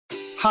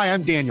Hi,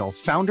 I'm Daniel,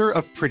 founder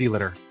of Pretty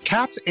Litter.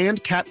 Cats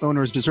and cat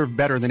owners deserve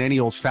better than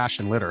any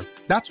old-fashioned litter.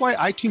 That's why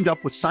I teamed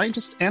up with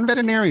scientists and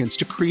veterinarians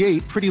to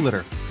create Pretty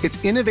Litter.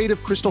 Its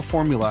innovative crystal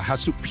formula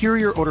has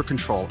superior odor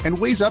control and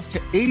weighs up to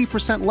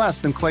 80% less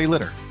than clay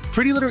litter.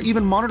 Pretty Litter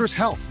even monitors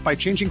health by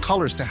changing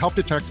colors to help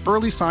detect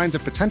early signs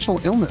of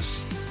potential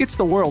illness. It's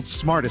the world's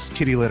smartest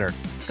kitty litter.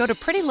 Go to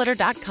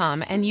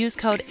prettylitter.com and use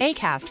code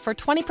ACAST for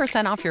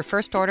 20% off your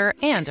first order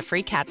and a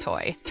free cat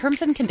toy.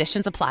 Terms and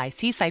conditions apply.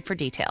 See site for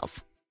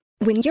details.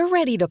 When you're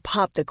ready to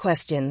pop the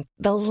question,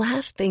 the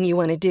last thing you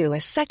want to do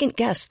is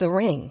second-guess the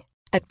ring.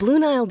 At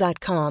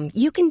BlueNile.com,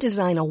 you can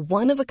design a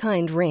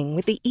one-of-a-kind ring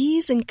with the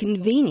ease and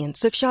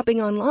convenience of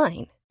shopping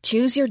online.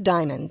 Choose your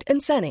diamond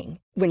and setting.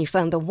 When you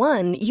find the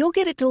one, you'll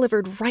get it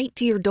delivered right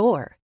to your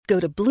door. Go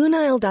to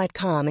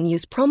BlueNile.com and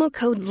use promo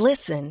code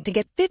LISTEN to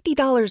get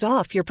 $50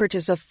 off your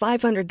purchase of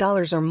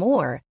 $500 or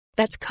more.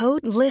 That's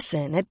code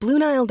LISTEN at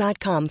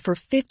BlueNile.com for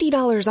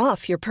 $50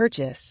 off your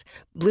purchase.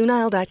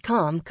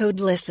 BlueNile.com, code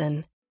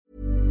LISTEN.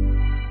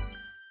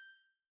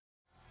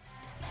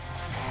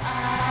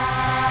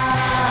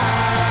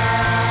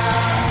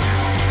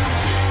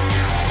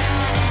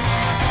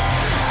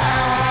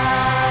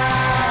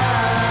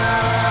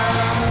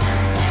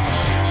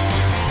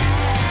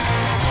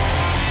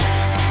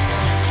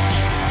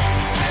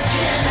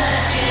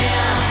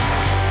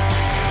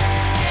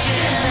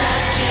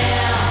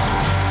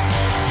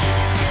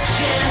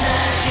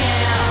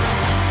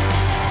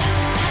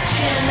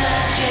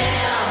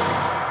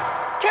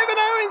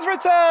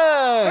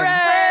 Return!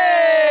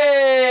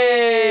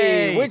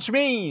 Hooray! Which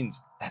means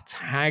the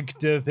tag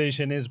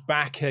division is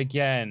back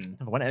again.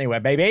 Never went anywhere,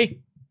 baby.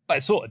 I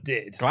sort of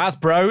did. Glass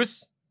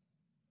Bros,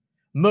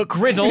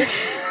 McRiddle,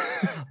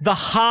 the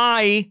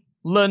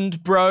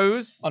Highland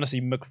Bros.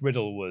 Honestly,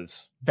 McRiddle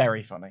was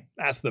Very funny.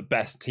 That's the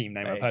best team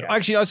name There I've you heard. go.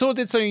 Actually, I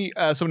did see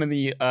someone in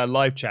the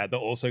live chat that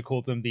also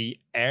called them the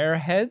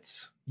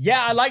Airheads,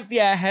 Yeah, I like the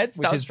Airheads.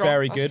 which is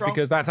very good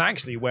because that's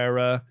actually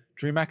where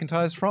Drew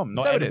McIntyre's from,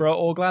 not So it Edinburgh is.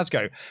 or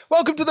Glasgow.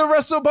 Welcome to the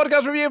Wrestle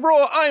Podcast Review of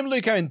Raw. I'm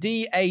Luke Owen,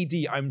 DAD.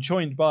 I'm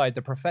joined by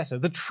the Professor,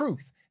 the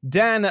Truth,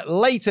 Dan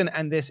Layton,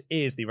 and this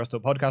is the Wrestle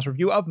Podcast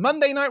Review of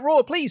Monday Night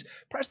Raw. Please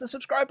press the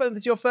subscribe button if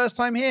it's your first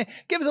time here.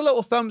 Give us a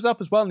little thumbs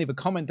up as well and leave a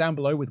comment down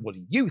below with what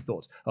you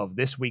thought of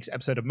this week's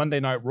episode of Monday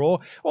Night Raw.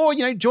 Or,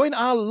 join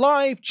our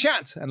live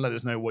chat and let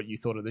us know what you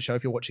thought of the show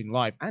if you're watching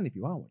live. And if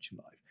you are watching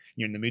live,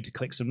 you're in the mood to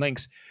click some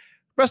links.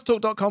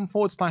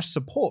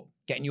 WrestleTalk.com/support.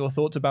 Getting your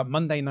thoughts about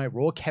Monday Night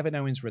Raw, Kevin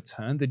Owens'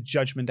 return, the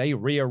Judgment Day,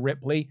 Rhea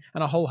Ripley,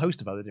 and a whole host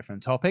of other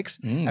different topics.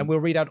 And we'll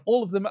read out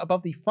all of them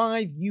above the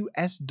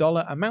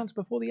 $5 amount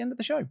before the end of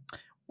the show.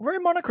 We're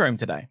in monochrome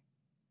today.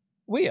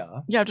 We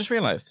are? Yeah, I just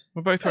realised.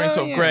 We're both wearing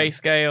sort of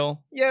grayscale.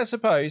 Yeah, I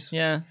suppose.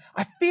 Yeah.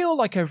 I feel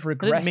like I've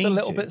regressed a mean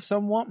little to. bit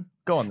somewhat.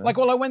 Go on then.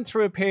 I went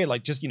through a period,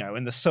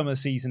 when the summer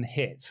season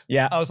hit.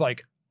 Yeah. I was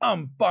like,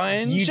 I'm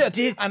buying You shirts.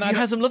 did. And You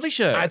had some lovely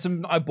shirts.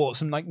 I bought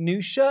some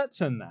new shirts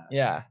and that.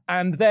 Yeah.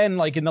 And then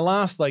in the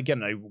last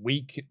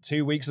week,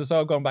 2 weeks or so,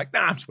 I've gone back.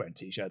 I'm just wearing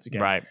t-shirts again.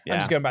 Right. Yeah. I'm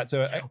just going back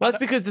to it. Well, that's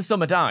because the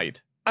summer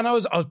died. And I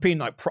was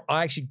being I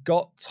actually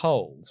got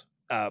told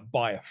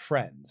by a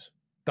friend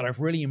that I've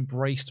really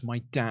embraced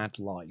my dad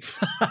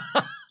life.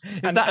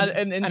 Is that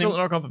an insult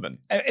or a compliment?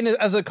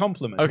 As a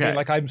compliment. Okay. I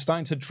mean, I'm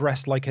starting to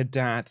dress like a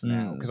dad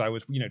now because I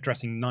was,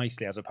 dressing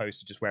nicely as opposed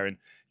to just wearing,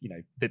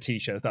 the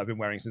t-shirts that I've been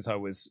wearing since I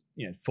was,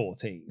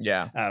 14.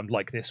 Yeah.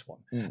 Like this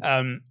one.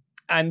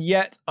 And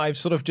yet I've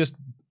sort of just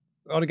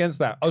gone against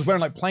that. I was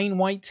wearing plain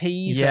white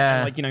tees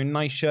and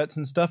nice shirts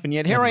and stuff. And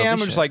yet here I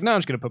am. I'm just no, I'm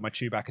just going to put my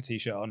Chewbacca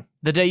t-shirt on.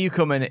 The day you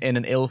come in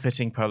an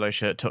ill-fitting polo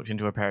shirt tucked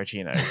into a pair of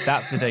chinos,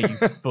 that's the day you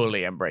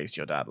fully embraced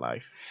your dad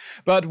life.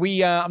 But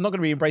I'm not going to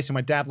be embracing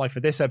my dad life for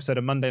this episode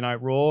of Monday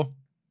Night Raw.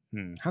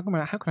 How can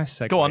I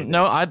segue? Go on.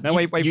 This? No,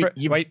 wait for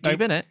it. Wait,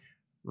 deep in it.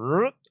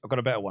 I've got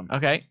a better one.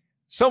 Okay.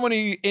 Someone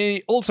who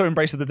also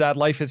embraced the dad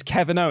life is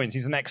Kevin Owens.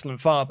 He's an excellent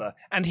father,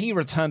 and he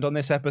returned on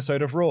this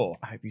episode of Raw.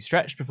 I hope you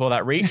stretched before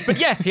that reach, but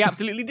yes, he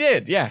absolutely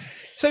did. Yes.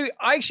 So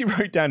I actually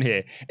wrote down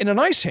here, in a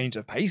nice change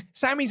of pace,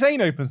 Sami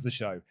Zayn opens the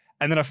show,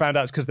 and then I found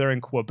out it's because they're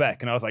in Quebec,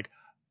 and I was like,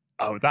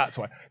 oh, that's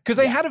why. Because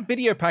they had a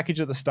video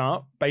package at the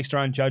start based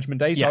around Judgment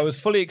Day, so I was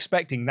fully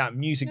expecting that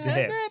music to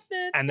hit.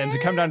 And then to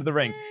come down to the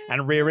ring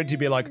and Rhea Ripley to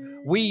be like,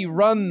 we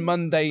run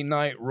Monday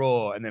Night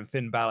Raw. And then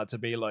Finn Balor to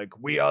be like,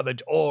 we are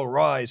all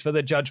rise for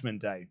the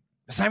Judgment Day.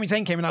 Sami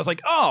Zayn came in and I was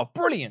like, oh,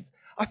 brilliant.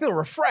 I feel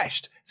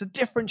refreshed. It's a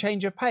different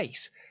change of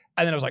pace.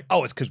 And then I was like,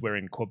 oh, it's because we're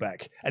in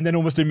Quebec. And then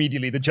almost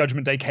immediately the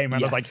Judgment Day came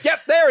and I was like,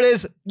 yep, there it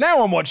is.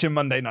 Now I'm watching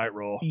Monday Night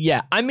Raw.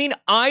 Yeah, I mean,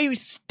 I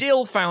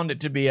still found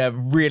it to be a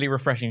really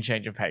refreshing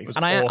change of pace.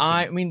 And awesome.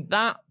 I mean,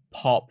 that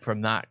pop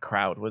from that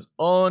crowd was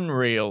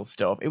unreal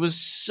stuff. It was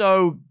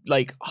so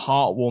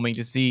heartwarming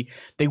to see.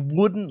 They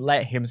wouldn't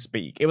let him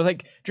speak. It was do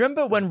you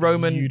remember when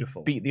Roman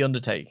beat The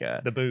Undertaker?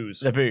 The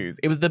booze.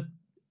 It was the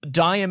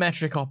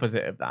diametric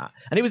opposite of that.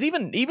 And it was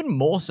even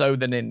more so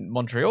than in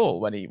Montreal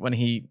when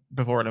he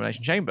before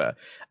Elimination Chamber.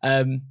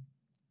 It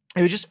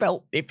just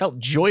felt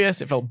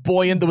joyous. It felt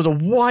buoyant. There was a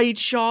wide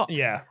shot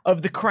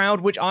of the crowd,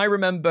 which I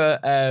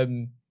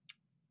remember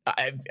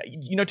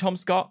you know Tom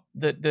Scott,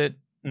 the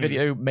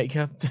video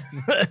maker,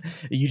 a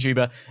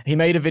YouTuber. He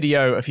made a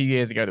video a few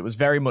years ago that was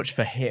very much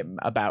for him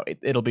about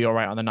It'll Be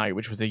Alright on the Night,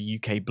 which was a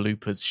UK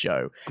bloopers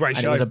show. Great show.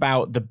 And it was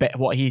about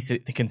what he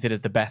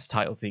considers the best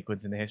title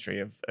sequence in the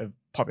history of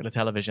popular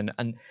television.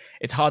 And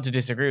it's hard to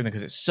disagree with him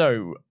because it's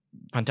so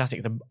fantastic.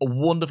 It's a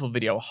wonderful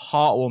video, a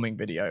heartwarming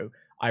video.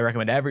 I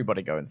recommend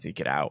everybody go and seek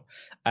it out.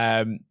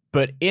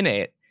 But in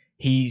it,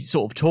 he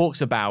sort of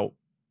talks about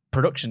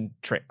production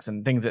tricks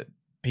and things that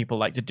people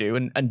like to do.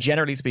 And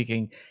generally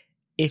speaking,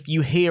 if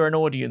you hear an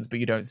audience but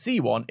you don't see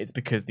one, it's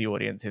because the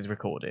audience is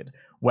recorded.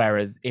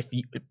 Whereas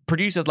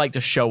producers like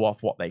to show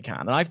off what they can.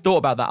 And I've thought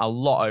about that a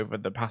lot over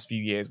the past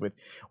few years with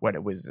when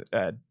it was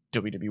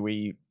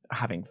WWE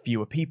having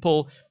fewer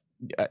people,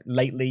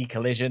 lately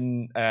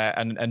Collision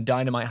and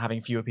Dynamite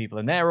having fewer people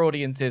in their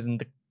audiences,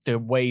 and the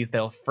ways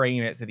they'll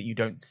frame it so that you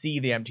don't see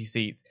the empty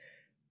seats.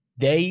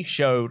 They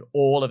showed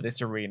all of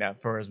this arena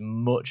for as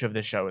much of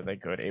the show as they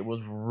could. It was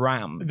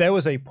rammed. There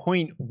was a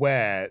point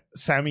where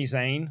Sami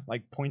Zayn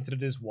pointed at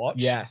his watch,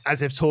 yes,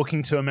 as if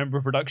talking to a member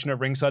of production at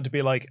ringside to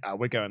be like,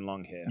 we're going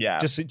long here. Yeah.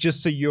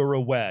 Just so you're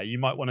aware, you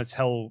might want to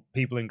tell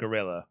people in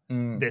Gorilla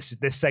this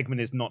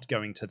segment is not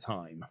going to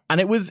time. And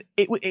it was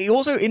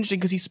also interesting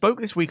because he spoke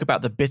this week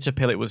about the bitter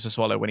pill it was to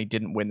swallow when he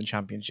didn't win the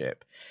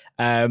championship.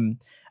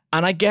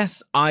 And I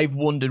guess I've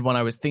wondered when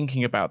I was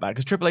thinking about that,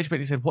 because Triple H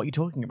basically said, what are you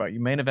talking about? You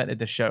main evented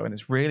the show, and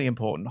it's really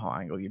important hot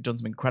angle. You've done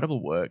some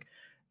incredible work.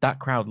 That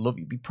crowd love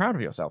you. Be proud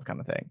of yourself kind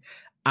of thing.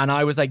 And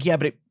I was like, yeah,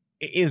 but it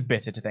is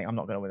bitter to think I'm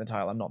not going to win the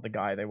title. I'm not the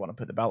guy they want to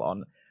put the belt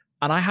on.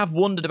 And I have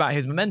wondered about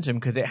his momentum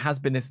because it has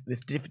been this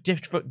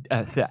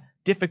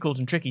difficult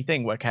and tricky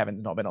thing where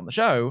Kevin's not been on the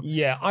show.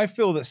 Yeah, I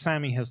feel that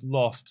Sami has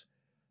lost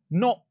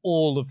not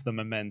all of the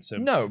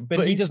momentum. No,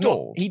 but he does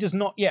stalled. not. He does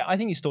not. Yeah, I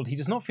think he stalled. He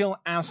does not feel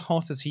as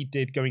hot as he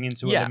did going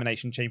into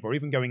Elimination Chamber or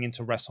even going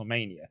into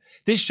WrestleMania.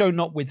 This show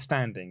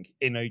notwithstanding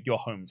in your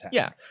hometown.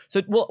 Yeah.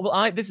 So,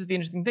 this is the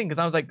interesting thing because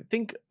I was like,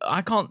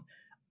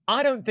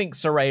 I don't think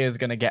Soraya's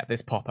going to get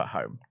this pop at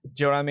home.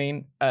 Do you know what I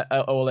mean?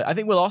 I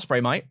think Will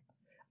Ospreay might.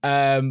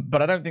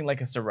 But I don't think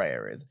like a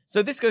Saraya is.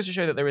 So this goes to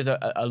show that there is a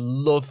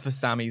love for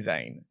Sami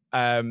Zayn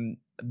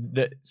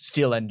that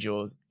still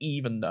endures,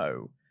 even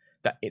though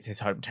that it's his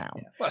hometown.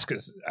 Yeah. Well, that's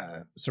because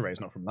Saraya's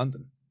not from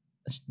London.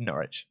 It's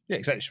Norwich. Yeah,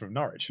 exactly. She's from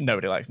Norwich.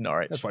 Nobody likes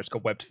Norwich. That's why she's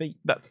got webbed feet.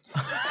 That's...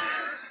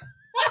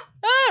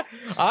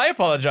 I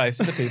apologise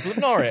to the people of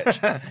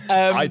Norwich.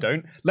 I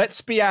don't. Let's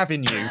be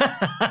Avenue. Come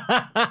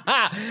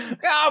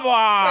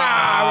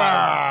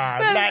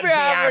on! Let's be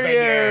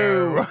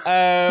Avenue.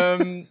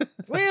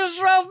 Where's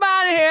Ralph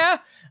Man here?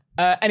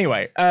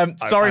 Anyway,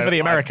 sorry for the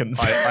Americans.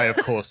 I, of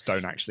course,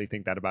 don't actually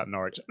think that about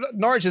Norwich.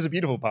 Norwich is a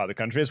beautiful part of the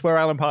country. It's where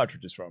Alan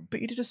Partridge is from.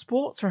 But you did a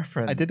sports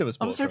reference. I did do a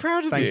sports reference. I'm so proud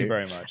of you. Thank you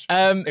very much.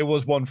 It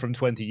was one from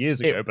 20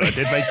 years ago, but I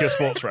did make your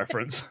sports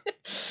reference.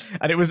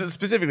 And it was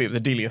a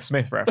Delia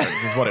Smith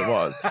reference is what it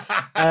was.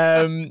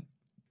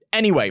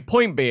 Anyway,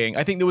 point being,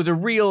 I think there was a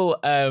real...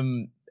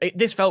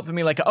 this felt for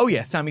me like, oh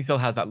yeah, Sami still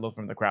has that love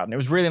from the crowd. And it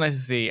was really nice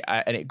to see,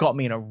 and it got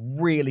me in a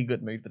really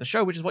good mood for the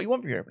show, which is what you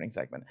want for your opening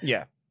segment.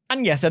 Yeah.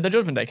 And yes, then the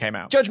Judgment Day came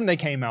out. Judgment Day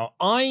came out.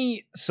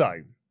 I've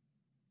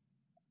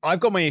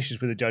got my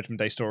issues with the Judgment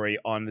Day story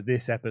on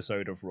this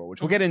episode of Raw,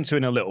 which we'll get into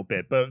in a little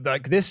bit. But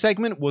this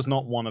segment was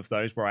not one of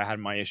those where I had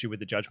my issue with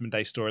the Judgment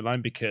Day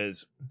storyline,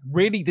 because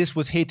really this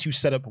was here to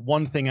set up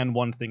one thing and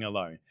one thing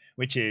alone,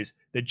 which is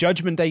the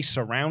Judgment Day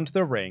surround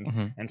the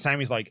ring, and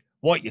Sami's like,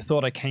 what, you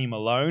thought I came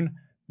alone?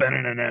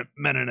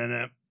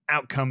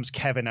 Out comes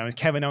Kevin Owens.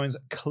 Kevin Owens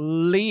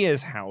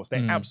clears house. They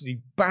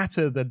absolutely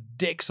batter the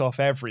dicks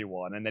off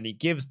everyone. And then he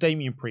gives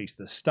Damian Priest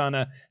the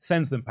stunner,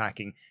 sends them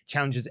packing,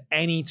 challenges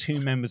any two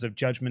members of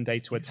Judgment Day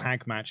to a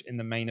tag match in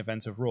the main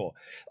event of Raw.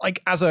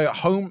 Like, as a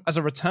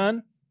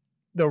return,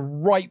 the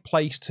right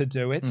place to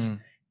do it.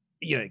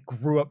 You know, it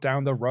grew up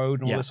down the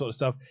road and all this sort of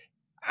stuff.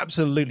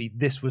 Absolutely,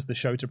 this was the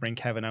show to bring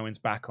Kevin Owens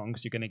back on,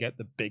 because you're going to get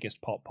the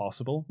biggest pop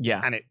possible.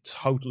 Yeah. And it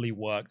totally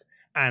worked.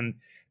 And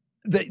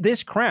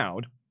this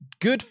crowd...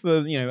 good for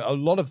a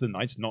lot of the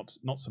nights, not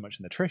so much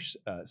in the Trish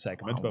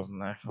segment, but wasn't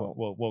their fault.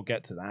 We'll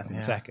get to that in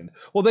a second.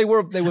 Well, they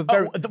were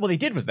very what they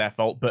did was their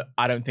fault, but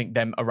I don't think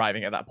them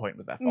arriving at that point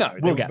was their fault. No,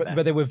 we'll get there.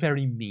 But they were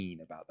very mean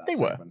about that. They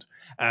segment.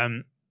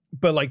 Were,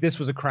 but like this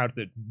was a crowd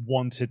that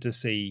wanted to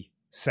see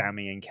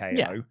Sami and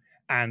KO,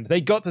 and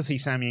they got to see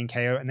Sami and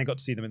KO, and they got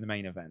to see them in the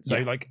main event. So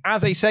like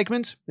as a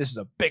segment, this was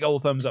a big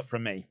old thumbs up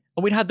from me.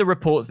 We'd had the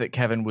reports that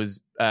Kevin did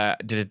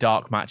a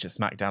dark match at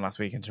SmackDown last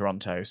week in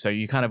Toronto, so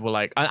you kind of were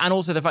like, and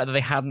also the fact that they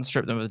hadn't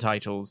stripped them of the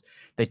titles,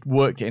 they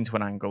worked it into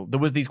an angle.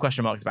 There was these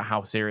question marks about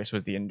how serious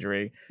was the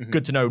injury.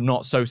 Good to know,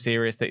 not so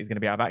serious that he's going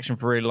to be out of action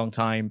for a really long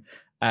time.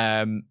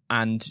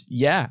 And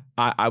yeah,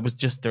 I was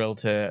just thrilled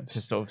to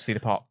sort of see the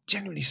pop.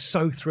 Genuinely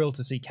so thrilled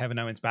to see Kevin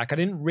Owens back. I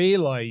didn't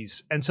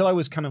realize until I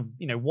was kind of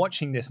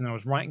watching this and I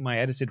was writing my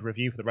edited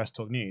review for the Rest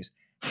Talk News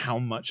how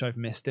much I've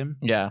missed him.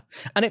 Yeah.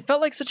 And it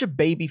felt like such a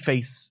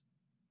babyface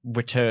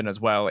return as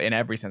well in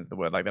every sense of the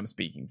word, like them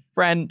speaking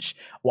French.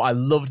 What I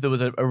loved, there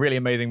was a really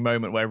amazing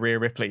moment where Rhea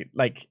Ripley,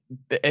 like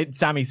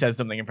Sammy says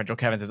something in French or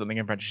Kevin says something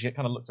in French, she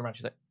kind of looks around,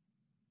 she's like,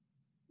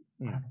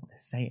 I don't know what they're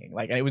saying.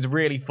 Like, and it was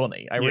really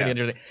funny. I really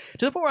enjoyed it.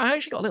 To the point where I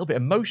actually got a little bit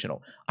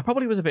emotional. I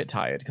probably was a bit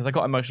tired because I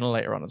got emotional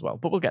later on as well,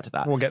 but we'll get to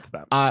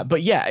that.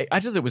 But yeah, I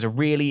thought it was a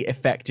really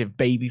effective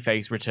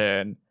babyface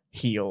return,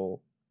 heel,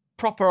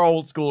 proper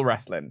old school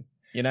wrestling,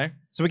 you know?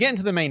 So we're getting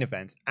to the main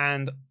event,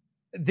 and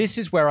this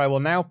is where I will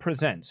now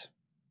present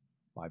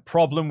my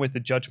problem with the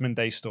Judgment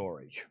Day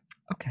story.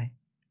 Okay.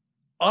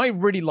 I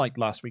really liked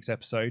last week's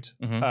episode,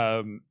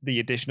 the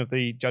addition of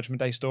the Judgment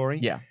Day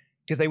story. Yeah.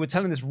 Because they were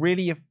telling this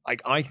really,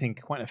 like, I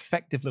think, quite an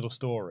effective little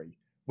story,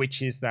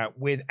 which is that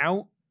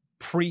without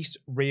Priest,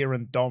 Rhea,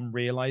 and Dom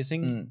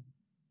realizing,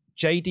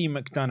 JD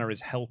McDonough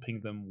is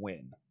helping them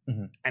win.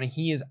 And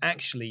he is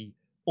actually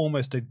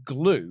almost a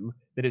glue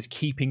that is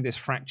keeping this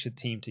fractured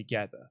team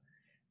together.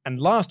 And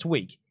last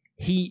week,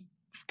 he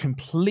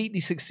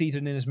completely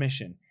succeeded in his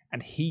mission,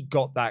 and he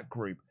got that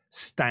group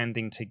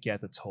standing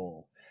together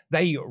tall.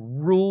 They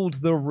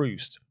ruled the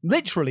roost.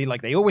 Literally,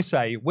 like they always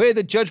say, we're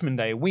the Judgment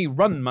Day, we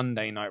run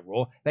Monday Night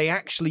Raw. They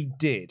actually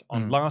did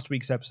on last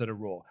week's episode of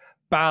Raw.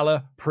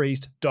 Balor,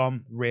 Priest,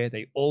 Dom, Rhea,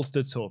 they all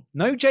stood tall.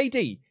 No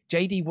JD.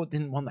 JD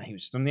didn't want that. He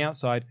was just on the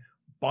outside,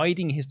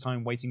 biding his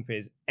time, waiting for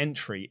his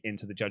entry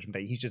into the Judgment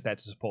Day. He's just there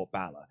to support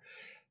Balor.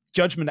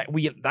 Judgment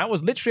Day, that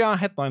was literally our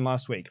headline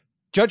last week.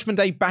 Judgment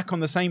Day back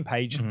on the same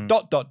page, ...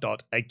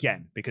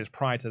 again, because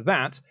prior to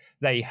that,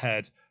 they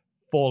had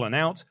fallen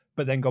out,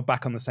 but then got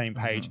back on the same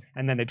page,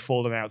 and then they'd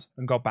fallen out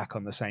and got back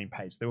on the same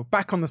page. They were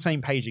back on the same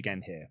page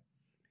again here.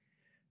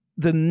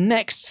 The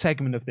next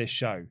segment of this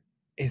show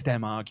is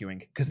them arguing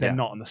because they're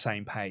not on the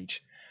same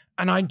page.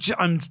 And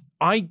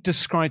I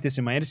described this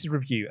in my edited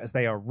review as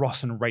they are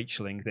Ross and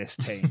Racheling this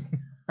team.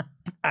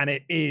 And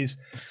it is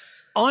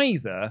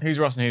either... Who's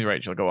Ross and who's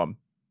Rachel? Go on.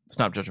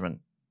 Snap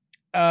judgment.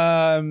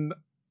 I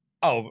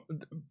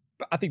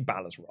think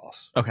Balor's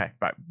Ross. Okay,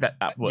 right.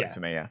 That works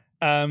for me, yeah.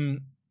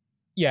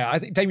 Yeah, I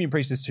think Damian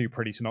Priest is too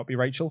pretty to not be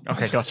Rachel.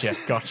 Okay, gotcha.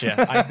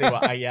 I see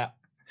what yeah.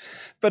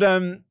 But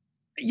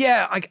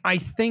I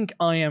think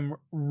I am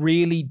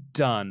really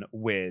done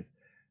with,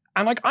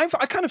 and like I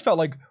kind of felt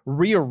like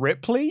Rhea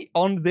Ripley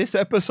on this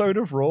episode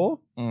of Raw,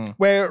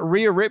 where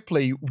Rhea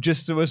Ripley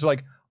just was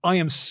like, I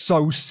am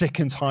so sick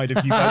and tired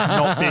of you guys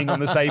not being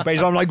on the same page.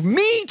 I'm like,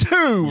 me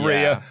too,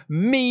 Rhea.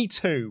 Me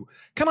too.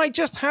 Can I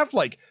just have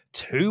like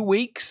 2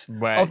 weeks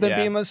of them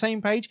being on the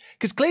same page?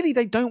 Because clearly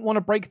they don't want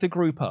to break the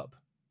group up.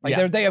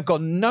 Like they have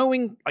got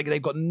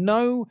they've got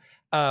no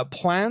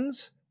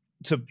plans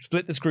to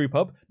split this group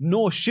up,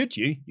 nor should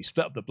you. You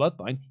split up the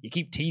Bloodline. You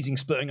keep teasing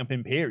splitting up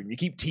Imperium. You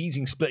keep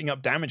teasing splitting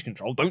up Damage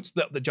Control. Don't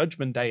split up the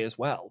Judgment Day as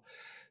well.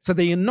 So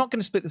they are not going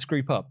to split this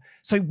group up.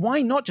 So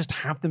why not just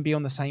have them be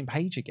on the same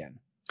page again?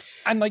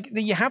 And like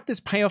you have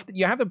this payoff that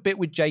you have a bit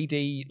with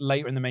JD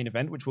later in the main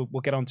event, which we'll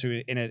get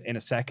onto in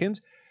a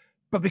second.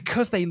 But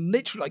because they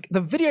literally, like,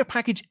 the video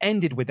package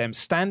ended with them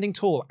standing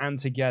tall and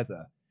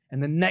together.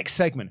 And the next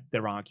segment,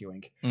 they're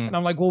arguing. And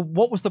I'm like, well,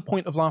 what was the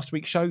point of last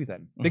week's show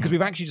then? Because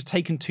we've actually just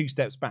taken 2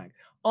 steps back.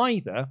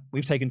 Either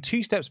we've taken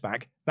 2 steps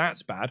back,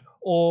 that's bad,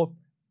 or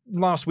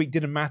last week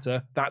didn't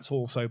matter, that's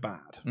also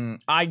bad.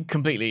 I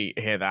completely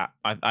hear that.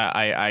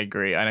 I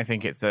agree. And I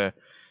think it's a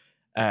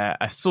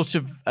sort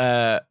of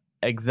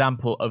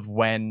example of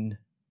when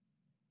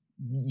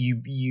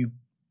you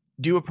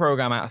do a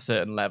program at a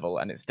certain level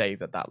and it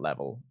stays at that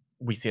level.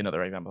 We see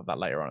another example of that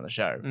later on in the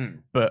show.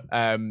 But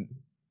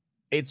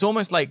it's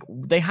almost like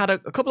they had a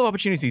couple of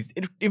opportunities.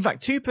 In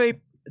fact, two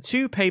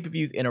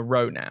pay-per-views in a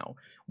row now,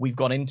 we've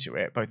gone into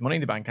it, both Money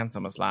in the Bank and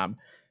SummerSlam,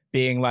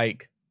 being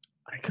like,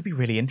 it could be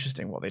really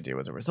interesting what they do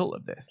as a result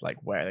of this, like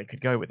where they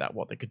could go with that,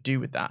 what they could do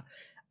with that.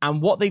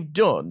 And what they've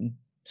done,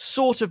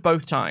 sort of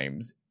both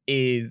times,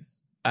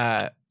 is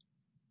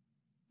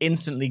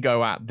instantly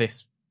go at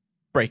this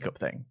breakup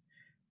thing.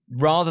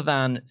 Rather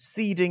than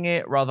seeding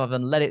it, rather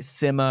than let it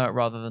simmer,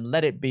 rather than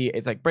let it be,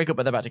 it's like break up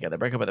but they're back together,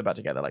 break up but they're back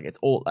together. Like it's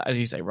all, as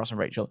you say, Ross and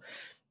Rachel.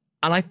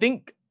 And I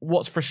think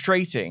what's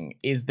frustrating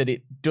is that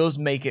it does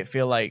make it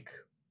feel like,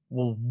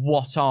 well,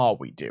 what are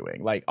we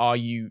doing? Like, do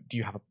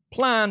you have a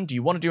plan? Do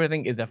you want to do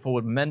anything? Is there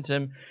forward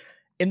momentum?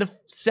 In the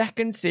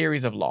second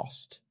series of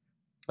Lost,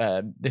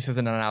 this is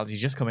an analogy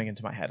just coming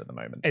into my head at the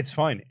moment. It's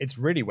fine. It's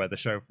really where the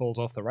show falls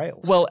off the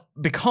rails. Well,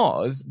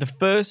 because the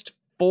first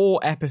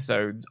 4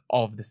 episodes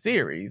of the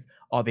series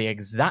are the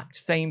exact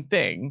same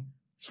thing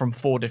from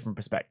 4 different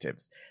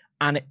perspectives.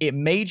 And it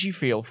made you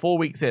feel 4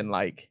 weeks in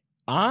like,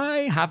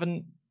 I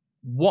haven't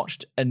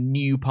watched a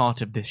new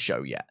part of this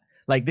show yet.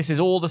 Like, this is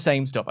all the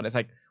same stuff. And it's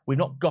like, we've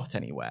not got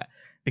anywhere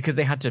because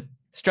they had to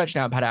stretch it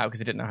out and pad it out because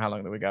they didn't know how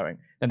long they were going.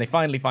 Then they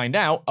finally find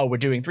out, we're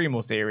doing 3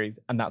 more series.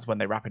 And that's when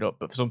they wrap it up.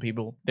 But for some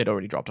people, they'd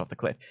already dropped off the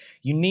cliff.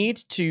 You need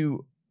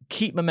to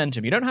keep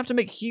momentum. You don't have to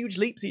make huge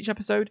leaps each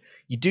episode.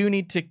 You do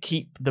need to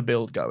keep the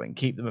build going,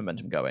 keep the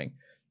momentum going.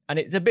 And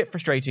it's a bit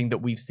frustrating that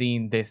we've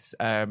seen this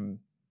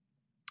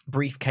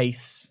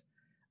briefcase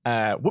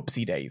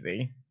whoopsie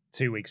daisy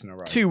 2 weeks in a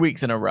row. 2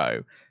 weeks in a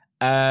row.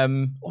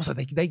 Also,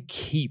 they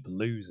keep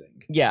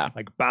losing. Yeah.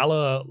 Like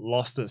Balor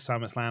lost at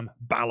SummerSlam.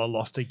 Balor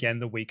lost again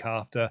the week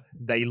after.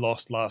 They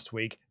lost last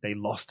week. They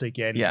lost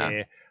again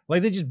here.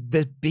 Like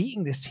they're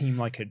beating this team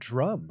like a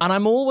drum. And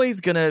I'm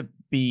always gonna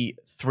be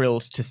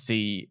thrilled to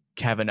see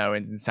Kevin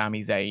Owens and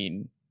Sami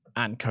Zayn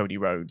and Cody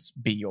Rhodes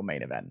be your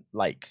main event.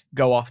 Like,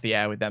 go off the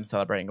air with them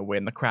celebrating a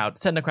win.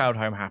 Send the crowd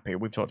home happy.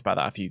 We've talked about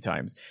that a few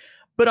times.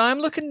 But I'm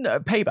looking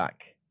at Payback,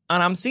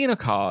 and I'm seeing a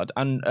card,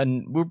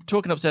 and we're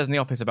talking upstairs in the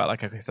office about,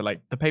 like, okay, so,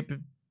 like, the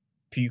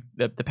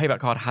Payback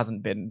card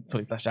hasn't been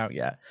fully fleshed out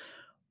yet.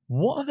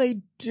 What are they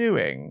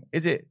doing?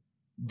 Is it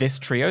this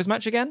trios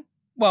match again?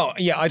 Well,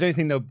 yeah, I don't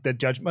think they'll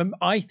Judgment.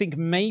 I think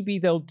maybe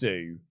they'll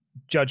do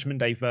Judgment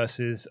Day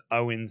versus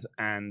Owens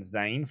and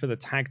Zayn for the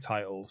tag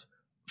titles.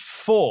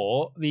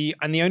 The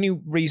only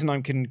reason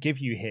I can give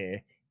you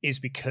here is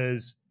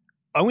because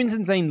Owens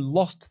and Zayn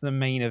lost the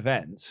main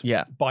event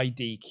by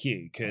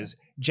DQ because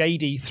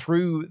JD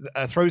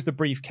throws the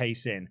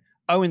briefcase in.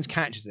 Owens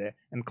catches it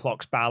and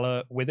clocks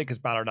Balor with it because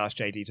Balor had asked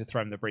JD to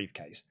throw him the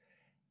briefcase.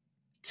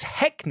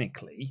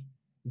 Technically,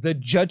 the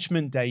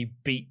Judgment Day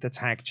beat the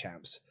tag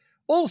champs.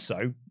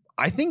 Also,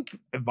 I think,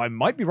 if I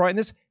might be right in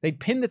this, they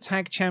pinned the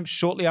tag champs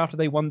shortly after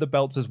they won the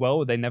belts as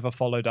well. They never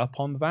followed up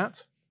on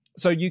that.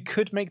 So you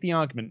could make the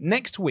argument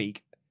next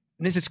week,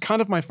 and this is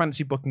kind of my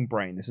fancy booking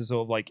brain, this is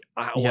sort of like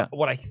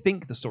what I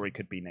think the story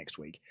could be next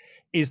week,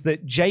 is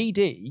that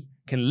JD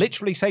can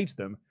literally say to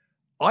them,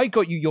 I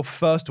got you your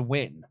first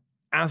win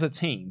as a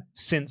team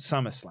since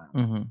SummerSlam.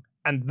 Mm-hmm.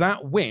 And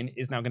that win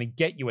is now going to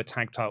get you a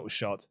tag title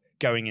shot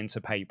going into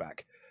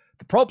Payback.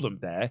 The problem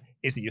there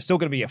is that you're still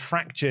going to be a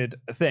fractured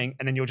thing,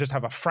 and then you'll just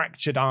have a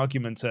fractured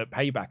argument at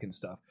Payback and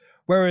stuff.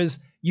 Whereas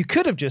you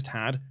could have just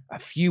had a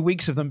few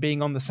weeks of them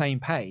being on the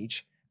same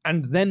page,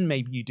 and then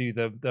maybe you do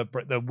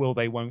the will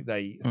they, won't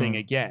they thing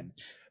again.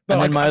 But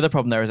and then my other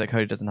problem there is that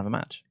Cody doesn't have a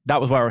match. That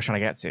was where I was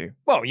trying to get to.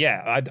 Well,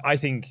 yeah, I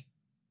think,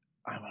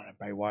 I don't know,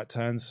 Bray Wyatt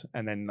turns,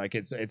 and then like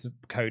it's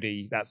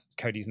Cody, that's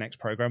Cody's next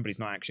program, but he's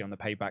not actually on the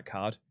Payback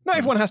card. Not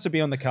everyone has to be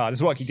on the card. This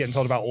is what I keep getting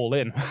told about All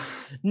In.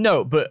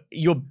 No, but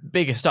your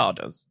biggest star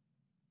does,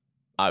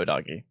 I would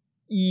argue.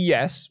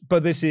 Yes,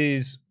 but this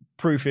is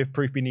proof, if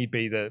proof be need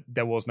be, that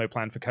there was no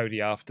plan for Cody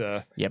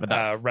after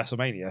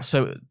WrestleMania.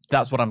 So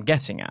that's what I'm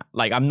getting at.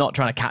 Like, I'm not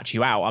trying to catch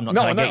you out. I'm not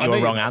trying to get you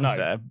a wrong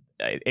answer.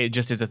 No. It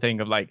just is a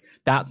thing of like,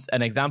 that's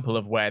an example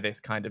of where this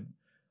kind of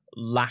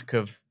lack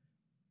of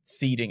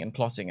seeding and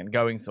plotting and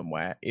going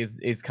somewhere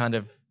is kind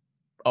of,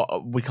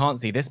 we can't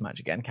see this match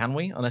again, can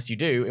we? Unless you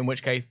do, in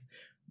which case,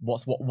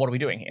 what are we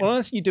doing here? Well,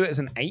 unless you do it as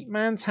an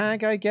 8-man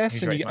tag, I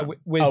guess, and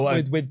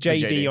with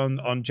JD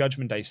on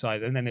Judgment Day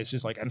side, and then it's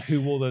just like, and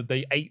who will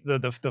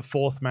the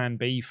fourth man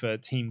be for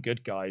Team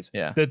Good Guys?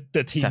 Yeah,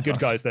 the Team Seth Good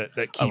Guys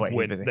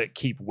that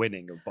keep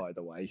winning. By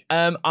the way,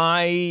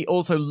 I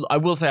will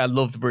say I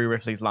loved Rhea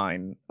Ripley's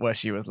line where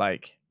she was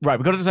like, "Right,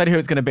 we've got to decide who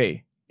it's going to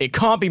be. It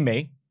can't be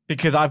me,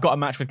 because I've got a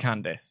match with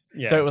Candice."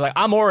 Yeah. So it was like,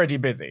 I'm already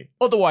busy.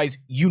 Otherwise,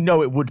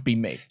 it would be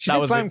me. She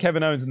did slam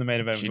Kevin Owens in the main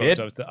event. She did.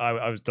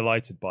 I was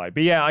delighted by.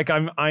 But yeah, like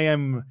I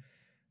am,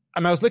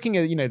 and I was looking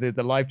at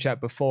the live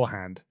chat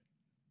beforehand,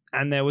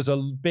 and there was a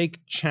big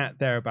chat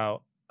there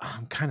about,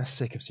 I'm kind of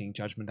sick of seeing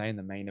Judgment Day in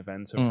the main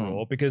event of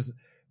Raw, because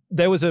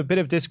there was a bit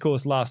of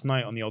discourse last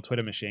night on the old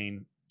Twitter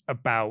machine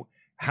about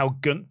how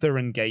Gunther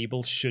and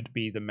Gable should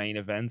be the main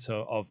event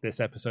of this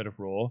episode of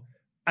Raw.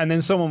 And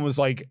then someone was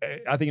like,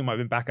 I think it might have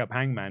been Backup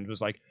Hangman,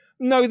 was like,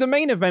 no, the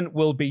main event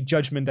will be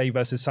Judgment Day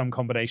versus some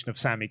combination of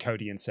Sammy,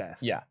 Cody, and Seth.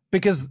 Yeah.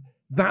 Because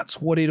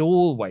that's what it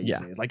always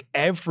is. Like,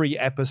 every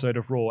episode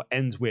of Raw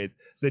ends with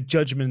the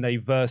Judgment Day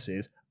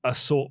versus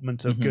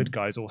assortment of good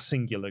guys or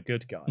singular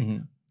good guy.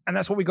 Mm-hmm. And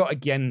that's what we got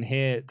again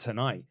here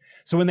tonight.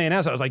 So when they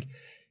announced it, I was like,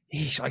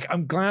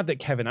 I'm glad that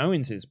Kevin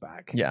Owens is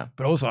back. Yeah.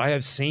 But also, I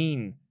have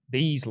seen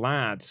these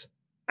lads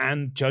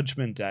and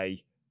Judgment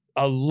Day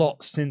a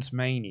lot since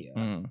Mania,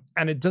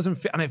 and it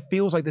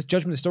feels like this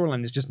Judgment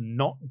storyline is just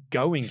not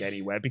going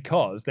anywhere,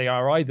 because they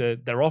are either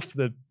they're off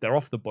the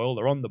boil,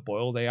 they're on the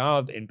boil, they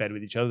are in bed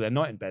with each other, they're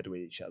not in bed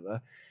with each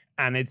other,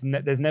 and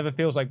there's never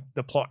feels like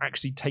the plot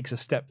actually takes a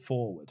step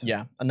forward.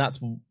 Yeah, and that's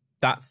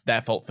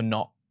their fault for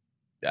not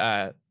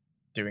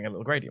doing a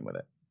little gradient with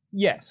it.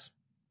 Yes,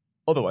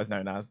 otherwise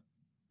known as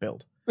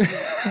build.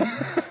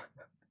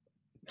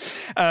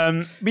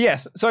 But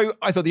yes, so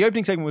I thought the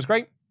opening segment was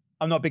great.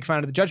 I'm not a big fan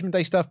of the Judgment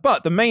Day stuff,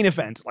 but the main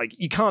event, like,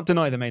 you can't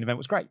deny the main event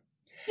was great.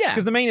 Yeah.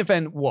 Because the main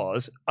event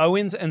was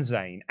Owens and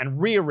Zayn, and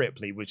Rhea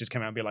Ripley would just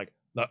come out and be like,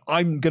 look,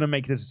 I'm going to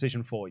make this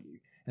decision for you.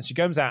 And she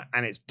comes out,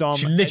 and it's Dom.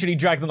 She literally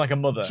drags them like a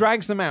mother.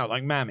 Drags them out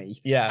like Mammy.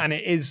 Yeah. And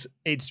it's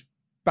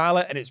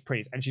Balor and it's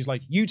Priest. And she's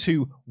like, you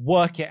two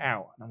work it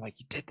out. And I'm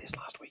like, you did this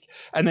last week.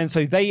 And then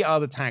so they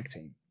are the tag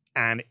team.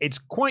 And it's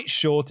quite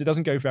short. It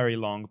doesn't go very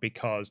long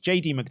because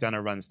JD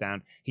McDonough runs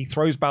down. He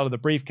throws Balor the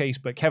briefcase,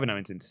 but Kevin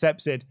Owens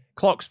intercepts it,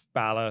 clocks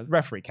Balor,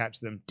 referee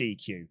catches them,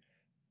 DQ.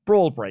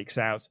 Brawl breaks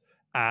out.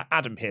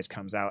 Adam Pearce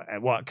comes out,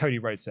 and what Cody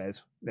Rhodes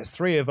says, there's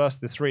three of us,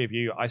 there's three of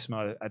you. I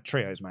smell a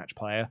trios match,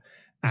 player.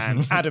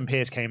 And Adam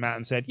Pearce came out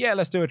and said, yeah,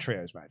 let's do a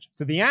trios match.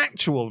 So the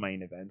actual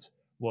main event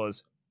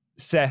was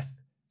Seth,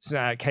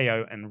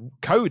 KO, and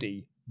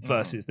Cody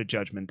versus the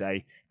Judgment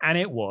Day, and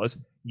it was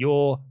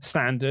your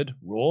standard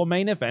Raw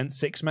main event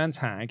 6-man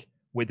tag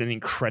with an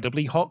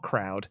incredibly hot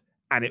crowd,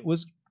 and it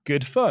was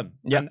good fun.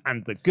 Yeah.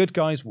 And the good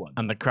guys won.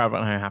 And the crowd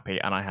went home happy,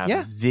 and I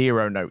have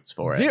zero notes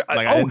for it.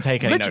 I didn't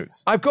take any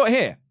notes. I've got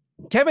here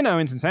Kevin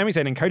Owens and Sami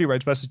Zayn and Cody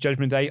Rhodes versus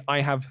Judgment Day.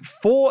 I have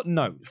 4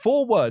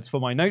 words for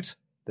my notes.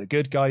 The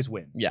good guys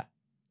win. Yeah.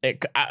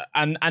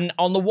 And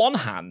on the one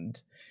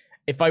hand,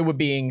 if I were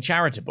being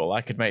charitable,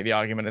 I could make the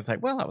argument. It's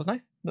like, well, that was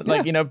nice.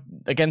 Like,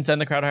 again,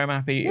 send the crowd home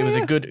happy. It was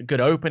a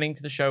good opening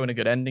to the show and a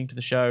good ending to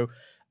the show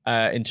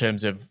in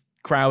terms of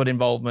crowd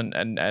involvement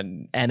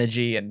and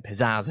energy and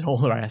pizzazz and all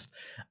the rest.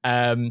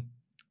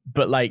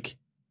 But like,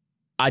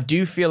 I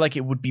do feel like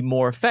it would be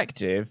more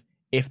effective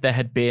if there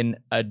had been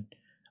I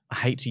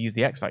hate to use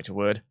the X Factor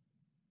word,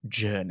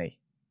 journey.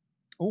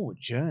 Oh, a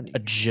journey. A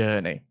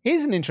journey.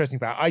 Here's an interesting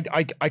fact.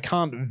 I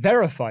can't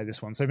verify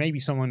this one, so maybe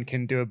someone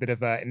can do a bit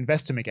of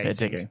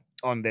investigating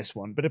on this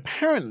one. But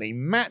apparently,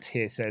 Matt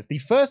here says the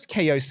first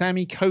KO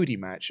Sami Cody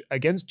match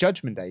against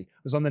Judgment Day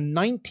was on the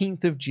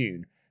 19th of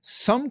June.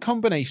 Some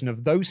combination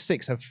of those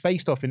 6 have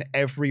faced off in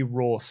every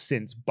Raw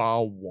since,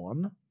 bar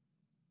 1.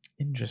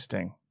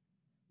 Interesting.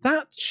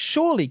 That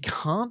surely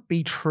can't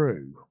be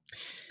true.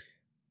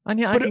 And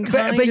yeah, I can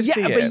kind of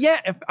see it. But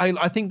yeah,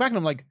 I think back and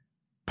I'm like,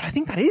 but I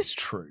think that is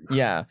true.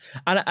 Yeah,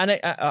 and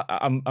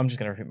I'm just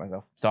going to repeat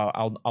myself, so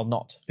I'll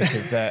not,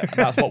 because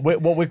that's what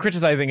we're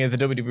criticizing is the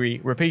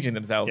WWE repeating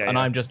themselves, and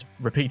I'm just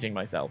repeating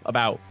myself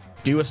about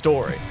do a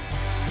story.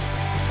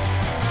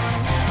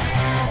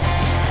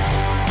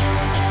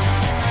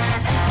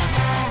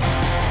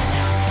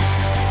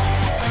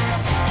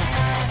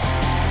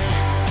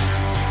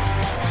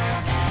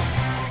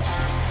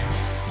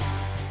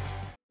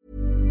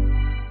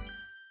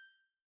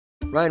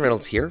 Ryan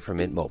Reynolds here from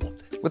Mint Mobile.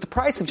 With the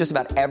price of just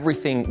about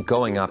everything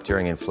going up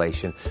during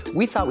inflation,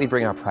 we thought we'd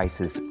bring our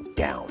prices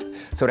down.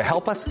 So to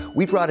help us,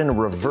 we brought in a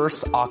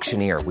reverse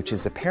auctioneer, which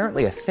is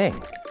apparently a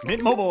thing.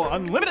 Mint Mobile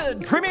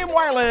Unlimited Premium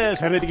Wireless.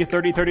 How to get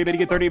 30, 30, bit to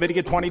get 30, bit to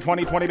get 20,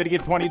 20, 20, bit to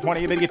get 20,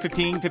 20, bit to get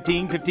 15,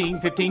 15,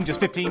 15, 15,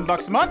 just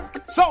 $15 a month?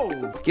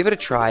 Sold! Give it a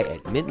try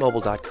at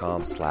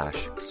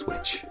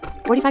mintmobile.com/switch.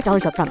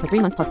 $45 up front for 3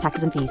 months plus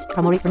taxes and fees.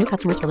 Promo rate for new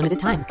customers for limited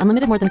time.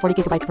 Unlimited more than 40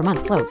 gigabytes per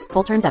month. Slows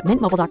full terms at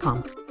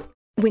mintmobile.com.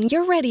 When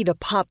you're ready to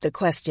pop the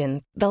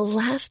question, the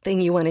last thing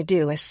you want to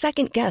do is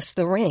second-guess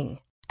the ring.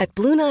 At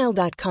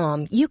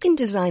BlueNile.com, you can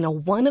design a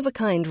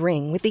one-of-a-kind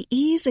ring with the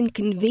ease and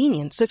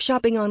convenience of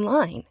shopping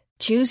online.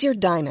 Choose your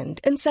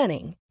diamond and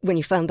setting. When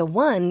you find the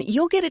one,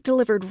 you'll get it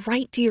delivered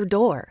right to your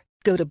door.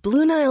 Go to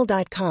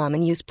BlueNile.com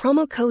and use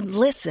promo code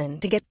LISTEN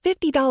to get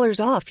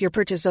 $50 off your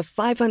purchase of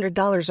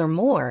 $500 or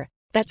more.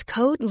 That's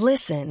code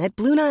LISTEN at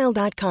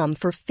BlueNile.com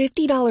for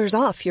 $50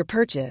 off your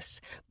purchase.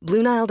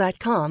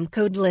 BlueNile.com,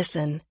 code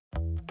LISTEN.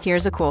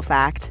 Here's a cool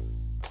fact.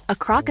 A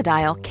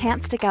crocodile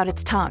can't stick out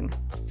its tongue.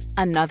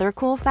 Another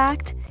cool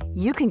fact,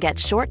 you can get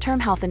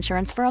short-term health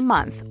insurance for a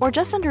month or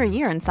just under a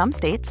year in some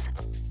states.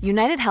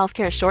 United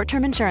Healthcare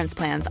short-term insurance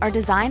plans are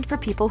designed for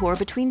people who are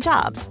between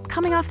jobs,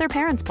 coming off their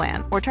parents'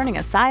 plan, or turning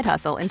a side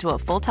hustle into a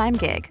full-time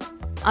gig.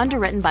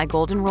 Underwritten by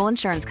Golden Rule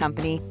Insurance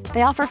Company,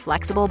 they offer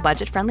flexible,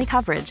 budget-friendly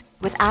coverage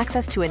with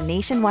access to a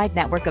nationwide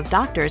network of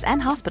doctors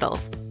and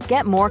hospitals.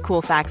 Get more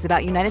cool facts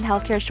about United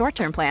Healthcare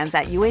short-term plans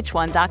at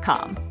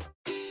uh1.com.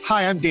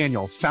 Hi, I'm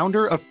Daniel,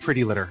 founder of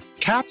Pretty Litter.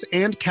 Cats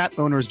and cat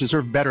owners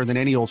deserve better than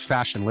any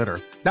old-fashioned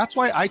litter. That's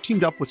why I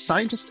teamed up with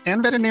scientists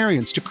and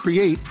veterinarians to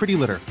create Pretty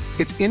Litter.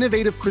 Its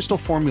innovative crystal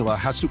formula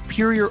has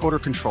superior odor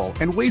control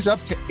and weighs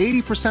up to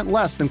 80%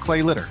 less than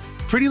clay litter.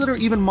 Pretty Litter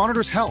even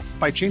monitors health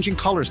by changing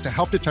colors to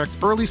help detect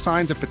early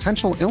signs of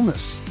potential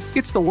illness.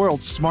 It's the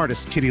world's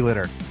smartest kitty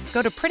litter.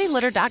 Go to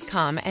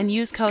prettylitter.com and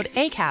use code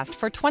ACAST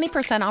for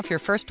 20% off your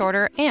first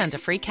order and a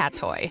free cat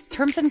toy.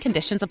 Terms and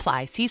conditions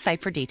apply. See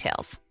site for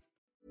details.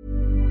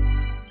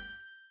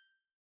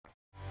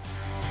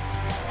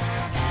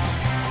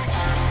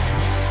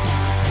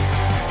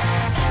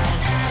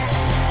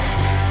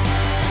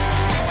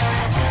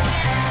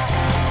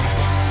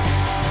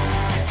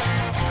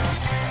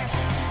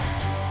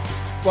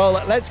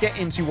 Well, let's get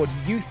into what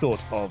you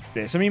thought of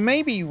this. I mean,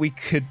 maybe we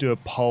could do a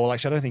poll.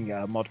 Actually, I don't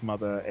think Mod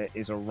Mother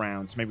is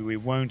around, so maybe we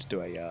won't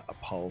do a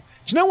poll.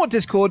 Do you know what,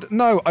 Discord?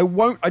 No, I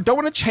won't. I don't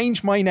want to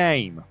change my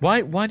name.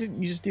 Why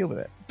didn't you just deal with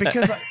it?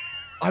 Because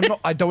I'm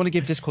not. I don't want to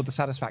give Discord the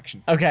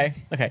satisfaction. Okay,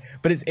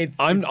 but it's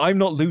I'm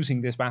not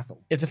losing this battle.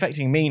 It's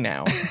affecting me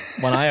now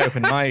when I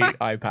open my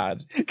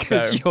iPad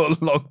because you're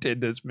logged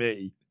in as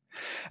me.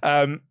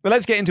 But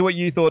let's get into what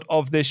you thought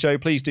of this show.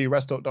 Please do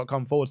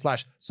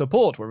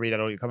wrestletalk.com/support. We'll read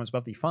out all your comments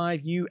about the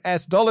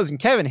 $5. And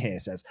Kevin here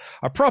says,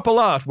 a proper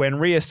laugh when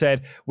Rhea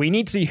said, we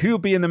need to see who'll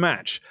be in the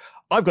match.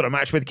 I've got a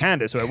match with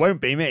Candace, so it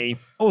won't be me.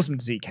 Awesome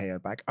to see KO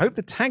back. I hope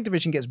the tag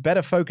division gets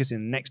better focus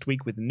in next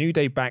week with the New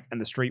Day back and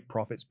the Street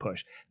Profits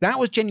push. That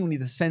was genuinely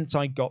the sense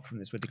I got from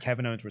this with the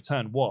Kevin Owens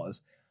return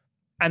was.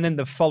 And then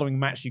the following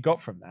match you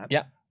got from that.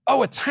 Yeah.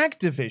 Oh, a tag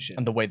division.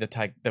 And the way that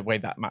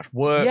match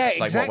works, yeah,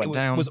 like exactly. what went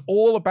down. It was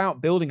all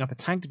about building up a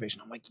tag division.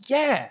 I'm like,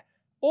 yeah,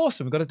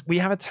 awesome. We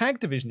have a tag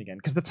division again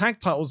because the tag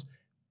titles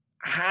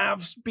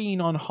have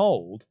been on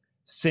hold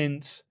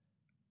since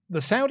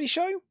the Saudi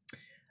show.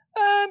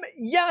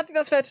 Yeah, I think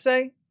that's fair to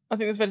say.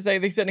 They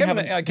certainly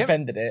haven't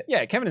defended it.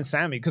 Yeah, Kevin and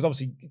Sammy, because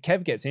obviously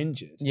Kev gets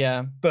injured.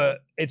 Yeah. But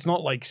it's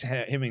not like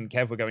him and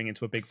Kev were going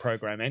into a big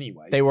program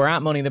anyway. They were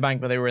at Money in the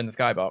Bank, but they were in the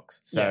Skybox.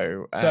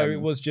 So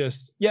it was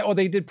just... Yeah, or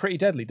they did Pretty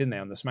Deadly, didn't they,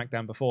 on the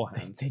SmackDown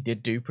beforehand? They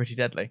did do Pretty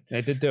Deadly.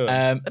 They did do it.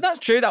 And that's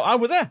true. I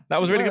was there.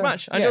 That was a really good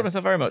match. I enjoyed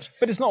myself very much.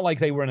 But it's not like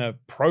they were in a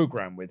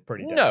program with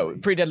Pretty Deadly. No,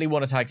 Pretty Deadly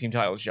won a tag team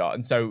title shot.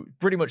 And so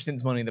pretty much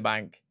since Money in the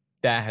Bank,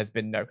 there has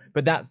been no...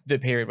 But that's the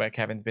period where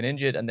Kevin's been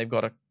injured and they've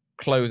got to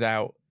close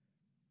out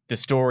the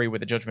story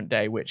with the Judgment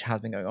Day, which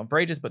has been going on for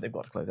ages, but they've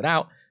got to close it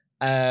out.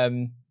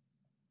 And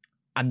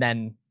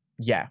then,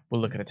 we'll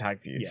look at a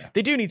tag feud. Yeah.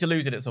 They do need to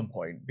lose it at some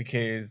point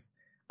because,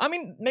 I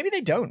mean, maybe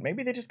they don't.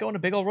 Maybe they just go on a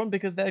big old run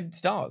because they're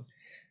stars.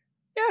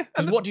 Yeah.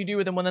 And what do you do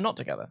with them when they're not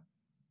together?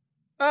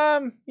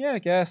 Yeah, I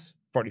guess.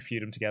 Probably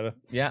feud them together.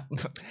 Yeah,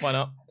 why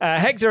not?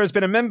 Hector has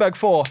been a member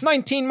for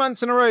 19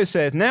 months in a row,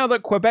 says, now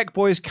that Quebec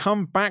boys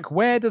come back,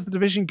 where does the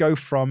division go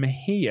from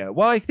here?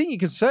 Well, I think you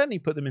could certainly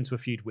put them into a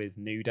feud with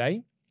New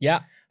Day. Yeah.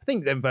 I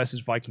think them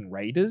versus Viking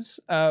Raiders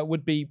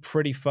would be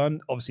pretty fun.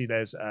 Obviously,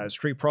 there's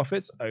Street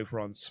Profits over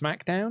on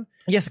SmackDown.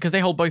 Yes, because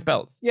they hold both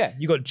belts. Yeah,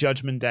 you got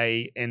Judgment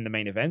Day in the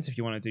main event if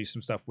you want to do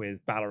some stuff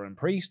with Balor and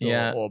Priest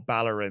or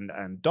Balor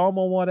and Dom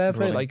or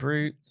whatever.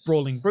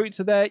 Brawling Brutes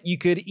are there. You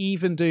could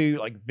even do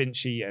like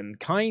Vinci and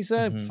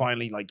Kaiser.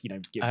 Finally,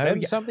 give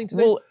them something to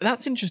do. Well,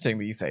 that's interesting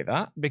that you say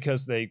that.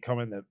 Because they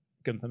comment that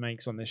Gunther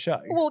makes on this show.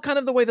 Well, kind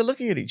of the way they're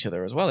looking at each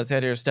other as well. It's the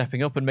idea of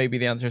stepping up, and maybe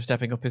the answer of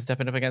stepping up is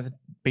stepping up against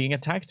being a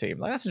tag team.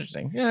 Like, that's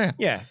interesting. Yeah.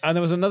 And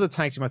there was another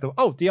tag team I thought,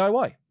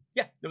 DIY.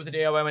 Yeah, there was a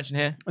DIY mention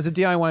here. There's a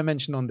DIY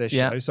mention on this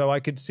show, so I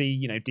could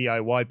see,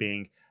 DIY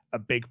being a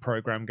big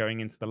program going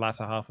into the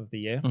latter half of the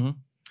year.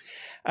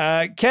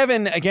 Mm-hmm.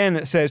 Kevin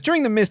again says,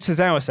 during the Ms.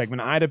 Tozawa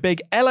segment, I had a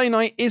big LA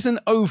night isn't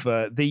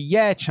over, the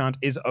yeah chant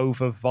is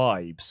over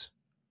vibes.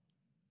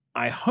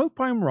 I hope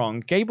I'm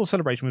wrong. Gable's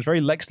celebration was very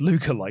Lex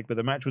Luger-like, but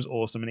the match was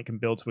awesome and it can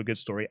build to a good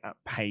story at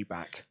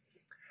Payback.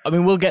 I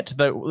mean, we'll get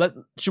to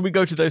should we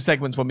go to those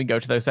segments when we go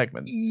to those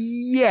segments?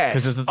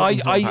 Yes.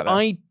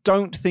 I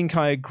don't think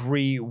I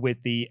agree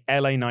with the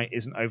LA night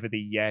isn't over, the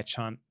yeah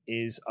chant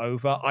is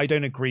over. I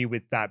don't agree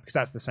with that because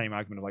that's the same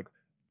argument of like,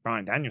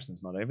 Bryan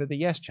Danielson's not over, the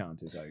yes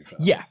chant is over.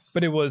 Yes.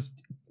 But it was,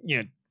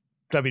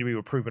 WWE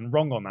were proven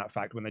wrong on that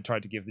fact when they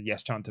tried to give the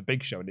yes chant to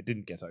Big Show and it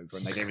didn't get over,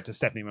 and they gave it to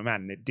Stephanie McMahon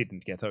and it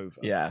didn't get over.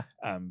 Yeah.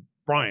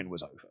 Bryan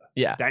was over.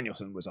 Yeah.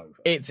 Danielson was over.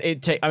 I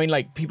mean,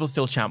 like, people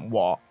still chant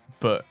what,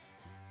 but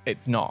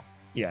it's not.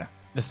 Yeah.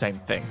 The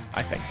same thing,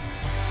 I think.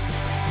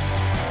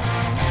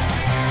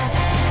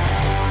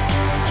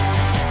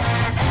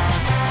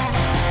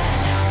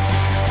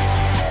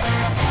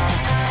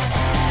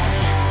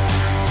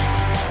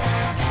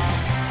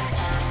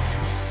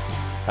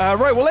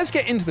 Right, well, let's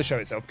get into the show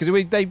itself because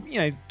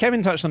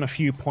Kevin touched on a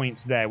few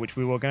points there, which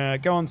we were going to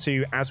go on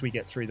to as we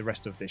get through the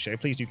rest of this show.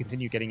 Please do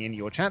continue getting in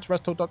your chats,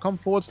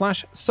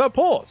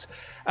 wrestletalk.com/support.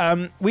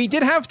 We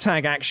did have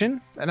tag action,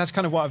 and that's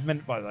kind of what I've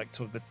meant by the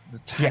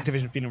tag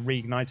division being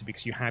reignited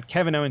because you had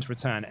Kevin Owens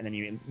return, and then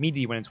you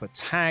immediately went into a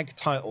tag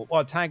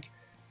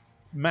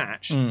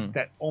match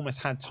that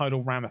almost had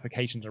title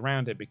ramifications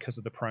around it because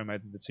of the promo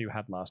that the two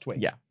had last week.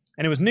 Yeah.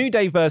 And it was New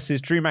Day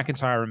versus Drew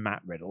McIntyre and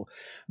Matt Riddle.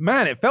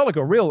 Man, it felt like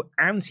a real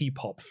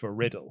anti-pop for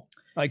Riddle.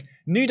 Like,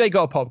 New Day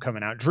got a pop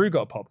coming out, Drew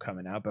got a pop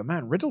coming out, but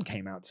man, Riddle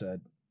came out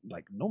to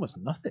like almost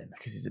nothing.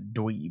 Because he's a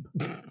dweeb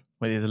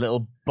with his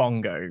little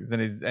bongos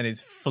and his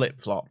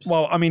flip-flops.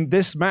 Well, I mean,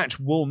 this match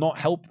will not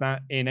help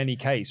that in any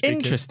case.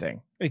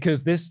 Interesting.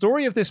 Because this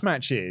story of this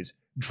match is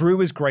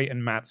Drew is great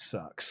and Matt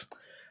sucks.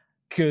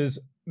 Because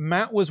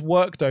Matt was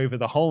worked over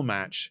the whole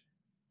match,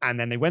 and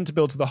then they went to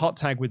build to the hot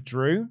tag with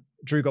Drew.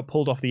 Drew got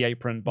pulled off the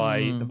apron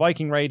by the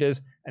Viking Raiders,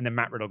 and then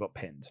Matt Riddle got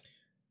pinned.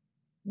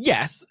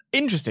 Yes,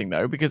 interesting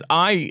though, because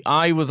I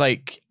was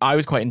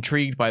quite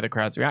intrigued by the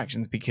crowd's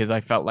reactions because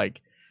I felt like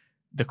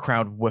the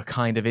crowd were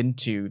kind of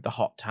into the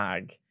hot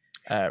tag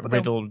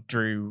Riddle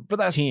Drew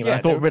team.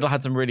 I thought Riddle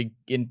had some really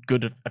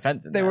good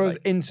offenses. They were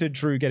into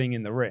Drew getting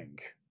in the ring.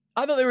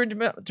 I thought they were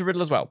into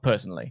Riddle as well,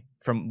 personally,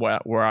 from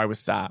where I was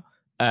sat.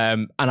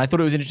 And I thought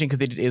it was interesting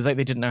because it was like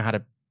they didn't know how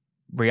to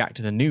react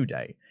to the New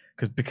Day.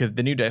 Because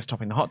the New Day is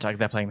stopping the hot tags,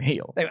 they're playing the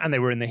heel. And they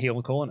were in the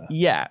heel corner.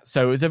 Yeah,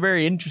 so it was a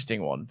very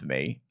interesting one for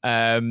me.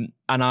 And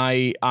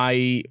I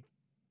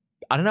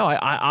don't know,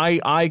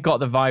 I got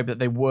the vibe that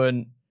they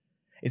weren't...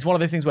 It's one of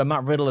those things where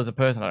Matt Riddle as a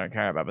person I don't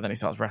care about, but then he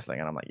starts wrestling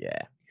and I'm like,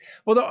 yeah.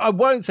 Well, I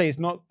won't say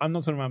I'm not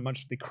talking about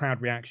much of the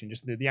crowd reaction,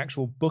 just the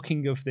actual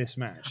booking of this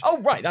match.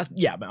 Oh, right,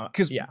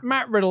 because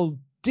Matt Riddle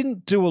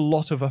didn't do a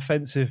lot of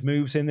offensive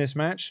moves in this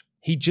match.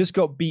 He just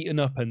got beaten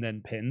up and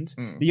then pinned.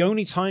 The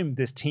only time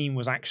this team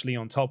was actually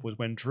on top was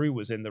when Drew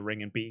was in the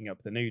ring and beating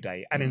up the New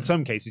Day. And in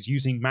some cases,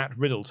 using Matt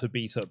Riddle to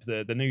beat up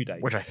the New Day.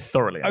 Which I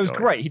thoroughly enjoyed. It was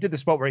great. He did the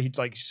spot where he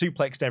like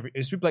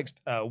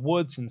suplexed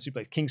Woods and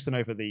suplexed Kingston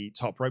over the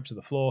top rope to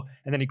the floor.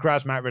 And then he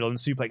grabs Matt Riddle and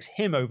suplexed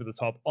him over the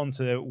top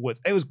onto Woods.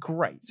 It was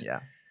great. Yeah.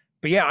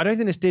 But yeah, I don't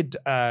think this did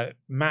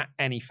Matt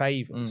any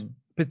favors.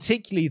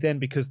 Particularly then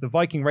because the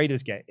Viking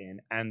Raiders get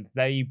in and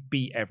they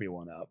beat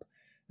everyone up.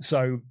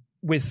 So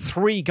with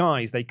 3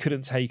 guys, they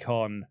couldn't take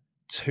on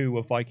 2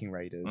 of Viking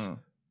Raiders,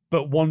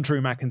 but 1 Drew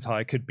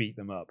McIntyre could beat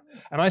them up.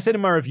 And I said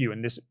in my review,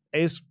 and this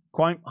is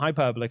quite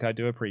hyperbolic, I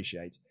do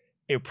appreciate,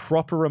 it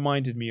proper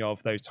reminded me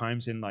of those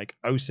times in like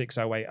 06,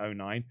 08,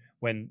 09,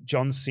 when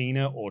John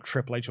Cena or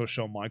Triple H or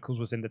Shawn Michaels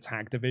was in the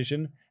tag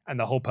division, and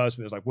the whole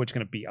person was like, we're just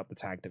going to beat up the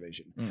tag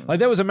division. Like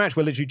there was a match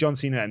where literally John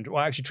Cena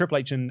actually Triple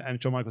H and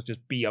Shawn Michaels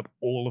just beat up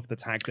all of the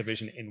tag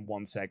division in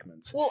one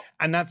segment. Well,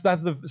 and that's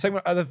the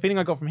segment. The feeling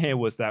I got from here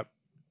was that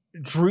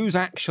Drew's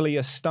actually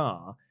a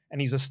star, and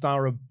he's a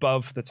star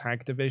above the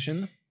tag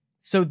division.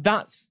 So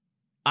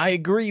I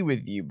agree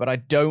with you, but I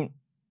don't.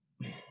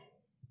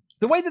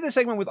 The way that this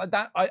segment was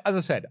that, as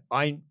I said,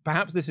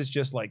 perhaps this is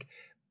just like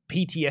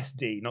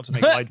PTSD, not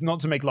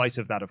to make light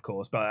of that, of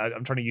course, but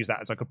I'm trying to use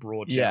that as like a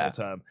broad general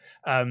term.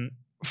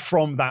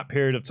 From that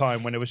period of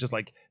time when it was just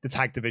like the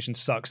tag division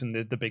sucks and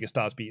the bigger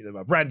stars beat them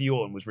up. Randy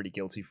Orton was really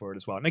guilty for it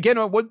as well. And again,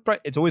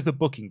 it's always the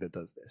booking that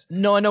does this.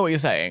 No, I know what you're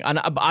saying. And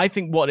I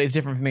think what is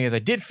different for me is I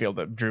did feel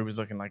that Drew was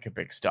looking like a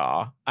big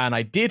star. And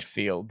I did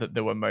feel that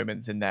there were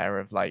moments in there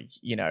of like,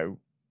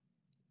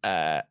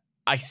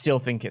 I still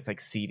think it's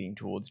like seeding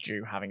towards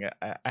Drew having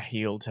a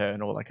heel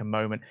turn or like a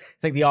moment.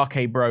 It's like the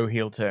RK Bro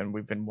heel turn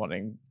we've been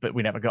wanting, but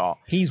we never got.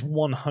 He's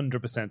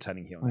 100%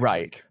 turning heel next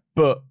week.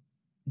 But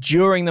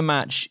during the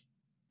match,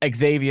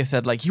 Xavier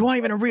said, like, you aren't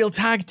even a real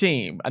tag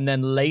team. And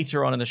then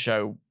later on in the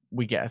show,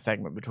 we get a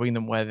segment between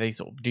them where they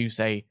sort of do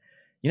say,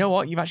 you know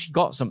what, you've actually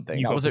got something.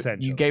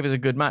 You gave us a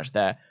good match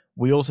there.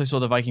 We also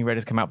saw the Viking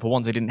Raiders come out for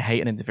once. They didn't hate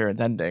an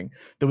interference ending.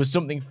 There was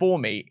something for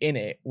me in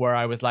it where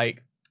I was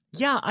like,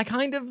 yeah, I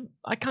kind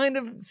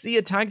of see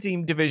a tag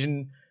team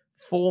division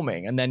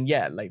forming. And then,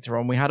 yeah, later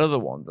on we had other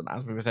ones. And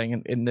as we were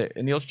saying in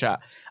the other chat,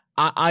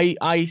 I'm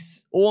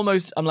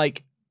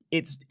like,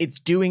 it's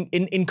doing,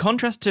 in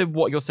contrast to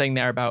what you're saying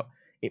there about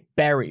it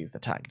buries the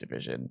tag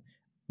division,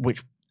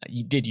 which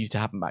you did used to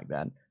happen back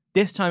then.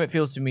 This time it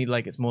feels to me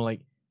like it's more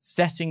like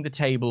setting the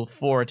table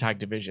for a tag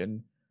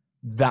division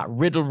that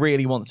Riddle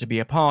really wants to be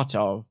a part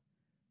of,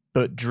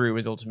 but Drew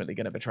is ultimately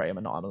going to betray him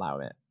and not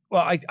allowing it.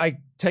 Well, I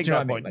take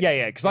that point. Like,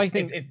 yeah, because I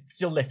think it's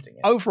still lifting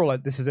it. Overall,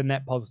 this is a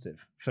net positive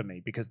for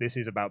me because this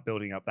is about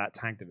building up that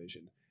tag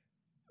division.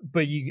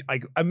 But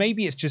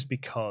maybe it's just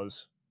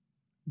because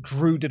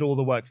Drew did all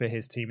the work for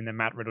his team and then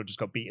Matt Riddle just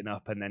got beaten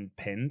up and then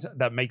pinned.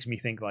 That makes me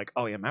think like,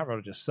 oh yeah, Matt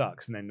Riddle just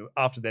sucks. And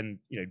then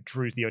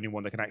Drew's the only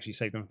one that can actually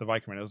save them from the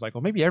Viking. And I was like,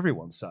 well, maybe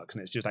everyone sucks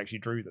and it's just actually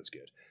Drew that's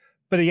good.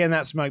 But again,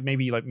 that's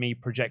maybe like me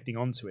projecting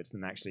onto it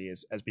than actually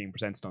as being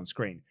presented on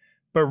screen.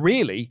 But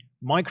really,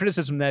 my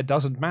criticism there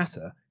doesn't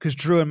matter because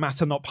Drew and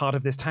Matt are not part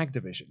of this tag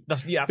division.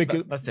 That's it.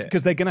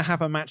 Because they're going to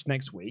have a match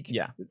next week.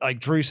 Yeah.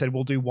 Like Drew said,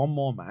 we'll do one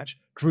more match.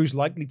 Drew's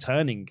likely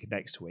turning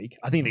next week.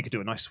 I think they could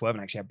do a nice swerve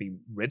and actually have be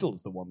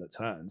Riddle's the one that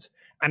turns.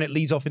 And it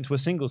leads off into a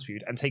singles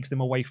feud and takes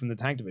them away from the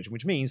tag division,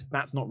 which means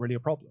that's not really a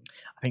problem.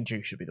 I think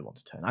Drew should be the one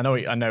to turn. I know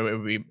it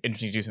would be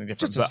interesting to do something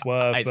different. Just a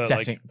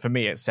swerve. For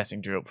me, it's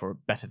setting Drew up for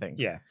better things.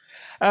 Yeah.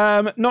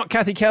 Not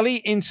Kathy Kelly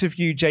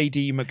interviewed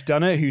JD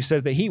McDonough, who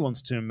said that he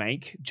wants to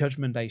make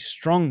Judgment Day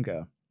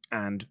stronger.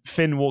 And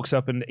Finn walks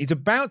up and he's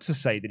about to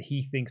say that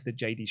he thinks that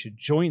JD should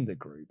join the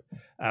group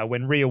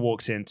when Rhea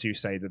walks in to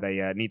say that they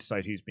need to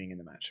decide who's being in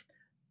the match.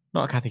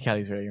 Not Kathy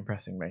Kelly's really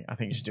impressing me. I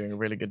think she's doing a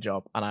really good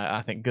job. And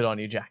I think good on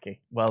you, Jackie.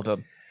 Well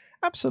done.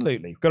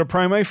 Absolutely. Got a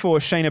promo for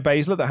Shayna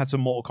Baszler that had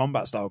some Mortal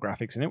Kombat style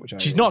graphics in it, which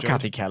she's not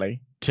Kathy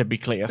Kelly, to be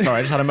clear. Sorry,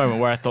 I just had a moment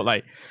where I thought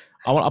like,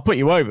 I'll put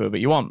you over, but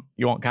you want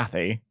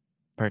Kathy.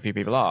 Very few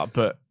people are,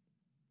 but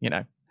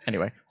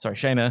anyway. Sorry,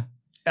 Shayna.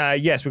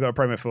 Yes, we got a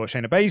promo for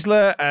Shayna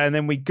Baszler, and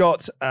then we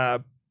got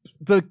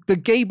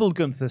the Gable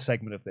Gunther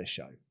segment of this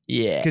show.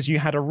 Yeah. Because you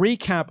had a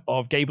recap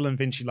of Gable and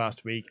Vinci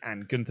last week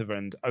and Gunther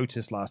and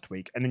Otis last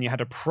week, and then you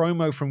had a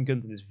promo from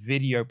Gunther, this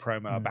video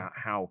promo about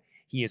how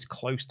he is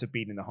close to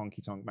beating the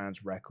Honky Tonk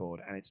Man's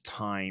record, and it's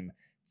time.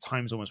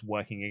 Time's almost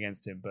working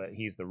against him, but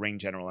he's the ring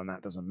general, and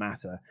that doesn't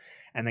matter.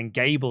 And then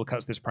Gable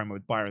cuts this promo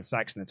with Byron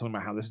Saxton. They're talking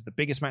about how this is the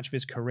biggest match of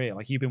his career.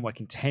 Like, you've been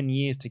working 10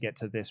 years to get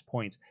to this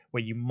point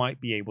where you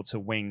might be able to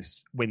win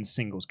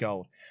singles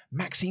gold.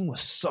 Maxine was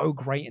so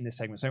great in this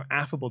segment, so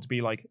affable to be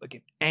like, look,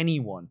 if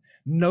anyone,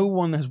 no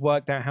one has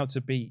worked out how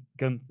to beat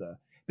Gunther,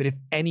 but if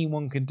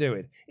anyone can do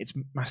it, it's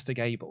Master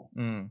Gable.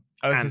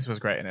 Otis was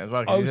great in it as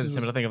well. He did a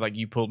similar thing of like,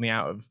 you pulled me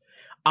out of...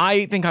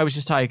 I think I was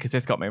just tired because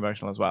this got me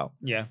emotional as well.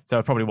 Yeah. So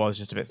I probably was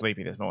just a bit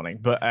sleepy this morning.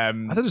 But I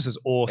thought this was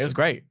awesome. It was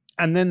great.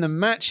 And then the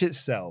match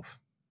itself,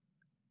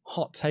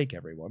 hot take,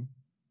 everyone.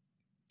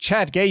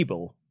 Chad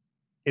Gable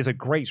is a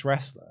great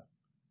wrestler,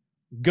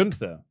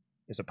 Gunther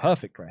is a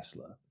perfect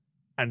wrestler,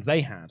 and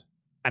they had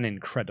an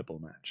incredible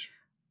match.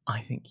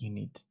 I think you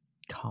need to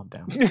calm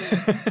down.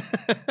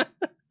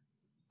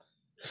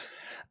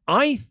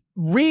 I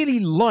really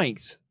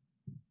liked,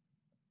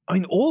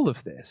 all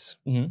of this.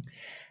 Mm-hmm.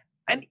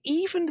 And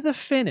even the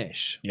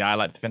finish. Yeah, I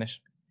like the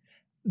finish.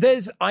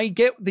 I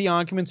get the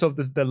arguments of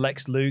the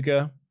Lex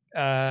Luger.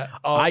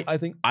 I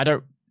think I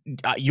don't.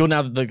 You're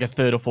now the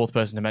third or fourth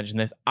person to mention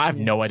this. I have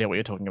no idea what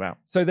you're talking about.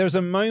 So there's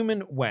a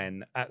moment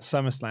when at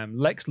SummerSlam,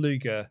 Lex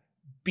Luger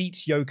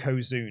beats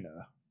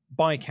Yokozuna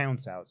by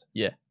countout.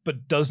 Yeah.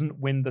 But doesn't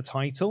win the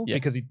title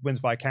because he wins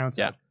by countout.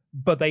 Yeah.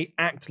 But they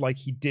act like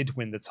he did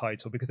win the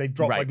title because they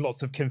drop like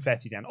lots of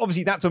confetti down.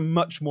 Obviously, that's a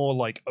much more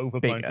like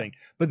overblown thing.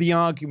 But the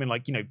argument,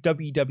 like,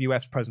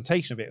 WWF's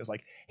presentation of it was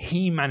like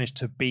he managed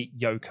to beat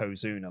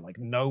Yokozuna. Like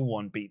no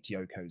one beat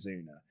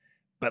Yokozuna,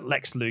 but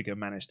Lex Luger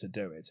managed to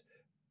do it.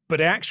 But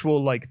the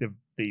actual like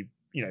the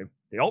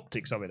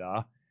optics of it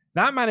are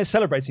that man is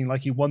celebrating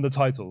like he won the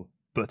title,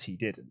 but he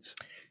didn't.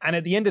 And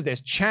at the end of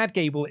this, Chad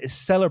Gable is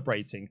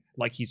celebrating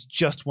like he's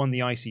just won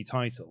the IC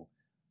title.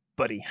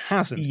 But he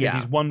hasn't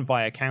because he's won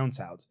via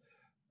countout.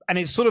 And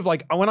it's sort of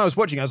like, when I was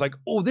watching, I was like,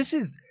 oh, this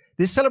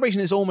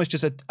celebration is almost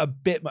just a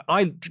bit...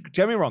 Don't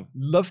get me wrong,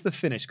 love the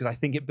finish because I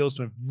think it builds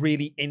to a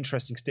really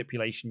interesting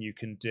stipulation you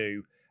can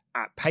do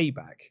at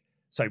Payback.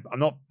 So I'm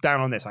not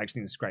down on this. I actually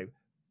think this is great.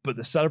 But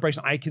the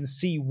celebration, I can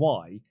see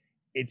why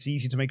it's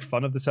easy to make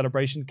fun of the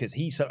celebration because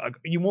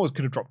you almost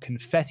could have dropped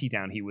confetti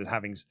down. He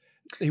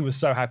was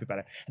so happy about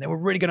it. And they were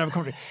really going to have a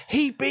conversation.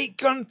 He beat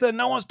Gunther.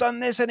 No one's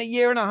done this in a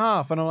year and a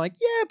half. And I'm like,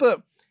 yeah,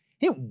 but...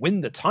 he didn't win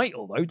the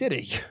title, though, did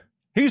he?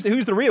 Who's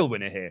the real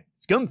winner here?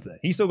 It's Gunther.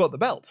 He still got the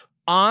belt.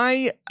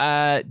 I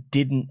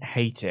didn't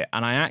hate it,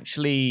 and I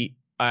actually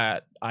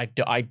I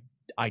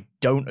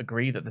don't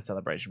agree that the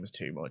celebration was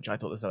too much. I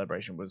thought the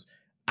celebration was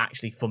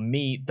actually, for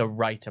me, the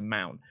right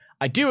amount.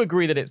 I do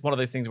agree that it's one of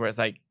those things where it's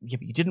like, yeah,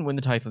 but you didn't win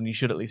the title, and you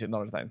should at least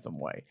acknowledge that in some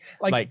way.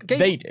 Like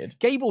they did.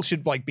 Gable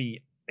should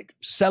be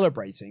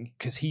celebrating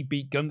because he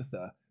beat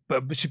Gunther,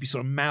 but should be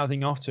sort of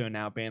mouthing off to him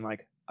now, being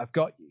like, I've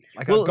got you.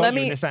 I've got you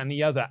in this, that, and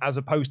the other, as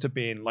opposed to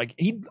being like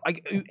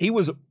he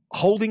was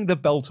holding the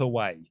belt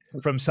away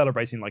from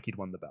celebrating like he'd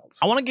won the belt.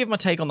 I want to give my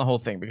take on the whole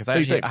thing because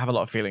I have a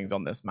lot of feelings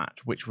on this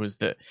match, which was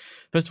that,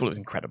 first of all, it was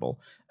incredible.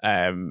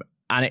 And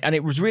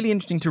it was really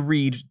interesting to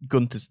read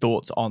Gunther's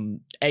thoughts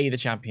on A, the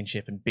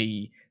championship, and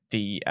B,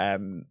 the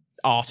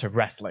art of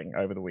wrestling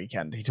over the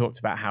weekend. He talked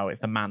about how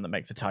it's the man that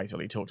makes the title.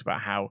 He talked about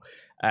how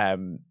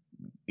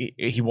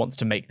he wants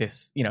to make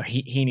this,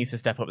 he needs to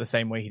step up the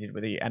same way he did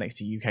with the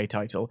NXT UK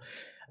title.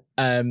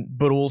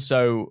 But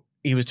also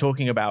he was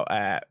talking about,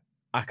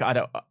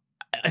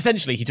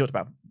 essentially he talked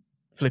about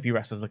flippy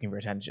wrestlers looking for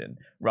attention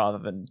rather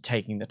than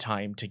taking the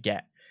time to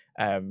get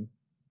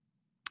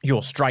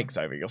your strikes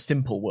over, your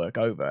simple work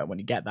over. And when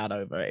you get that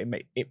over,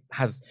 it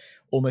has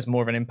almost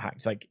more of an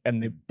impact,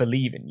 and they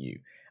believe in you,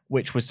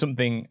 which was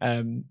something,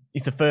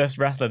 he's the first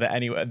wrestler that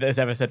has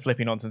ever said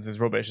flippy nonsense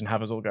is rubbish and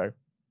have us all go,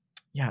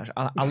 yeah,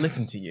 I'll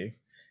listen to you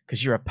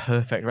because you're a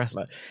perfect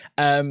wrestler.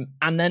 And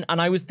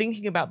I was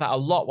thinking about that a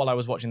lot while I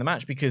was watching the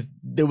match because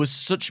there was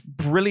such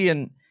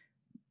brilliant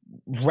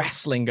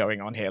wrestling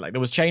going on here. Like there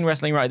was chain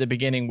wrestling right at the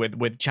beginning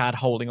with Chad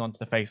holding on to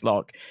the face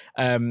lock.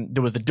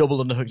 There was the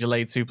double underhook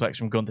delayed suplex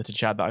from Gunther to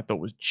Chad that I thought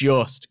was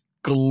just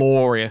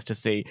glorious to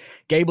see.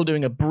 Gable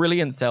doing a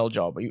brilliant sell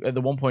job. At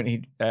the one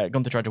point,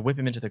 Gunther tried to whip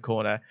him into the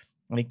corner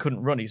and he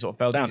couldn't run. He sort of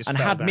fell down and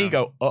had me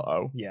go,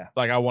 uh-oh. Yeah.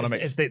 Like I want to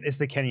make... It's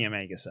the Kenny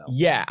Omega sell.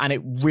 Yeah, and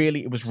it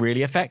was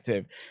really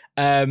effective.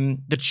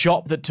 The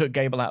chop that took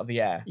Gable out of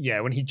the air.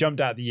 Yeah, when he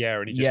jumped out of the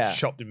air and he just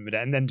chopped him with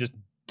it and then just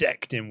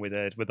decked him with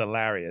a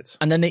lariat.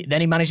 And then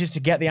he manages to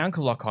get the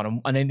ankle lock on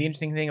him. And then the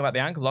interesting thing about the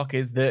ankle lock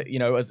is that,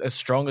 as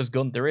strong as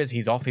Gunther is,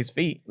 he's off his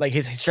feet. Like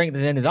his strength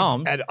is in his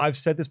arms. And I've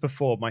said this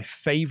before, my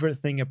favorite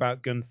thing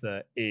about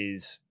Gunther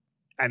is,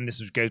 and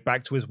this goes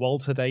back to his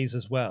Walter days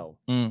as well,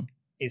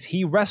 is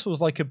he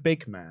wrestles like a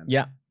big man.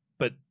 Yeah.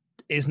 But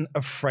isn't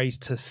afraid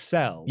to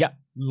sell. Yeah.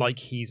 Like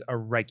he's a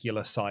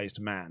regular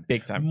sized man.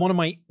 Big time. One of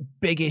my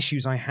big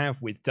issues I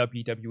have with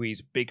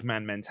WWE's big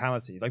man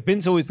mentality, like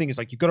Vince always thinks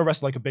like you've got to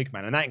wrestle like a big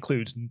man, and that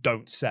includes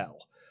don't sell.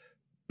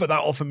 But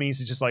that often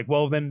means it's just like,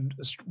 well, then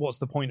what's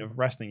the point of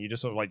wrestling? You're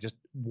just sort of like just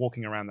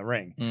walking around the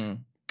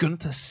ring.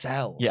 Gunther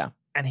sells. Yeah.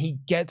 And he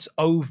gets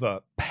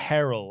over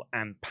peril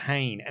and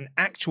pain and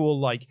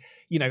actual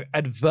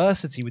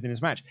adversity within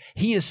his match.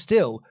 He is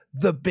still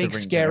the big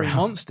scary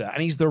monster,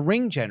 and he's the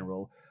ring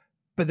general.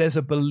 But there's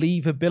a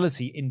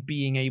believability in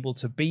being able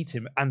to beat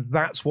him, and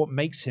that's what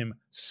makes him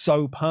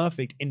so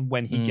perfect in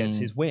when he gets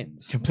his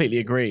wins. Completely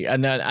agree,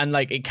 and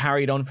it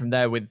carried on from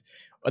there with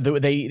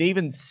they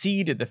even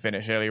seeded the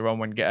finish earlier on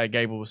when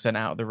Gable was sent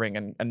out of the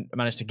ring and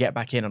managed to get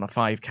back in on a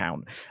 5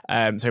 count.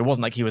 So it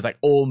wasn't like he was like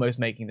almost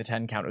making the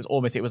 10 count. It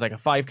was like a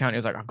 5 count. He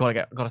was like, I've got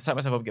to set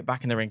myself up, get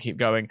back in the ring, keep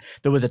going.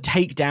 There was a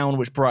takedown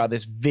which brought out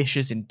this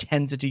vicious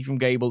intensity from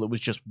Gable that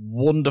was just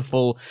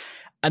wonderful.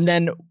 And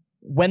then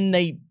when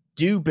they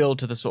do build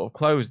to the sort of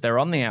close, they're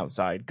on the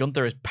outside.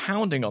 Gunther is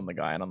pounding on the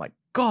guy, and I'm like,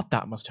 God,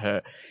 that must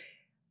hurt.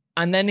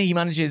 And then he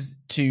manages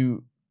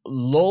to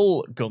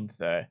lull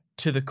Gunther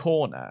to the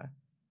corner.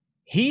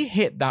 He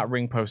hit that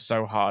ring post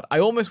so hard. I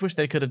almost wish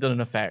they could have done an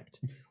effect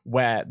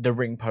where the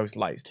ring post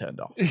lights turned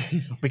off.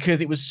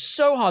 Because it was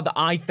so hard that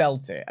I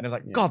felt it. And I was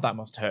like, God, that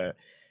must hurt.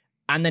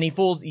 And then he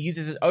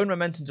uses his own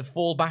momentum to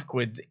fall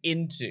backwards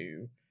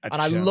into... And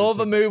I love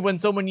a move when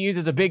someone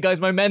uses a big guy's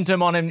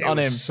momentum on him. It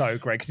was so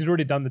great because he'd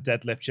already done the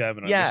deadlift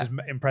German, which is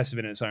impressive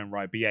in its own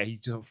right. But yeah, he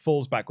just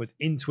falls backwards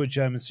into a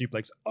German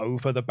suplex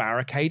over the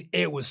barricade.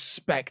 It was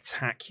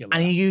spectacular.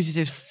 And he uses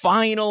his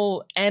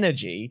final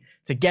energy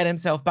to get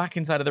himself back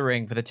inside of the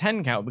ring for the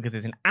 10 count because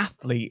he's an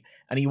athlete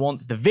and he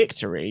wants the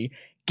victory,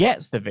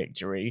 gets the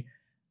victory.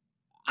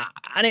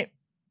 And it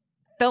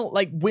felt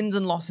like wins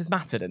and losses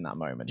mattered in that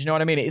moment. Do you know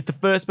what I mean? It's the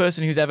first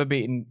person who's ever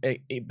beaten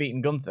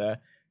Gunther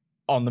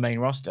on the main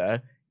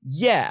roster.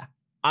 Yeah,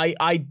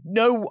 I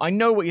know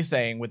what you're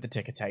saying with the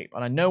ticker tape,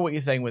 and I know what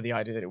you're saying with the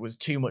idea that it was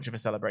too much of a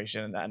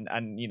celebration,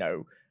 and you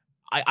know,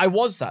 I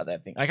was sat there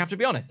thinking, I have to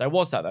be honest, I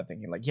was sat there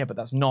thinking, like, yeah, but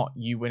that's not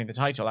you winning the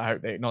title. I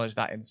hope they acknowledge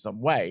that in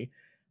some way.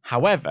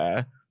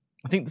 However,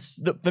 I think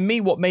for me,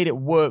 what made it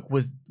work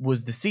was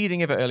the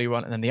seeding of it earlier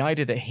on, and then the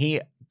idea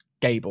that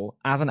Gable,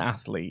 as an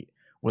athlete,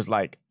 was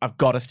like, I've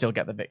got to still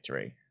get the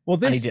victory. Well,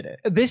 and he did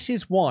it. This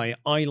is why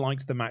I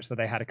liked the match that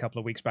they had a couple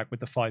of weeks back with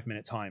the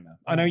 5-minute timer.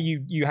 I know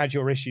you had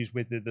your issues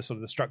with the sort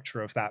of the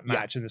structure of that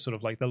match and the sort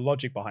of like the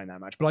logic behind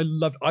that match, but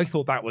I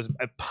thought that was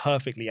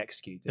perfectly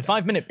executed. The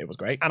 5-minute bit was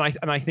great, and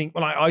I think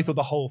I thought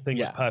the whole thing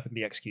was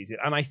perfectly executed,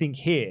 and I think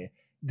here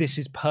this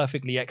is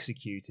perfectly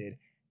executed.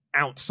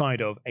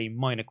 Outside of a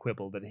minor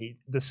quibble that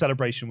the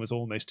celebration was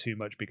almost too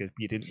much because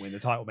you didn't win the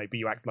title, maybe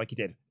you acted like you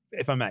did,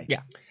 if I may.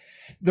 Yeah.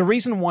 The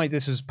reason why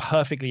this was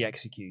perfectly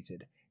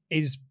executed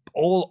is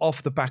all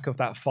off the back of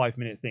that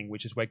 5-minute thing,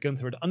 which is where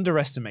Gunther had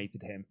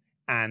underestimated him,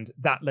 and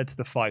that led to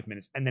the 5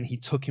 minutes, and then he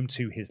took him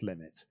to his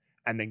limit,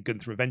 and then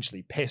Gunther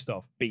eventually, pissed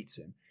off, beats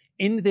him.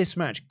 In this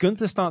match,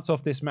 Gunther starts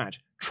off this match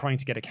trying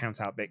to get a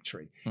count-out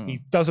victory.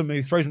 He does a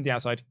move, throws him to the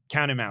outside,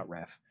 count him out,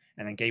 ref.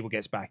 And then Gable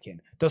gets back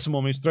in, does some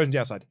more moves, throws him to the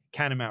outside,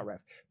 count him out,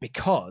 ref.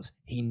 Because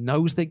he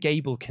knows that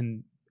Gable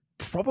can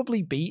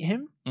probably beat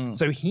him,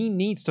 so he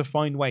needs to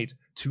find ways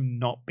to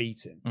not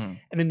beat him.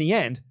 And in the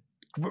end,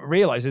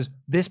 realizes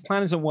this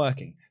plan isn't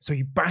working. So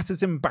he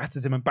batters him,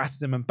 batters him, and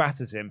batters him, and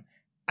batters him,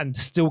 and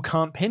still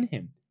can't pin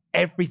him.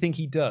 Everything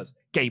he does,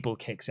 Gable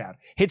kicks out.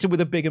 Hits him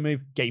with a bigger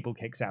move, Gable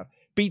kicks out.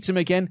 Beats him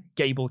again,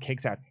 Gable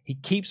kicks out. He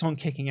keeps on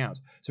kicking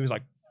out. So he's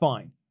like,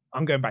 fine,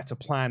 I'm going back to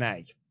plan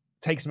A.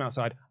 Takes him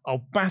outside,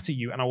 I'll batter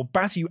you, and I will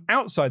batter you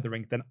outside the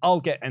ring, then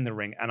I'll get in the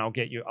ring, and I'll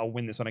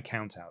win this on a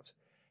count out.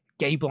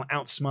 Gable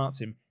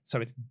outsmarts him,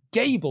 so it's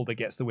Gable that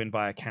gets the win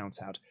by a count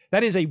out.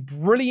 That is a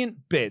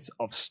brilliant bit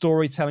of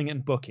storytelling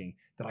and booking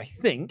that I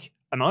think,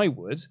 and I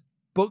would,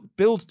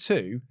 build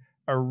to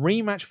a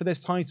rematch for this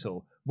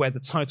title where the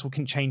title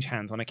can change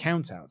hands on a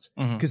count out.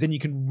 Because then you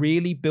can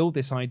really build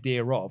this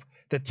idea of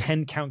the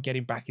 10 count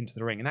getting back into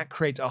the ring. And that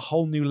creates a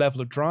whole new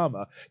level of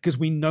drama because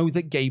we know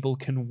that Gable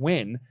can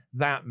win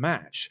that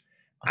match.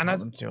 I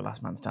want them to do a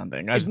last man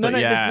standing. This is not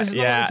last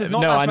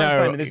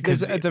man standing.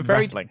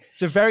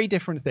 It's a very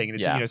different thing.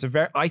 It's,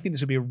 I think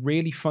this would be a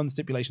really fun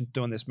stipulation to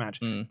do on this match,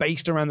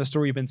 based around the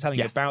story you've been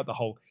telling about the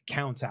whole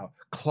count out,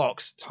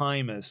 clocks,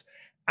 timers.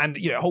 And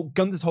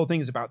Gunther's whole thing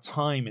is about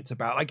time. It's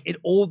about like it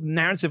all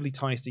narratively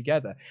ties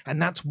together,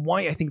 and that's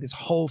why I think this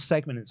whole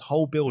segment, this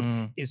whole build,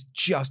 is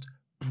just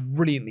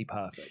brilliantly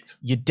perfect.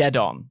 You're dead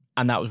on,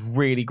 and that was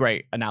really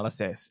great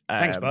analysis.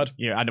 Thanks, bud.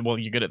 Yeah, and well,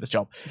 you're good at this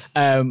job.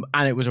 And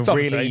it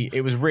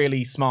was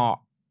really smart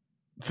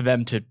for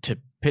them to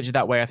pitch it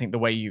that way. I think the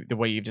way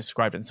you've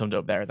described it and summed it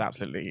up there is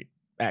absolutely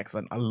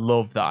excellent. I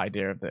love the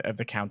idea of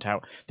the count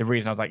out. The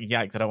reason I was like,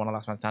 yikes, I don't want a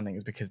last man standing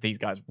is because these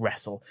guys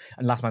wrestle,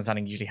 and last man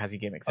standing usually has your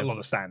gimmicks. A lot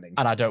of standing.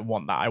 And I don't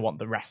want that. I want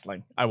the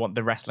wrestling. I want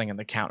the wrestling and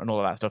the count and all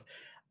of that stuff.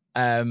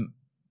 I'm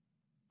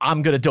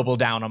going to double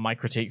down on my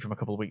critique from a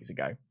couple of weeks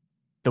ago.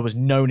 There was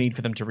no need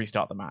for them to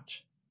restart the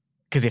match.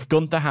 Because if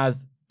Gunther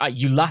has,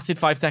 you lasted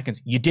 5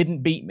 seconds, you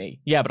didn't beat me.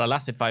 Yeah, but I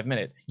lasted 5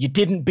 minutes. You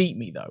didn't beat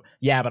me though.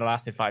 Yeah, but I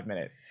lasted 5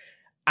 minutes.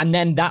 And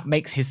then that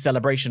makes his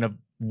celebration of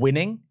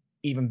winning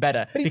even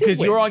better, because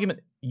your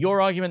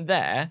argument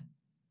there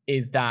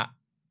is that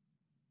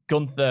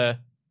Gunther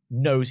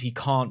knows he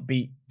can't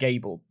beat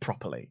Gable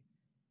properly.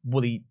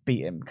 Will he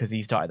beat him because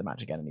he started the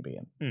match again and he beat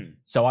him?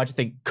 So I just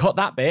think cut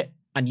that bit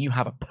and you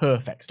have a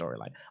perfect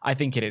storyline. I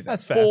think it is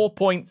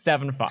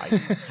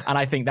 4.75, and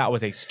I think that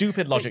was a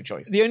stupid logic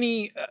choice. The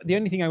only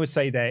thing I would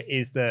say there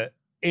is that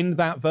in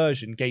that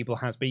version, Gable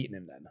has beaten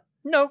him. Then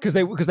no, because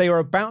they were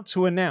about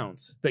to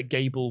announce that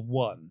Gable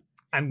won,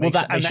 and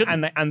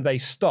they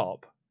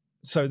stop.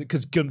 So,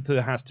 because Gunther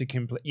has to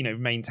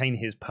maintain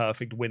his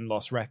perfect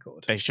win-loss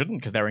record. They shouldn't,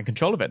 because they're in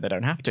control of it. They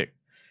don't have to.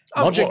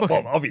 Logic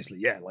booking. Well, obviously,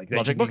 yeah. Like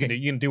logic booking.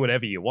 You can do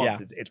whatever you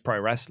want. Yeah. It's pro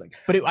wrestling.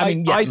 But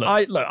I've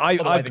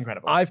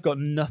got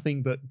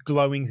nothing but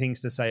glowing things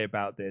to say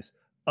about this,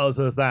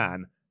 other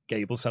than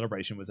Gable's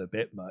celebration was a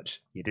bit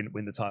much. You didn't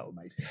win the title,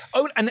 mate.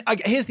 Oh, and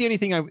here's the only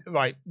thing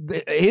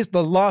here's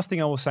the last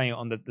thing I will say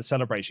on the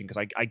celebration,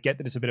 because I get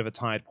that it's a bit of a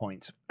tired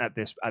point at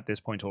this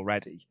point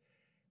already.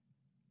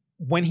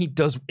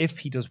 If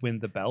he does win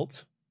the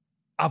belt,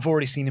 I've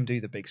already seen him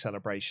do the big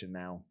celebration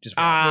now.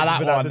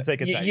 That one. The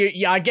ticker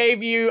tape. I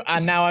gave you,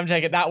 and now I'm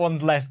taking that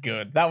one's less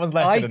good. That one's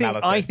less good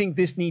analysis. I think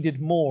this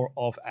needed more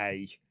of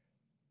a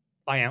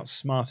I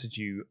outsmarted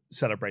you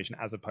celebration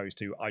as opposed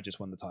to I just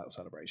won the title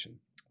celebration.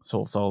 It's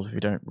all solved if you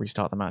don't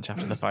restart the match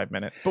after the 5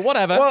 minutes. But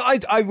whatever. Well,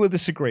 I will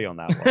disagree on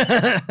that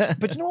one.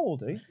 But you know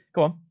what we'll do?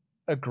 Go on.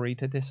 Agree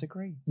to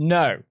disagree.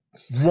 No.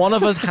 One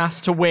of us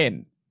has to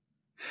win.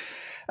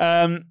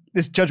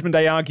 This Judgment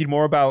Day argued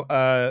more about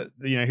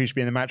who should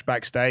be in the match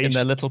backstage. In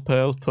their little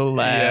pearl pool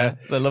there.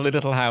 Yeah. The lovely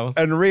little house.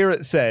 And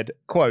Rhea said,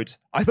 quote,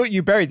 "I thought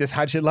you buried this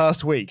hatchet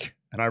last week."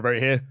 And I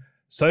wrote here,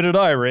 "So did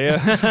I,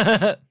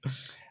 Rhea."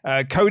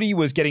 Cody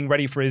was getting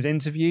ready for his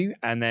interview,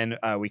 and then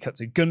we cut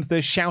to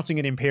Gunther shouting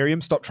at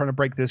Imperium, "Stop trying to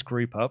break this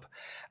group up."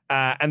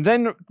 And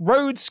then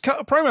Rhodes cut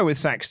a promo with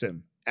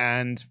Saxton,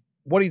 and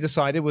what he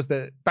decided was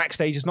that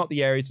backstage is not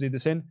the area to do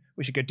this in.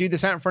 We should go do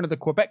this out in front of the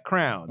Quebec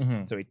crowd.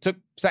 Mm-hmm. So he took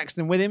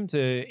Saxton with him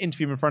to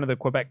interview him in front of the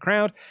Quebec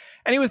crowd,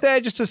 and he was there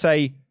just to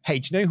say, "Hey,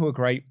 do you know who are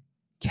great?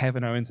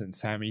 Kevin Owens and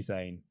Sami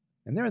Zayn.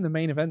 And they're in the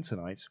main event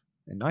tonight,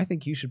 and I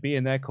think you should be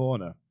in their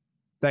corner.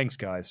 Thanks,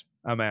 guys.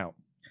 I'm out."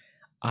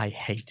 I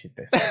hated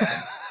this.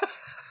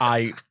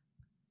 I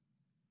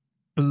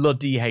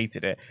bloody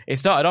hated it. It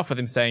started off with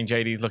him saying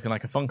JD's looking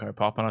like a Funko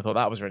Pop, and I thought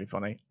that was really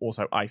funny.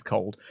 Also ice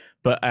cold.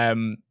 But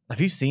have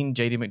you seen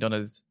JD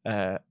McDonough's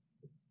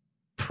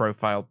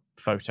profile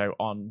photo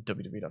on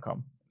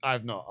WWE.com?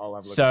 I've not. I'll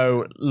have a look.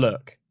 So,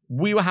 look,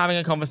 we were having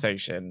a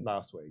conversation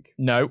last week.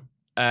 No.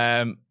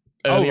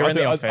 Earlier in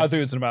the office. I thought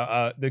it was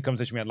about the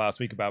conversation we had last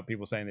week about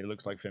people saying that it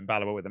looks like Finn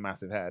Balor with a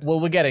massive head. Well,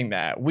 we're getting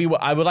there.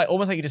 I would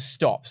almost like you to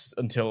stop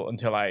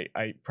until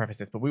I preface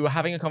this, but we were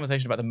having a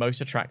conversation about the most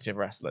attractive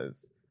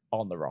wrestlers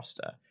on the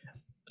roster.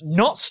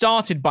 Not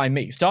started by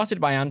me, started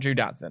by Andrew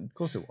Datson. Of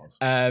course it was.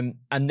 And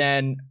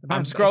then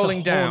I'm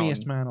scrolling down.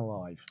 Horniest man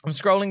alive. I'm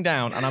scrolling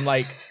down and I'm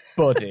like,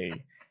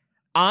 buddy,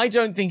 I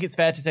don't think it's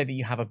fair to say that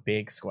you have a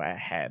big square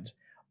head.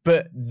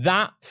 But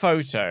that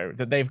photo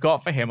that they've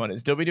got for him on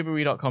his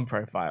WWE.com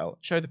profile,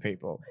 show the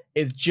people,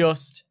 is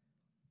just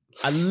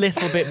a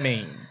little bit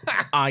mean,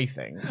 I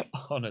think.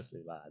 Honestly,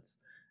 lads.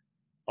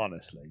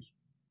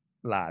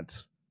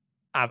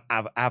 Have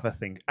a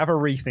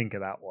rethink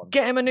of that one.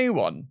 Get him a new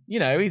one.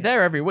 He's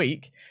there every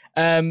week.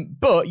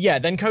 But yeah,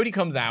 then Cody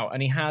comes out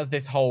and he has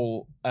this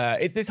whole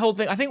it's this whole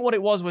thing. I think what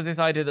it was this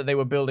idea that they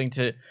were building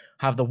to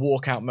have the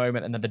walkout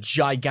moment and then the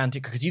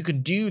gigantic, because you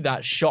can do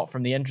that shot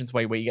from the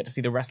entranceway where you get to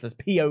see the wrestlers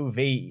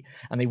POV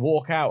and they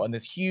walk out and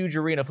this huge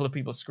arena full of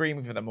people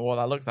screaming for them and what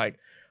that looks like.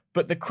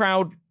 But the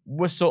crowd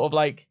was sort of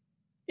like,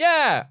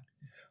 yeah.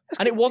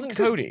 And it wasn't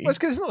Cody. It's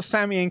because it's not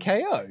Sammy and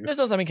KO. It's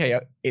not Sammy and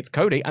KO. It's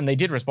Cody, and they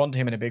did respond to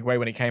him in a big way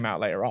when he came out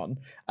later on.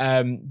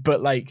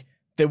 But like,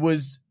 there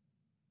was,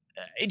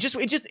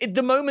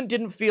 the moment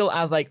didn't feel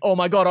as like, oh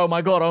my god,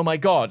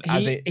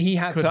 as he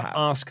had to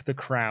ask the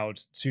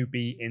crowd to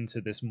be into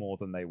this more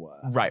than they were.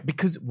 Right?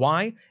 Because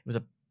why? It was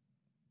a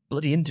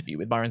bloody interview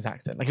with Byron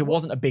Saxton. Like, it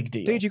wasn't a big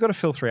deal. Dude, you got to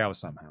fill 3 hours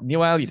somehow. Yeah,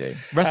 well, you do.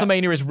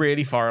 WrestleMania is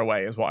really far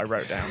away, is what I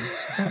wrote down.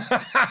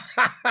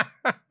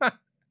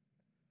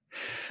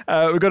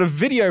 We've got a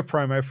video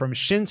promo from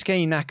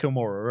Shinsuke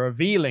Nakamura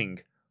revealing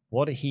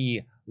what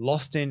he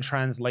lost in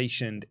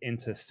translation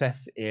into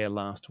Seth's ear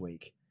last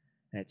week.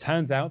 And it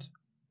turns out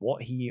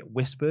what he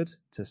whispered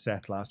to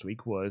Seth last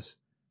week was,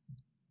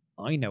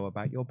 "I know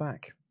about your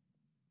back."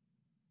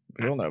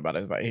 We all know about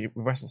it. He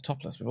wrestles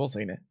topless. We've all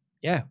seen it.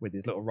 Yeah, with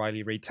his little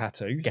Riley Reid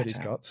tattoo that he's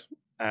got.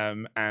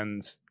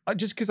 And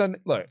just because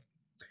look.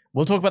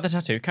 We'll talk about the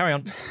tattoo. Carry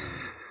on.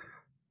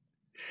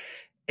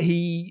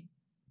 He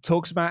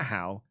talks about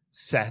how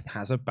Seth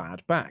has a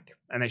bad back.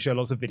 And they show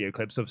lots of video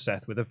clips of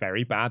Seth with a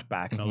very bad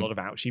back and a lot of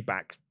ouchy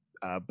back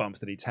bumps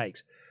that he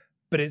takes.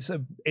 But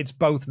it's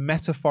both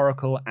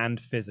metaphorical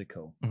and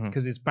physical,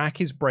 because his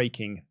back is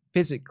breaking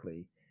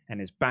physically and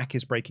his back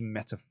is breaking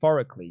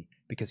metaphorically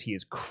because he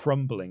is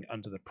crumbling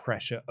under the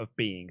pressure of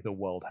being the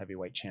world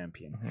heavyweight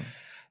champion.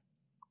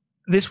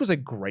 This was a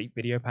great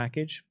video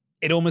package.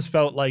 It almost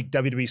felt like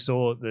WWE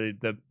saw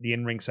the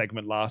in-ring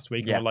segment last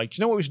week and were like, do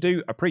you know what we should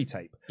do? A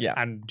pre-tape. Yeah.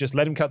 And just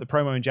let him cut the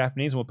promo in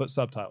Japanese and we'll put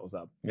subtitles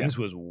up. Yeah. This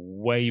was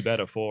way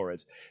better for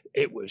it.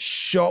 It was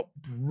shot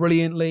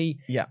brilliantly.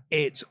 Yeah.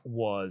 It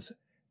was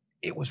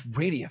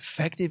really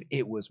effective.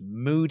 It was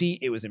moody.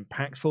 It was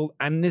impactful.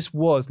 And this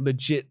was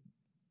legit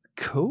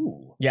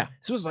cool. Yeah.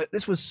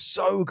 This was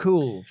so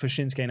cool for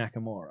Shinsuke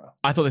Nakamura.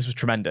 I thought this was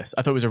tremendous.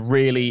 I thought it was a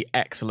really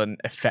excellent,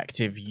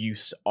 effective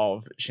use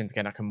of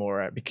Shinsuke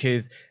Nakamura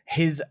because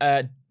his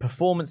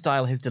performance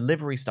style, his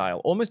delivery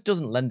style almost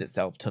doesn't lend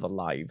itself to the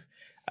live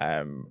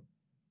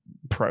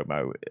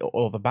promo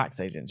or the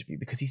backstage interview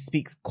because he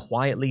speaks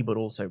quietly but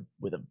also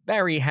with a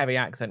very heavy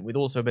accent with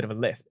also a bit of a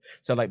lisp.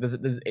 So like there's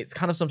it's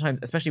kind of sometimes,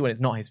 especially when it's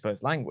not his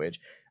first language,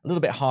 a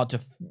little bit hard to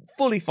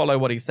fully follow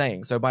what he's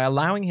saying. So by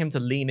allowing him to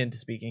lean into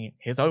speaking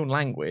his own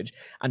language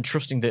and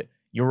trusting that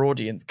your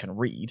audience can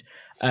read,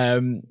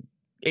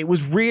 it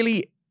was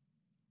really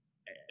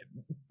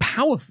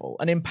powerful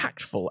and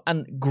impactful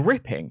and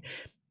gripping.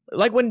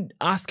 Like when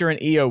Asuka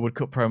and Io would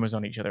cut promos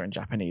on each other in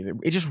Japanese,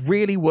 it just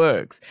really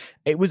works.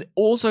 It was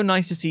also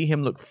nice to see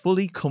him look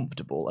fully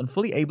comfortable and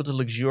fully able to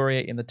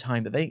luxuriate in the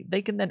time that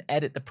they can then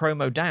edit the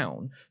promo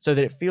down so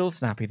that it feels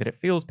snappy, that it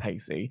feels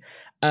pacey.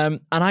 And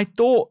I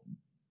thought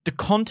the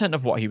content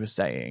of what he was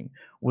saying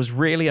was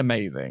really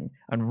amazing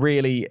and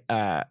really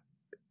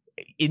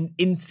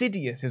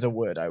insidious is a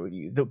word I would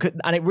use.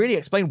 And it really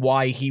explained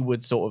why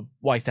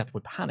why Seth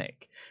would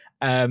panic.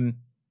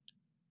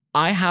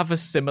 I have a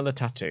similar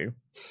tattoo.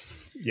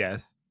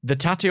 Yes. The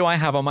tattoo I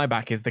have on my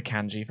back is the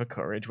kanji for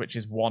courage, which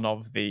is one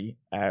of the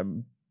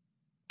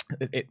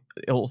it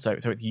also,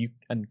 so it's yu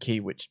and ki,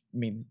 which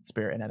means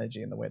spirit and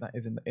energy in the way that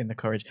is in the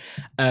courage.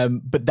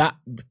 But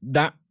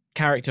that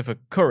character for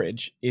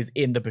courage is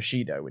in the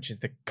Bushido, which is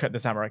the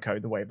samurai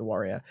code, the way of the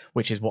warrior,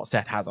 which is what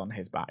Seth has on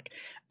his back.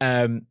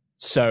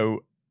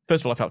 So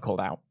first of all, I felt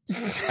called out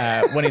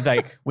when he's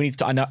like, "We need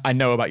to. I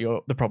know about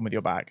the problem with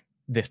your back.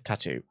 This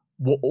tattoo."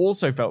 What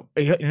also felt,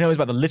 he knows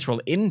about the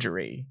literal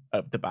injury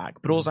of the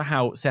back, but also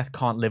how Seth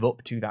can't live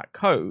up to that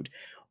code.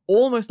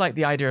 Almost like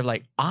the idea of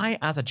like, I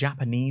as a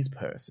Japanese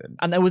person,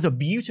 and there was a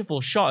beautiful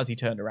shot as he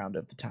turned around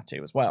of the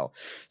tattoo as well.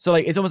 So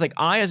like, it's almost like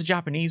I as a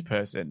Japanese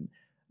person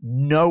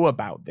know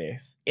about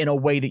this in a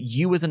way that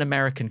you as an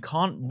American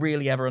can't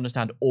really ever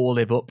understand or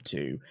live up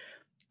to.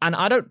 And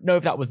I don't know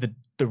if that was the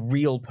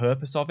real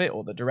purpose of it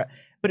or the direct,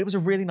 but it was a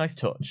really nice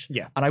touch.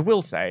 Yeah. And I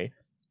will say,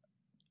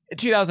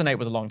 2008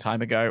 was a long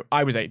time ago.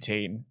 I was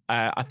 18.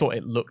 I thought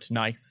it looked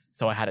nice,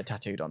 so I had it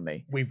tattooed on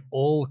me. We've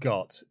all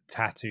got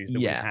tattoos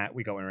that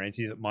we got when we were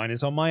 18. Mine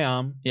is on my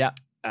arm. Yeah.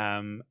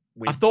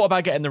 I've thought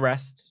about getting the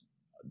rest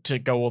to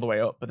go all the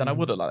way up, but then I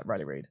would have liked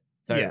Riley Reid.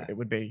 So it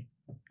would be...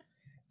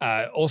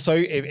 Also,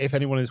 if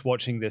anyone is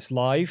watching this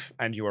live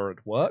and you are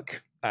at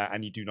work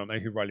and you do not know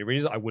who Riley Reid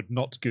is, I would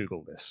not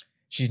Google this.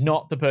 She's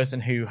not the person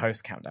who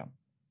hosts Countdown.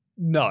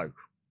 No.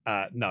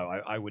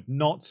 I would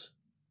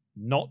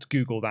not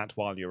Google that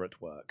while you're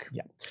at work.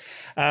 Yeah.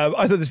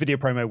 I thought this video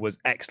promo was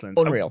excellent.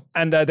 Unreal.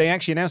 And they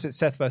actually announced it's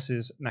Seth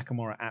versus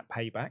Nakamura at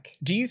Payback.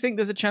 Do you think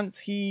there's a chance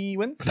he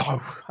wins?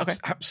 No. Okay.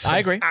 I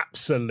agree.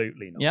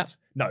 Absolutely not. Yeah.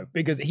 No,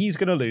 because he's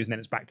going to lose and then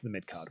it's back to the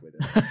mid-card with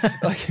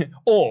him.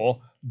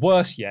 Or,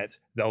 worse yet,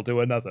 they'll do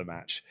another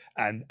match.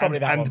 And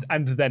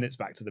then it's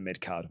back to the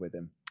mid-card with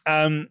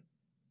him.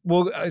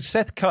 Well,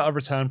 Seth cut a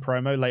return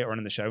promo later on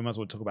in the show. Might as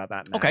well talk about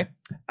that now. Okay.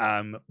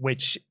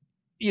 Which...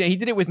 he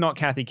did it with not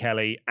Kathy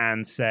Kelly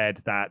and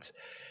said that,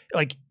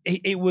 like,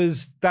 it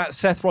was that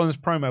Seth Rollins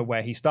promo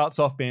where he starts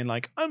off being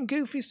like, I'm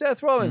goofy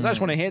Seth Rollins. I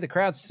just want to hear the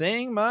crowd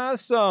sing my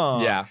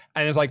song. Yeah.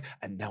 And it's like,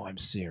 and now I'm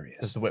serious.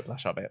 There's the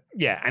whiplash of it.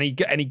 Yeah. And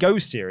he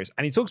goes serious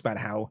and he talks about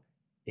how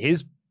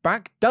his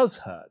back does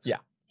hurt. Yeah.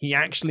 He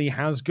actually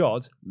has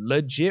got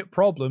legit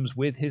problems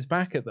with his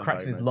back at the moment.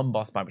 Cracks his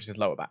lumbar spine, which is his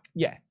lower back.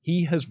 Yeah.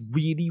 He has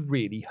really,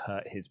 really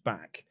hurt his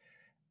back.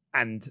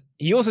 And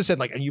he also said,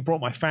 like, and you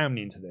brought my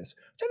family into this,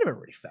 which I never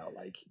really felt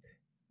like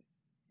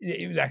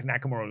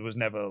Nakamura was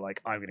never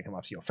like, I'm going to come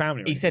after your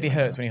family. He said he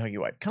hurts when you hug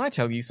your wife. Can I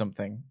tell you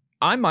something?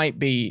 I might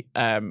be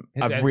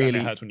it really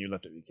hurts when you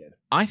loved it as a kid.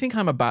 I think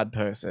I'm a bad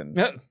person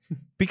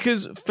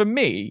because for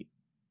me,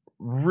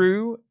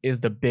 Rue is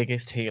the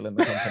biggest heel in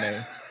the company.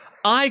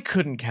 I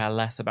couldn't care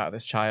less about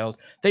this child.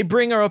 They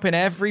bring her up in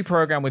every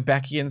program with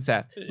Becky and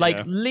Seth.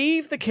 Like,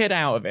 leave the kid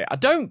out of it. I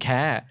don't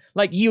care.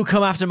 Like, you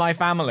come after my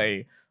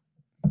family.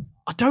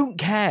 I don't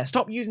care.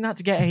 Stop using that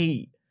to get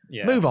heat.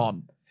 Yeah. Move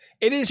on.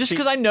 It is just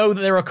because I know that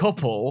they're a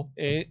couple.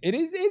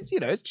 It's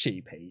it's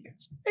cheap heat.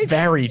 It's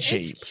very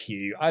cheap. It's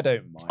cute. I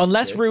don't mind.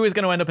 Unless Rue is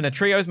going to end up in a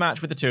trios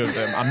match with the two of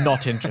them, I'm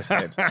not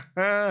interested.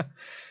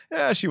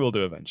 Yeah, she will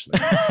do eventually.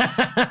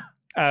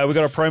 We got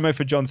a promo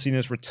for John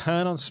Cena's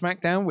return on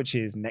SmackDown, which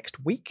is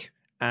next week.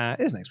 It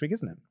is next week,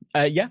 isn't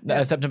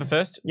it? September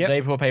 1st. Yep. Day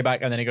before Payback,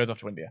 and then he goes off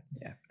to India.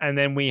 Yeah. And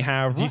then we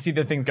have... Do you see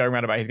the things going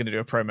around about he's going to do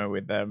a promo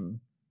with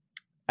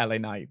LA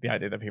Knight, the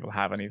idea that people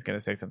have, and he's going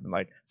to say something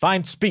like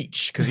fine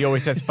speech, because he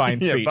always says fine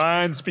speech.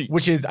 Fine speech.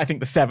 Which is, I think,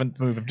 the 7th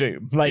move of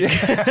Doom. Like,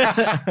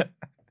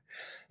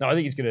 no, I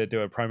think he's going to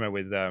do a promo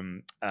with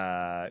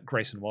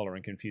Grayson Waller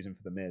and confuse him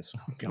for The Miz.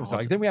 Oh, God.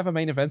 Like, didn't we have a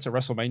main event at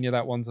WrestleMania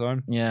that one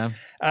time? Yeah.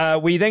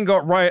 We then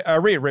got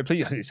Rhea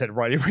Ripley. You said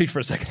Riley Reid for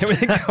a second. We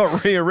then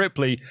got Rhea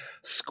Ripley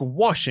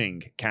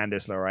squashing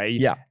Candice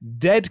LeRae.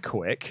 Dead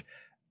quick.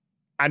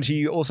 And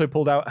she also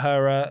pulled out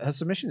her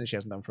submission that she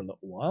hasn't done for a little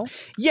while.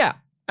 Yeah.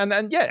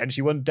 And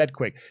she won dead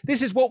quick.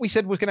 This is what we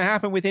said was going to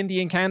happen with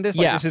Indy and Candice.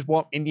 This is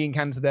what Indy and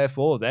Candice are there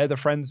for. They're the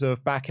friends of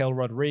Raquel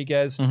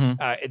Rodriguez.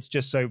 Mm-hmm. It's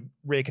just so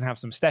Rhea can have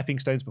some stepping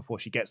stones before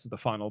she gets to the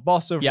final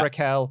boss of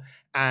Raquel.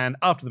 And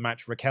after the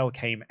match, Raquel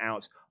came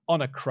out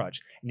on a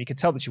crutch. And you could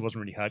tell that she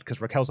wasn't really hurt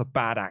because Raquel's a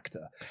bad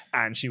actor.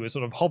 And she was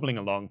sort of hobbling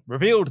along,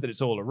 revealed that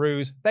it's all a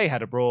ruse. They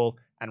had a brawl,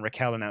 and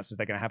Raquel announces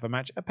they're going to have a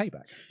match at Payback.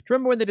 Do you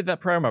remember when they did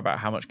that promo about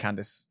how much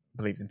Candice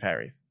believes in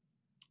fairies?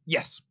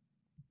 Yes.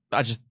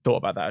 I just thought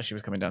about that as she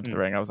was coming down to the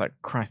ring. I was like,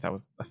 Christ, that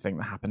was a thing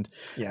that happened.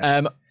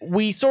 Yeah.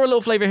 We saw a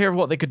little flavour here of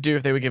what they could do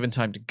if they were given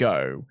time to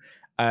go.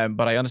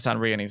 But I understand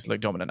Rhea needs to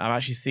look dominant. I've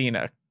actually seen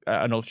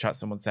an ultra chat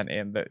someone sent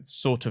in that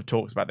sort of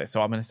talks about this.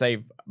 So I'm going to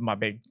save my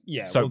big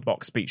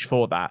soapbox speech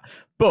for that.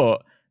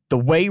 But the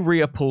way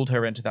Rhea pulled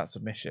her into that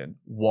submission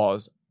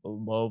was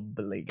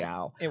lovely,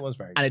 gal. It was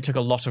very good. And it took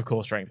a lot of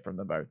core strength from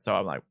them both. So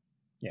I'm like,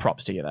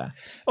 props to you there.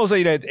 Also,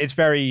 it's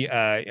very,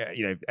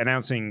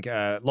 announcing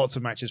lots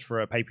of matches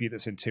for a pay-per-view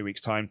that's in 2 weeks'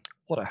 time.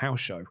 What a house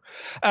show.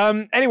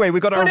 Anyway,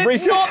 we've got But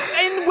it's not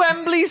in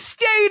Wembley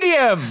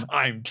Stadium!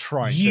 I'm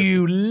trying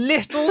You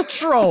little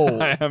troll!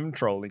 I am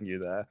trolling you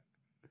there.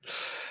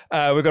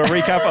 We've got a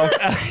recap of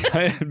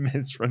LA and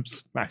Miz from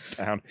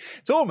SmackDown.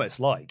 It's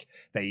almost like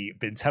they've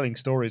been telling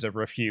stories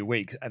over a few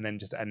weeks and then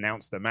just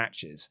announce the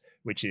matches,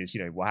 which is,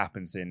 what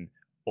happens in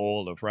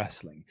all of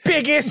wrestling.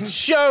 Biggest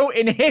show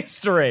in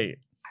history!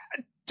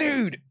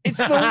 Dude, it's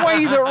the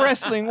way that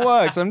wrestling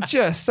works. I'm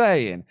just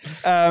saying.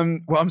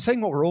 I'm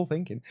saying what we're all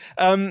thinking.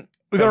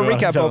 We've got a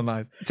recap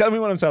of... Tell me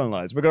when I'm telling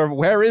lies.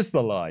 Where is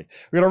the lie?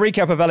 We've got a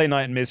recap of LA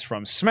Knight and Miz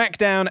from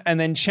SmackDown, and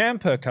then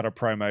Ciampa cut a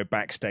promo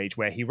backstage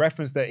where he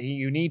referenced that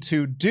you need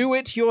to do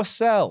it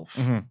yourself.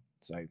 Mm-hmm.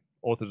 So,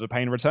 Authors of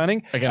Pain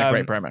returning. Again, a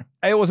great promo.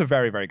 It was a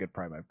very, very good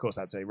promo. Of course,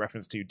 that's a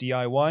reference to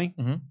DIY,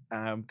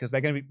 because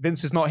they're going to be...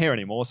 Vince is not here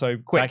anymore, so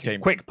quick,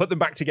 put them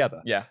back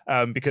together. Yeah,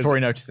 because before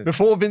he notices.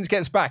 Before Vince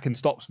gets back and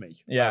stops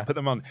me. Yeah. Put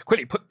them on.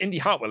 Quickly, put Indy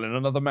Hartwell in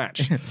another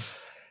match.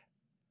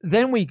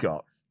 Then we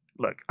got...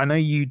 Look, I know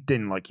you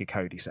didn't like your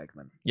Cody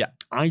segment. Yeah.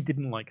 I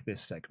didn't like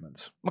this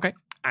segment. Okay.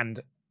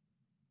 And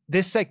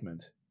this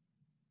segment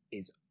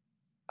is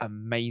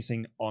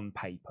amazing on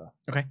paper.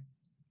 Okay.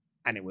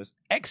 And it was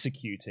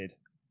executed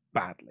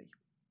badly.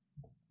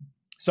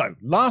 So,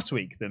 last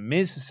week, The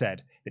Miz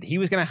said that he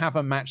was going to have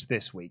a match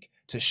this week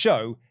to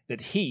show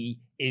that he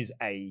is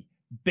a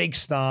big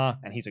star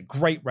and he's a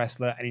great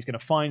wrestler and he's going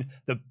to find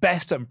the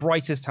best and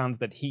brightest talent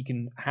that he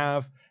can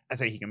have, and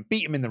so he can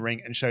beat him in the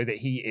ring and show that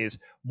he is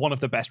one of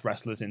the best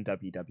wrestlers in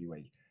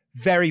WWE.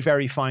 Very,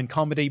 very fine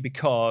comedy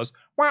because,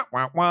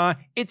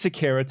 it's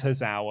Akira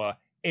Tozawa,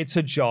 it's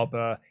a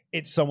jobber,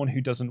 it's someone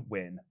who doesn't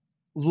win.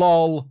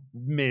 Lol,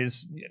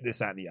 Miz, this,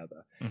 that, and the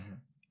other. Mm-hmm.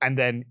 And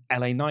then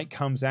LA Knight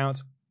comes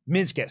out,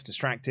 Miz gets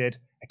distracted,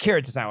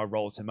 Akira Tozawa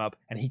rolls him up,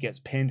 and he gets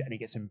pinned, and he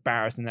gets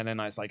embarrassed, and then LA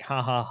Knight's like,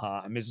 ha, ha,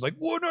 ha, and Miz is like,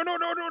 whoa, no,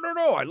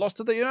 I lost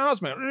to the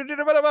announcement,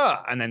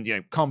 and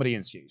then, comedy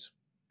ensues.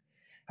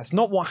 That's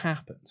not what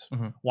happened.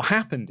 Mm-hmm. What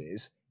happened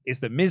is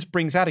that Miz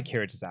brings out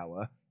Akira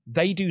Tozawa,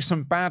 they do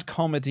some bad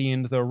comedy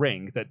in the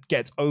ring that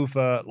gets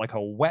over like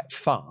a wet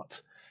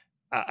fart.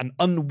 An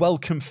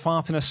unwelcome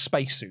fart in a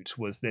spacesuit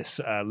was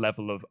this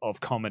level of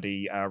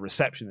comedy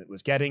reception that it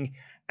was getting.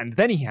 And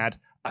then he had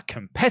a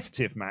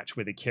competitive match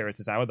with Akira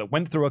Tozawa that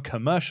went through a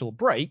commercial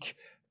break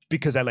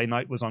because LA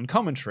Knight was on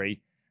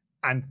commentary.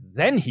 And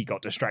then he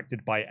got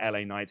distracted by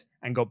LA Knight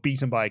and got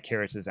beaten by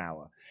Akira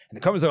Tozawa. And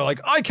the comments were like,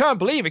 I can't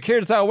believe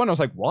Akira Tozawa won. I was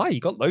like, why? He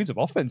got loads of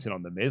offense in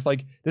on The Miz.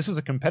 Like, this was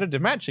a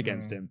competitive match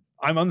against him.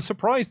 I'm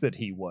unsurprised that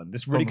he won.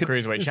 This really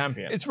cruiserweight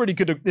champion. This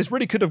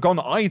really could have gone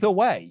either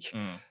way.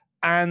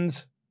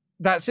 And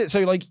that's it.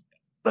 So,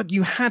 look,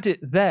 you had it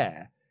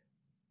there,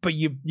 but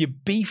you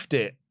beefed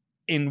it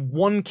in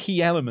one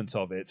key element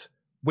of it,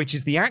 which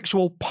is the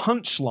actual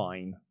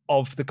punchline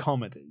of the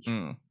comedy.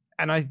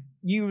 And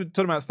you were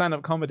talking about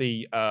stand-up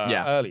comedy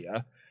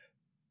earlier.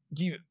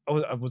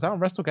 Was that on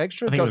WrestleTalk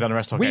Extra? I think it was on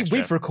WrestleTalk Extra.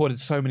 We've recorded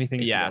so many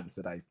things together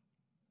today.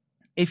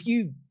 If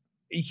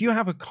you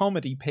have a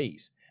comedy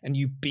piece and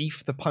you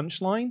beef the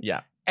punchline,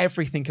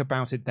 everything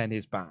about it then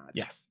is bad.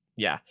 Yes.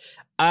 Yeah.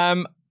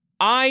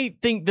 I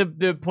think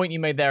the point you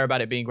made there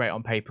about it being great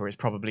on paper is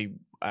probably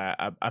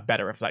a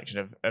better reflection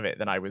of it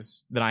than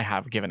I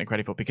have given it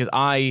credit for, because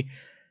I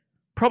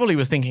probably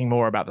was thinking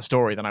more about the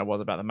story than I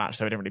was about the match,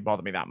 so it didn't really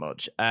bother me that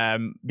much.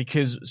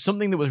 Because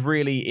something that was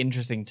really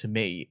interesting to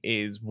me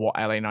is what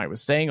LA Knight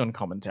was saying on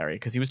commentary,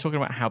 because he was talking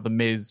about how The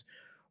Miz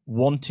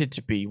wanted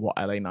to be what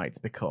LA Knight's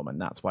become, and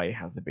that's why he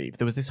has the beef.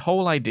 There was this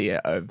whole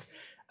idea of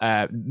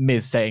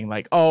Miz saying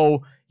like,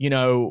 oh, you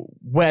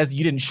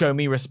didn't show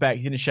me respect,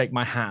 you didn't shake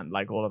my hand,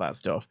 like all of that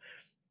stuff.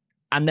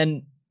 And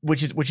then,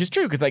 which is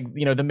true, because like,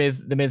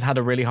 the Miz had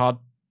a really hard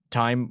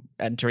time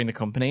entering the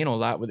company and all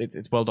that.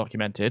 It's well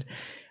documented.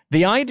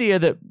 The idea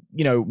that,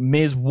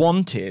 Miz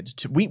wanted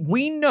to,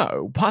 we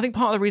know, I think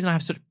part of the reason I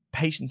have such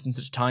patience and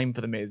such time for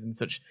The Miz and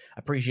such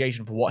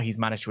appreciation for what he's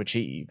managed to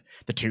achieve,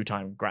 the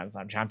 2-time Grand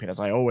Slam champion, as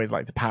I always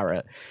like to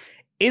parrot,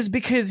 is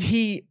because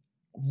he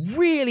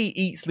really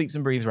eats, sleeps,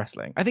 and breathes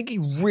wrestling. I think he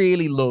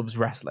really loves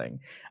wrestling.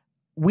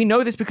 We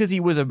know this because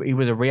he was a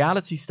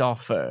reality star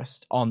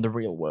first on The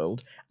Real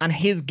World, and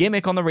his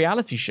gimmick on the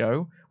reality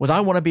show was,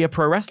 I want to be a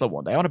pro wrestler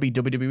one day. I want to be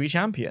WWE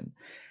champion.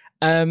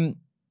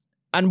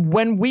 And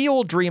when we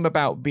all dream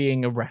about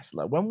being a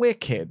wrestler, when we're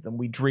kids and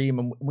we dream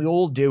and we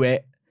all do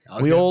it,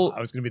 I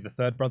was going to be the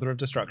third brother of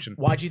destruction.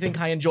 Why do you think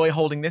I enjoy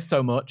holding this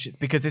so much? It's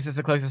because this is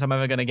the closest I'm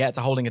ever going to get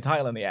to holding a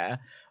title in the air.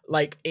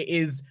 Like, it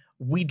is,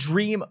 we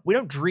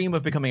don't dream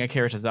of becoming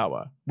Akira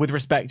Tozawa with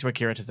respect to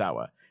Akira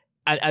Tozawa.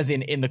 As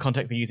in the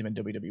context they use him in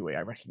WWE,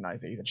 I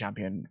recognize that he's a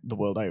champion the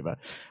world over.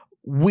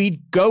 We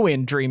go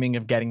in dreaming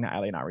of getting that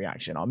LA Knight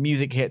reaction. Our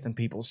music hits and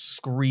people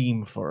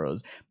scream for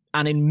us.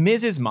 And in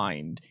Miz's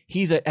mind,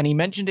 and he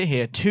mentioned it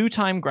here,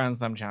 2-time Grand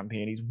Slam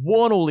champion. He's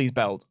won all these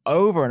belts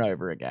over and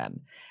over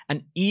again.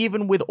 And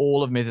even with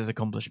all of Miz's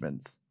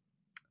accomplishments,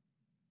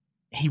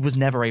 he was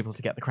never able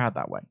to get the crowd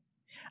that way.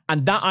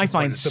 And that I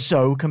find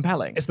so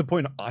compelling. It's the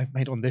point I've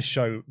made on this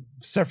show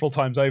several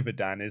times over,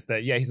 Dan, is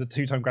that, yeah, he's a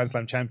 2-time Grand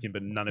Slam champion,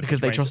 but none of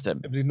his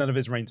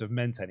reigns have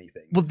meant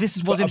anything. Well, this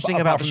is what's interesting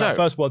about the show. That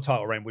first world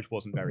title reign, which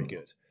wasn't very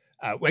good.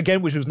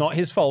 Again, which was not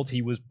his fault.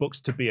 He was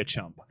booked to be a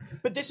chump.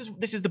 But this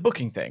is the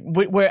booking thing,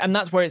 and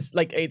that's where it's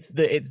like it's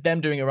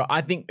them doing it.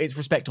 I think it's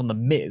respect on the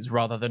Miz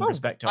rather than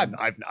respect on.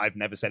 I've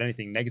never said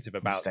anything negative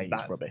about that.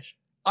 He's rubbish.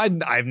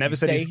 I've never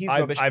said he's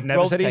rubbish. I've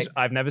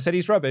never said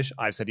he's rubbish.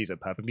 I've said he's a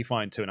perfectly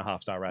fine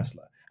 2.5-star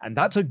wrestler, and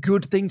that's a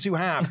good thing to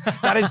have.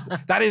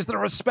 That is the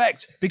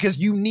respect, because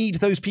you need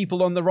those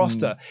people on the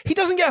roster. He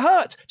doesn't get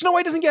hurt. Do you know why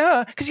he doesn't get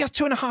hurt? Because he has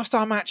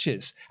 2.5-star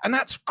matches, and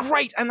that's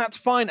great and that's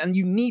fine, and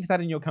you need that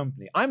in your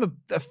company. I'm a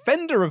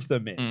defender of the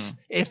Miz,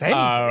 if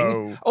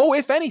anything.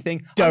 If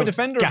anything, I'm a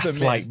defender of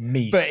the Miz.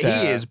 Me, but sir.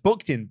 He is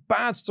booked in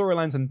bad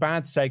storylines and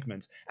bad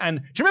segments. And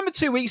do you remember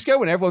 2 weeks ago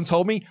when everyone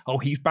told me, "Oh,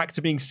 he's back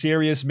to being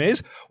serious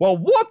Miz"? Well,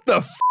 what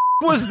the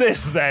was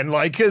this then?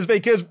 Like,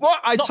 because what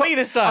Not me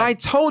this time. I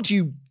told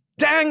you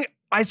then,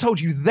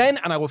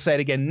 and I will say it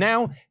again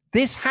now.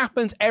 This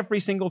happens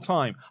every single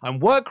time. I'm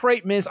work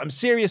rate Miz, I'm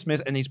serious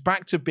Miz, and he's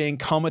back to being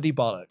comedy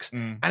bollocks.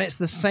 And it's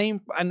the same,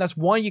 and that's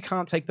why you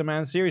can't take the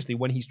man seriously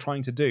when he's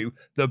trying to do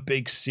the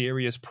big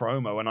serious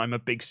promo, and I'm a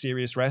big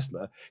serious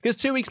wrestler. Because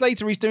 2 weeks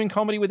later, he's doing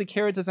comedy with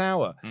Akira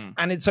Tozawa.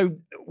 And so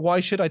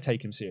why should I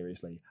take him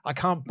seriously? I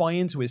can't buy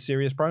into his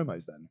serious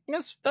promos then.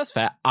 That's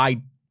fair.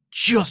 I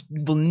just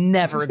will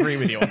never agree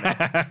with you on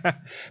this.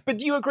 But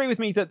do you agree with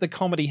me that the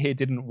comedy here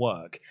didn't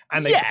work?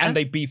 And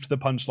they beefed the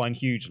punchline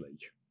hugely?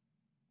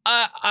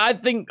 I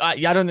don't think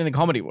the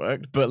comedy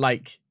worked, but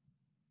like,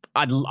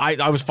 I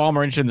was far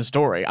more interested in the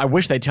story. I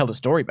wish they'd tell the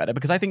story better,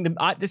 because I think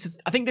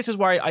this is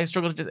where I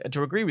struggle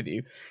to agree with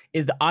you,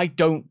 is that I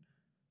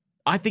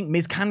think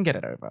Miz can get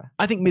it over.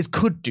 I think Miz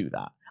could do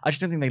that. I just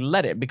don't think they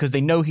let it, because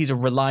they know he's a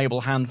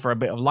reliable hand for a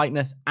bit of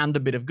lightness and a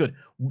bit of good.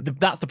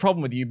 That's the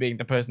problem with you being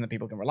the person that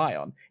people can rely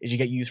on, is you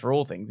get used for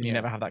all things and you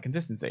never have that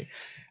consistency.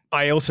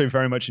 I also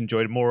very much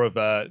enjoyed more of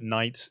a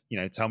Knight,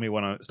 stop me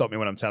when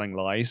I'm telling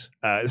lies,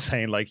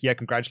 saying like, yeah,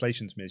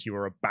 congratulations, Miz, you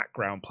were a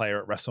background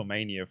player at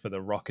WrestleMania for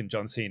The Rock and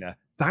John Cena.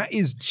 That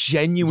is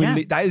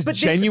genuinely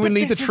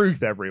the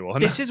truth,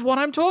 everyone. This is what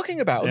I'm talking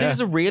about. Yeah. This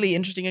is a really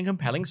interesting and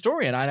compelling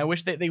story, and I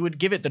wish that they would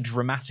give it the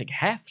dramatic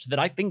heft that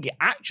I think it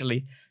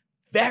actually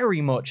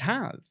very much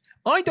has.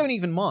 I don't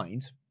even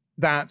mind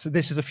that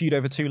this is a feud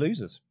over 2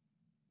 losers.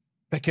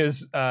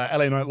 Because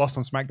LA Knight lost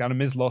on SmackDown and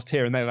Miz lost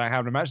here, and then I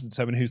have a match to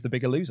determine who's the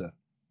bigger loser.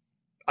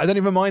 I don't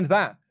even mind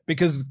that,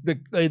 because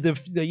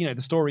the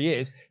story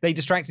is they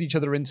distracted each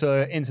other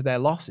into their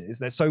losses.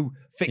 They're so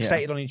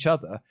fixated on each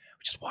other,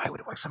 which is why it would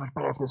have worked so much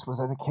better if this was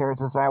an Akira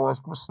Tozawa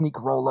sneak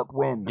roll up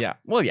win. Yeah,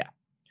 well, yeah.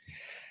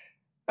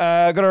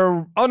 I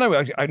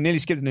nearly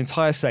skipped an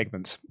entire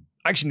segment.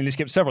 Actually, nearly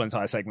skipped several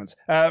entire segments.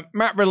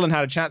 Matt Riddle and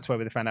had a chat to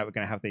where they found out we're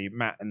going to have the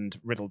Matt and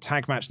Riddle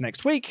tag match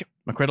next week.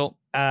 McRiddle.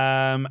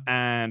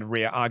 And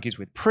Rhea argues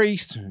with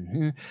Priest.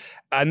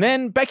 And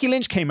then Becky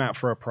Lynch came out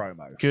for a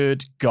promo.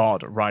 Good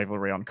God,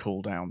 rivalry on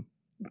cooldown.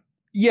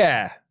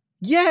 Yeah.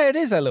 Yeah, it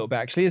is a little bit,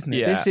 actually, isn't it?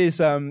 Yeah. This is,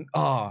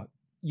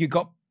 you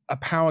got a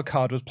power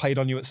card was played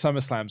on you at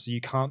SummerSlam, so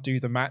you can't do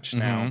the match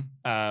now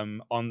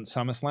on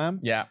SummerSlam.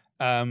 Yeah.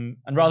 And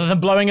rather than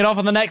blowing it off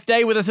on the next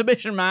day with a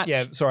submission match.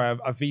 Yeah, sorry,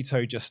 I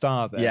vetoed your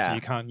star there, so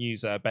you can't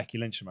use Becky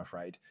Lynch, I'm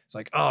afraid. It's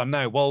like, oh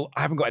no, well,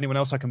 I haven't got anyone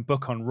else I can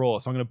book on Raw,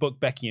 so I'm going to book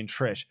Becky and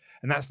Trish.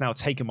 And that's now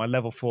taken my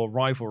level 4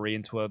 rivalry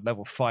into a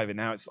level 5, and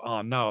now it's,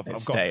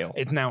 stale.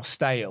 It's now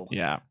stale.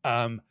 Yeah.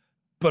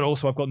 But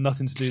also I've got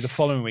nothing to do the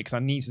following week, because I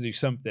need to do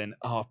something.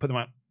 Oh, put them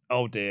out.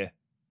 Oh dear,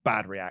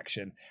 bad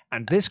reaction.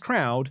 And this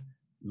crowd,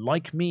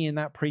 like me in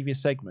that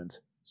previous segment,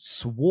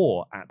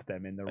 swore at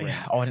them in the ring.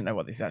 Oh, I didn't know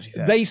what they actually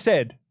said. They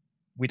said,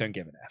 we don't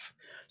give an F.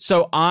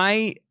 So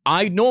I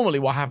normally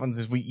what happens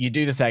is you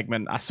do the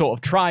segment. I sort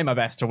of try my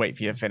best to wait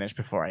for you to finish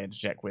before I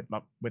interject with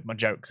my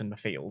jokes and my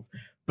feels.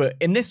 But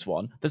in this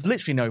one, there's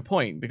literally no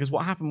point, because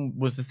what happened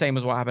was the same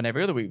as what happened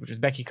every other week, which is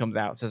Becky comes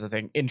out, says a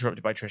thing,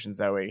 interrupted by Trish and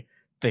Zoe.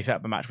 They set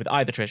up a match with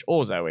either Trish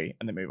or Zoe,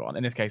 and they move on.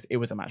 In this case, it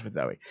was a match with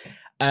Zoe.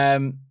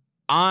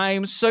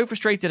 I'm so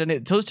frustrated, and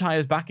it does tie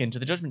us back into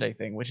the Judgment Day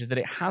thing, which is that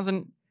it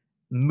hasn't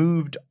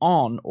moved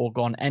on or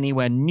gone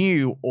anywhere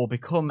new or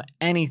become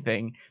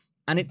anything,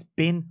 and it's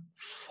been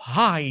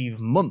 5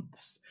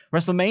 months.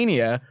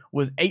 WrestleMania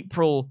was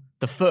April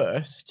the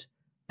 1st.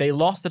 They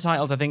lost the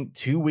titles, I think,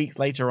 2 weeks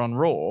later on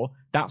Raw.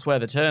 That's where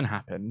the turn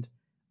happened.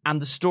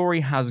 And the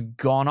story has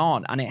gone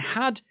on. And it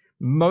had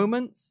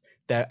moments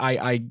that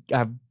I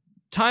have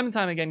time and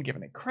time again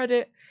given it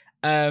credit.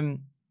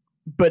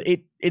 But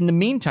in the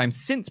meantime,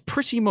 since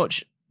pretty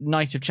much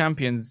Night of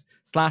Champions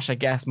 / I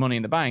guess Money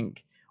in the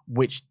Bank,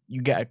 which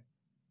you get an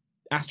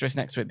asterisk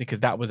next to it because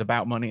that was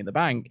about Money in the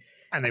Bank.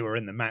 And they were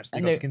in the match. They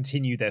got to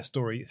continue their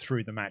story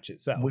through the match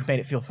itself. We've made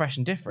it feel fresh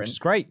and different. Which is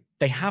great.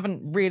 They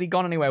haven't really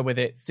gone anywhere with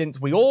it since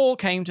we all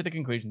came to the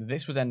conclusion that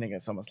this was ending at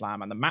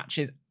SummerSlam, and the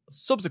matches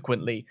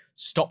subsequently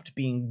stopped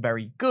being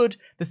very good.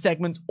 The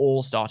segments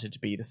all started to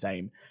be the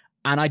same.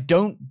 And I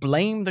don't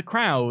blame the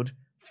crowd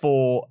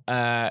for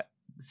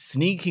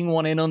sneaking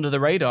one in under the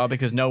radar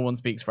because no one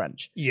speaks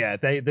French. Yeah,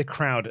 the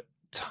crowd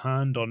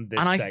turned on this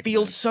segment. I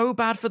feel so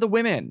bad for the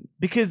women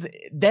because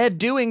they're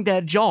doing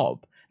their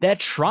job. They're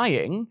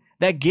trying.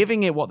 They're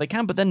giving it what they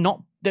can, but they're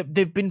not.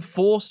 They've been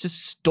forced to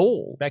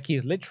stall. Becky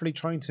is literally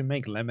trying to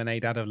make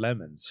lemonade out of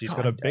lemons. She's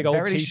got a big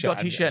old t-shirt. She's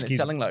got a t-shirt and it's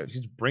selling loads.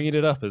 She's bringing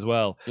it up as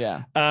well.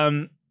 Yeah.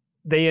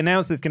 They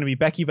announced there's going to be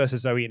Becky versus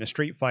Zoe in a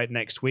street fight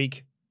next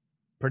week.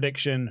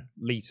 Prediction: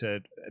 Lita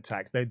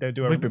attacks. They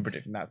do. We've been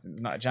predicting that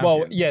since Night of Champions.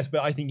 Well, yes,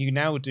 but I think you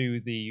now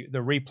do the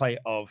replay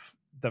of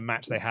the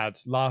match they had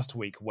last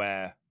week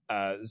where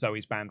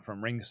Zoe's banned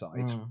from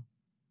ringside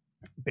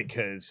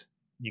because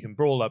you can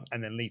brawl up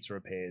and then Lita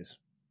appears.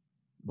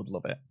 Would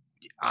love it.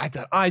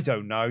 I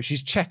don't know.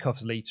 She's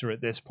Chekhov's Lita at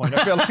this point.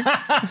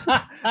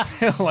 I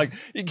feel like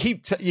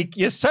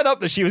you set up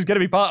that she was going to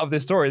be part of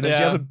this story, and then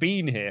she hasn't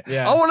been here.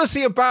 Yeah. I want to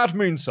see a bad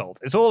moonsault.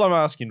 It's all I'm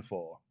asking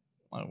for.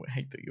 I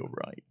hate that you're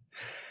right.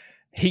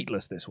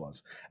 Heatless this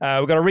was.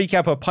 We've got a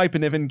recap of Piper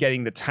Niven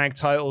getting the tag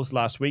titles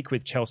last week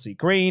with Chelsea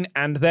Green,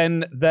 and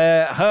then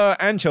her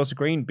and Chelsea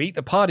Green beat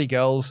the Party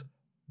Girls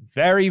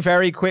very,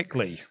 very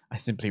quickly. I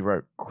simply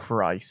wrote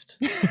Christ.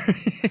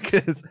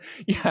 Because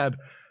you had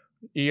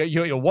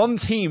you're one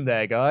team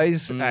there,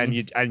 guys, and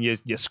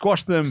you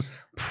squashed them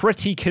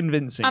pretty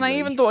convincingly. And I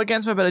even thought,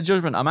 against my better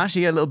judgment, I'm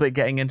actually a little bit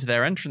getting into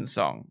their entrance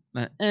song.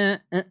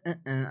 And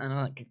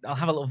I'll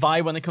have a little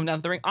vibe when they come down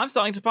to the ring. I'm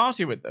starting to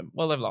party with them.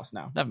 Well, they've lost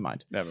now. Never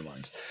mind.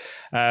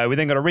 We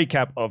then got a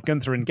recap of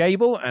Gunther and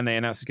Gable, and they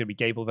announced it's going to be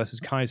Gable versus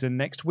Kaiser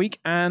next week.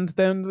 And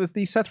then with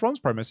the Seth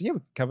Rollins promo. So yeah,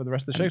 we'll cover the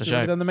rest of the show because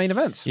we've done the main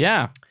events.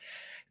 Yeah.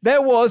 There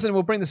was, and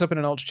we'll bring this up in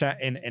an Ultra Chat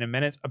in a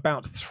minute,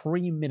 about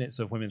 3 minutes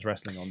of women's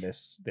wrestling on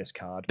this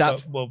card. That's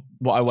what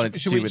I wanted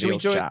to do with the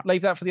Ultra Chat.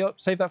 Save that for the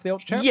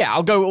Ultra Chat? Yeah,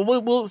 I'll go.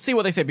 We'll see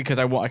what they say because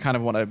I kind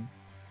of want to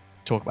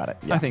talk about it.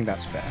 Yeah. I think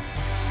that's fair.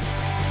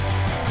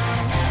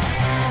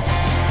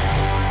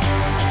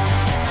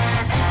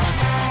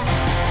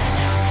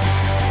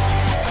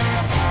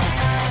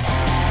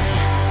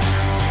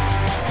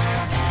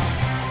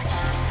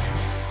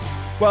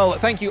 Well,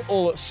 thank you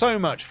all so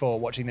much for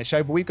watching this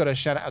show, but we've got to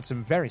shout out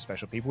some very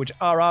special people, which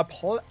are our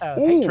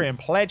Patreon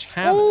pledge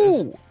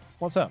hammers. Ooh.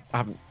 What's up? I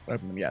haven't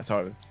opened them yet, so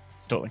I was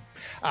stalling.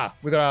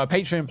 We've got our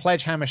Patreon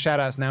pledge hammer shout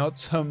outs now.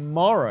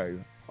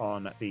 Tomorrow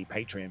on the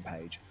Patreon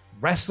page,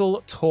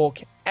 Wrestle Talk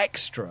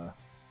Extra.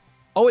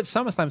 Oh, it's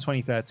SummerSlam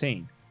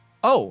 2013.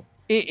 Oh,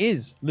 it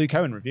is Luke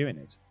Owen reviewing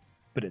it,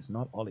 but it's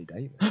not Ollie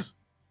Davis.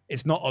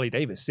 It's not Ollie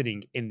Davis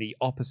sitting in the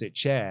opposite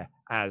chair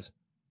as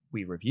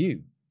we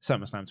review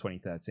SummerSlam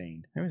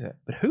 2013. Who is it?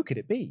 But who could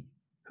it be?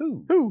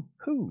 Who?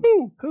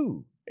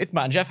 It's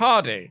Matt and Jeff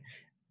Hardy.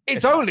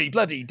 It's only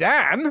bloody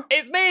Dan.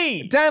 It's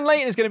me. Dan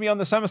Layton is going to be on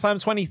the SummerSlam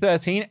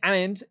 2013,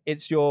 and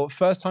it's your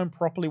first time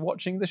properly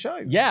watching the show.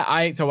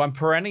 Yeah, so I'm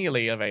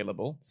perennially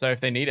available. So if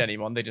they need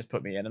anyone, they just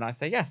put me in, and I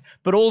say yes.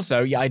 But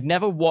also, I'd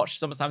never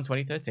watched SummerSlam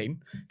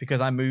 2013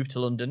 because I moved to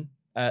London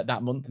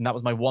that month, and that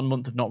was my 1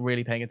 month of not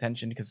really paying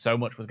attention because so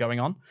much was going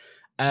on.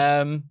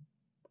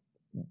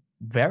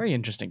 Very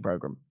interesting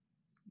program.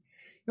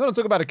 You want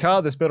to talk about a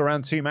card that's built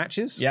around 2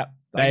 matches? Yep.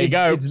 There you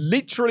go. It's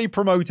literally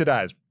promoted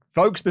as,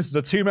 folks, this is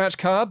a 2-match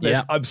card.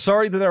 I'm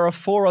sorry that there are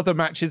 4 other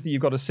matches that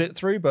you've got to sit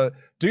through, but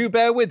do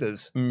bear with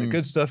us. The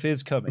good stuff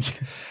is coming.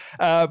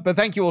 But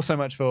thank you all so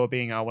much for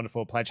being our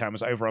wonderful pledge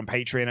hammers over on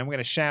Patreon. And we're going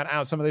to shout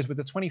out some of those with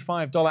the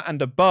 $25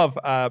 and above,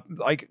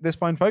 like this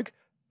fine folk,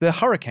 the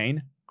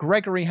Hurricane,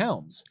 Gregory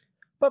Helms.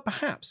 But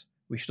perhaps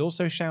we should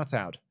also shout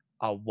out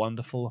our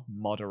wonderful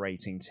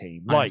moderating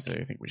team. I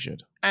think we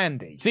should.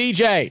 Andy,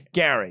 CJ,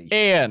 Gary,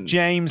 Ian,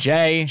 James,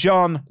 Jay,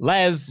 John,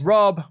 Les,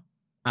 Rob,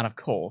 and of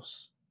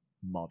course,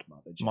 Mod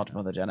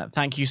Mother Jenna.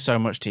 Thank you so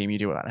much, team. You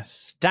do an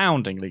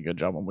astoundingly good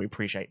job, and we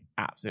appreciate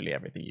absolutely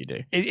everything you do.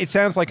 It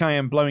sounds like I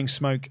am blowing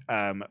smoke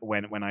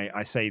when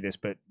I say this,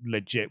 but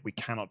legit, we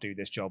cannot do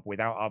this job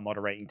without our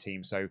moderating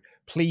team. So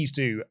please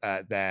do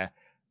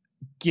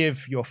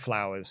give your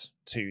flowers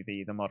to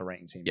the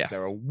moderating team. Yes.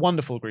 They're a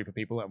wonderful group of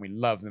people, and we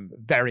love them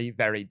very,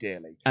 very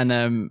dearly.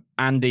 And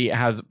Andy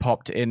has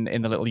popped in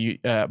the little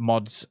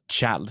mods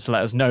chat to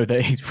let us know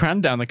that he's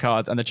ran down the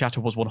cards, and the chatter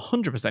was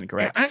 100%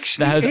 correct. It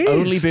actually there has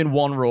only been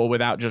 1 Raw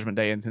without Judgment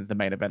Day in since the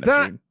main event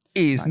of June.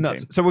 That is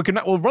nuts. So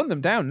we'll run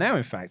them down now,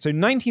 in fact. So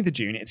 19th of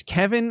June, it's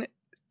Kevin,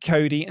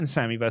 Cody, and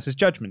Sammy versus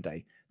Judgment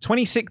Day.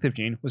 26th of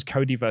June was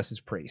Cody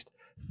versus Priest.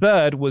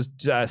 Third was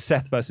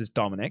Seth versus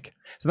Dominic.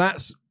 So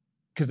that's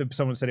because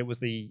someone said it was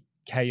the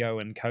KO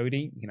and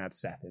Cody. You can add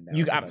Seth in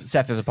there.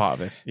 Seth is a part of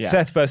this. Yeah.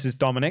 Seth versus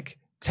Dominic.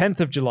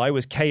 10th of July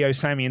was KO,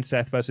 Sammy, and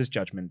Seth versus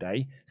Judgment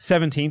Day.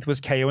 17th was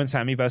KO and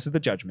Sammy versus the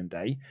Judgment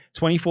Day.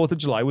 24th of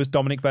July was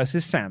Dominic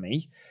versus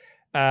Sammy.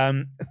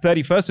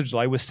 31st of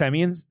July was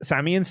Sammy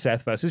and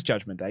Seth versus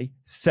Judgment Day.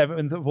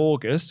 7th of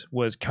August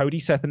was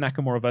Cody, Seth, and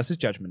Nakamura versus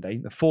Judgment Day.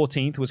 The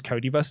 14th was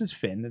Cody versus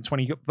Finn. The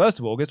 21st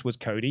of August was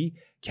Cody,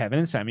 Kevin,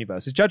 and Sammy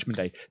versus Judgment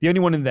Day. The only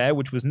one in there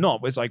which was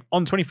not was like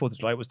on 24th of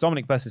July it was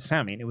Dominic versus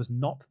Sammy, and it was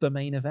not the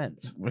main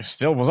event. It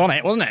still was on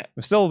it, wasn't it? It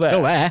was still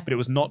there, but it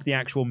was not the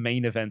actual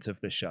main event of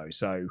the show.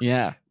 So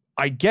yeah,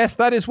 I guess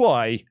that is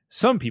why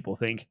some people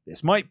think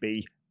this might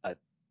be a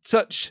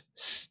touch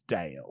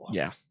stale.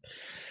 Yes.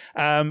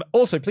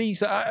 Also,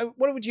 please,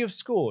 what would you have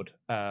scored,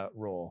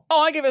 Raw?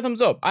 Oh, I give it a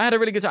thumbs up. I had a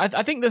really good time.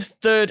 I think this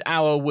third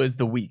hour was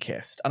the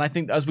weakest. And I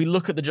think as we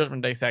look at the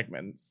Judgment Day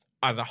segments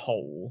as a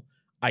whole,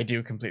 I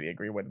do completely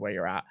agree with where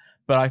you're at.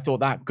 But I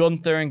thought that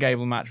Gunther and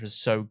Gable match was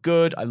so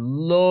good. I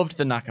loved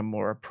the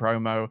Nakamura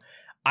promo.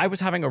 I was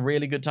having a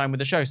really good time with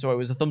the show, so it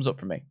was a thumbs up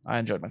for me. I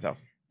enjoyed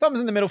myself. Thumbs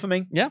in the middle for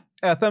me. Yeah.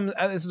 Thumbs.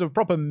 This is a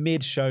proper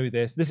mid-show.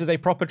 This is a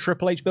proper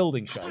Triple H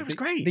building show. Oh, it was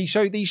great. These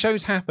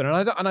shows happen,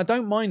 and I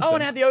don't mind. Oh,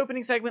 and it had the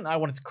opening segment. I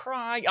wanted to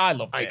cry. I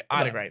loved it. I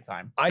had a great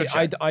time.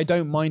 I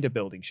don't mind a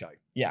building show.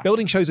 Yeah.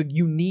 Building shows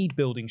you need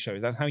building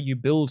shows. That's how you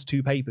build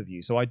to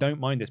pay-per-view. So I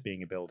don't mind this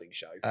being a building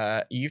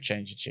show. You've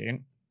changed your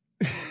tune.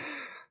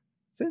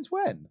 Since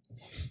when?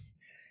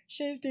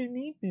 Shows don't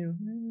need build.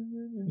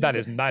 That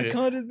is.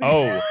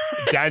 Oh,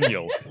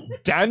 Daniel.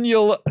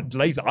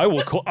 Later, I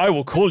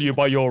will call you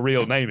by your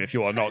real name if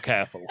you are not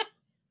careful.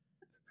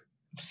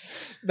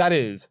 That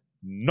is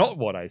not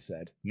what I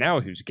said.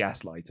 Now who's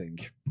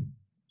gaslighting?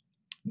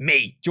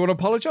 Me. Do you want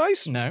to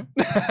apologize? No.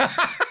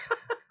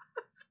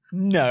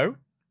 No.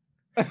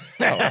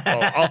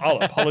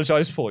 I'll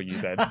apologize for you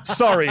then.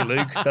 Sorry,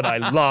 Luke, that I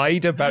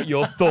lied about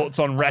your thoughts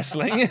on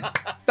wrestling.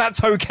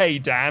 That's okay,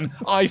 Dan.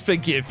 I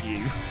forgive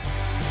you.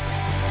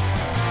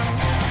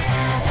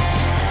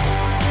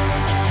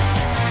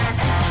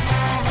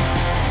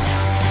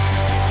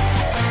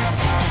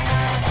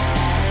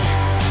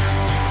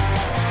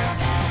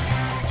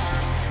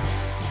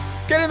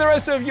 Getting the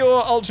rest of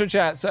your Ultra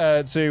Chats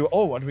to,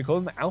 what do we call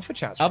them? Alpha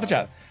Chats. Alpha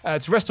Chats.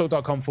 To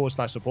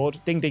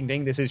wrestletalk.com/support. Ding, ding,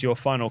 ding. This is your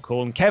final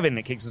call. And Kevin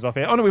that kicks us off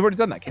here. Oh, no, we've already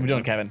done that, Kevin. We've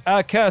done Kevin.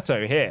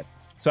 Kurto here.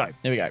 So,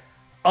 here we go.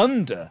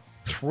 Under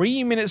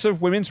 3 minutes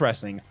of women's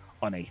wrestling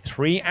on a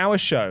 3-hour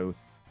show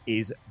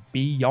is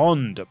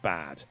beyond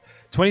bad.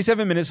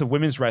 27 minutes of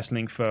women's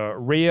wrestling for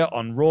Rhea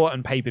on Raw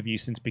and pay-per-view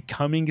since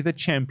becoming the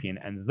champion.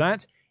 And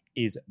that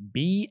is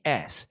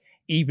BS.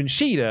 Even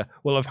Shida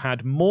will have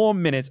had more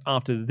minutes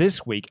after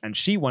this week, and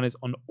she won it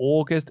on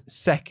August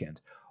 2nd.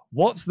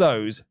 What's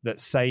those that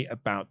say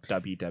about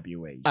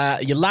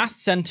WWE? Your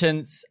last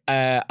sentence,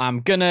 I'm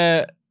going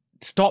to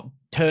stop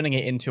turning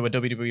it into a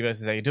WWE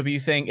versus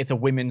AEW thing. It's a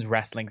women's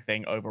wrestling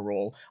thing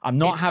overall. I'm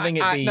not having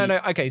it be...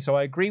 No, okay, so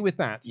I agree with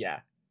that.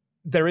 Yeah.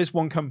 There is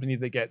one company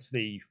that gets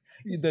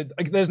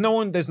there's no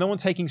one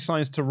taking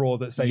signs to Raw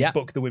that say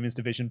book the women's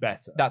division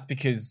better. That's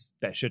because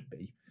there should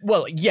be.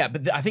 Well, yeah,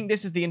 but I think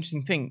this is the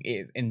interesting thing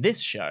is in this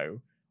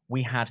show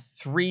we had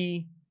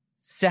 3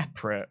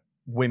 separate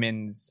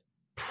women's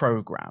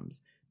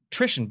programs: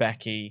 Trish and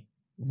Becky,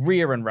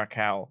 Rhea and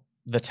Raquel,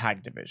 the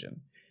tag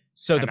division.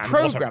 So the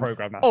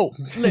program. Oh,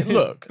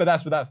 look, but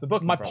that's the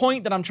book. My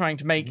point that I'm trying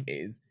to make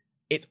is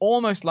it's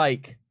almost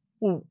like,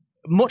 well,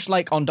 much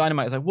like on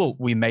Dynamite, it's like, well,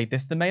 we made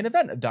this the main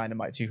event of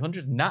Dynamite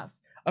 200, and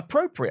that's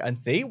appropriate.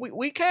 And see,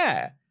 we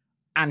care.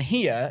 And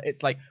here,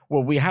 it's like,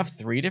 well, we have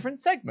 3 different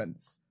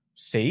segments.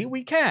 See,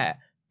 we care.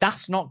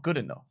 That's not good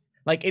enough.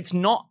 Like, it's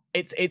not.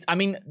 I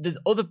mean, there's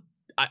other.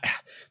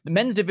 The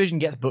men's division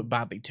gets booked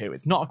badly too.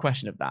 It's not a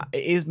question of that.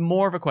 It is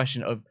more of a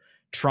question of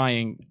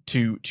trying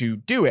to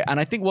do it. And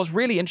I think what's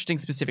really interesting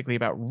specifically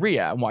about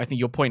Rhea, and what I think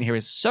your point here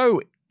is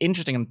so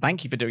interesting, and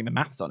thank you for doing the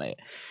maths on it.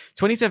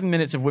 27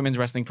 minutes of women's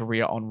wrestling for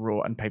Rhea on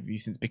Raw and pay-per-view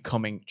since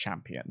becoming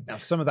champion. Now,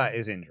 some of that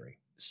is injury.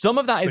 Some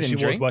of that is injury.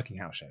 She was working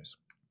house shows.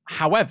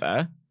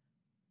 However,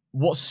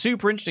 what's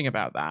super interesting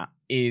about that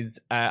is,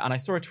 and I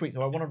saw a tweet,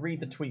 so I want to read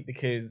the tweet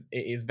because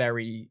it is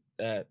very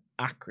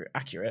accurate.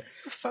 Your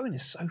phone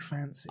is so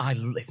fancy.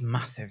 It's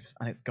massive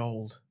and it's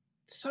gold.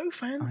 It's so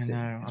fancy.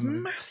 I know. It's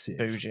massive.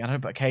 Bougie. I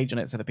don't put a cage on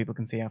it so that people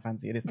can see how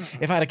fancy it is.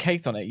 If I had a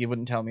case on it, you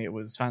wouldn't tell me it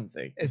was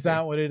fancy. Is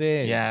that what it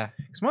is? Yeah.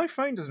 Because my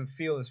phone doesn't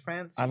feel as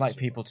fancy. I like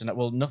people to know.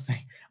 Well,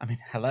 nothing. I mean,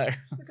 hello.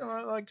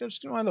 Like,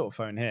 just my little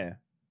phone here.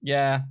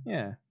 Yeah.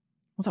 Yeah.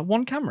 What's that,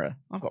 1 camera?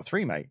 I've got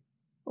 3, mate.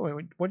 Oh,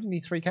 wait, what do you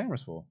need 3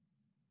 cameras for?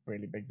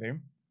 Really big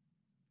zoom.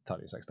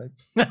 Totally sex tape.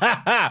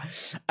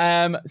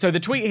 So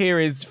the tweet here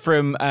is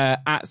from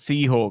at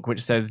Seahawk,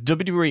 which says,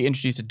 WWE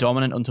introduced a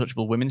dominant,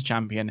 untouchable women's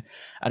champion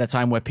at a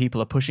time where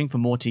people are pushing for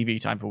more TV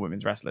time for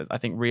women's wrestlers. I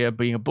think Rhea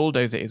being a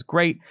bulldozer is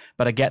great,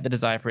 but I get the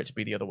desire for it to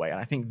be the other way.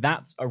 And I think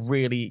that's a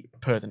really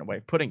pertinent way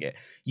of putting it.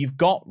 You've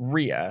got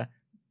Rhea,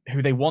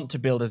 who they want to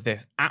build as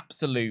this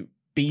absolute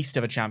beast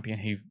of a champion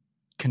who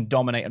can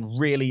dominate and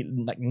really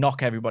like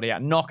knock everybody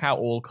out, knock out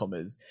all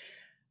comers.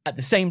 At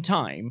the same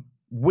time,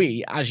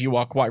 we, as you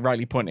are quite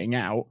rightly pointing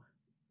out,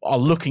 are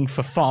looking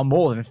for far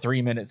more than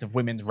 3 minutes of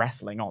women's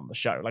wrestling on the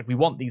show. Like, we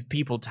want these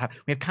people to have...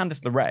 We have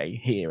Candice LeRae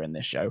here in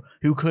this show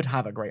who could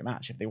have a great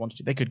match if they wanted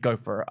to. They could go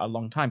for a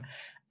long time.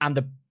 And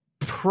the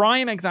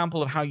prime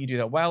example of how you do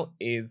that well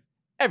is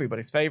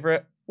everybody's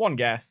favorite, one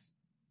guess,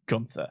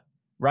 Gunther,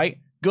 right?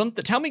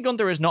 Tell me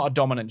Gunther is not a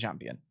dominant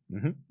champion,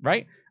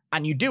 right?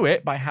 And you do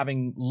it by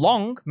having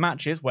long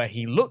matches where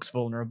he looks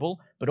vulnerable,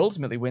 but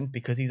ultimately wins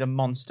because he's a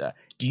monster.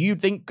 Do you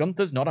think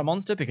Gunther's not a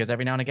monster because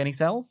every now and again he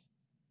sells?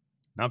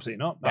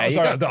 Absolutely not. I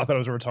thought it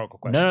was a rhetorical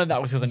question. No,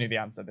 that was because I knew the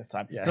answer this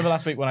time. Remember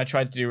last week when I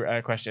tried to do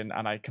a question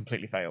and I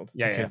completely failed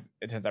because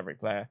it turns out Ric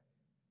Flair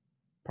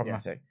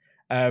problematic.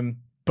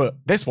 But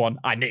this one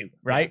I knew,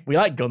 right? We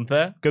like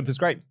Gunther. Gunther's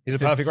great. He's a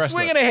perfect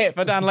wrestler. Swinging a hit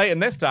for Dan Layton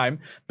this time.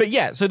 But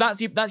yeah, so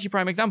that's your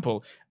prime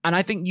example. And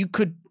I think you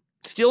could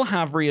still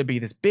have Rhea be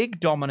this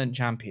big dominant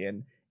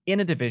champion in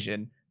a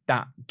division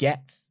that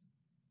gets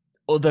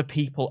other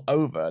people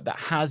over, that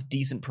has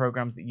decent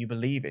programs that you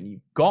believe in.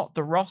 You've got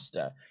the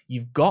roster.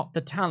 You've got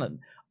the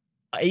talent.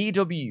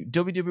 AEW,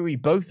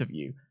 WWE, both of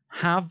you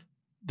have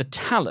the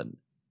talent.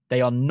 They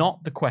are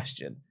not the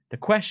question. The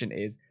question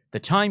is the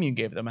time you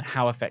give them and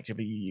how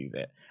effectively you use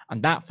it.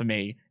 And that, for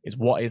me, is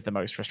what is the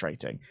most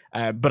frustrating.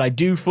 But I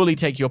do fully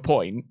take your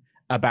point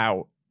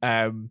about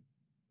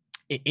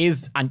it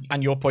is,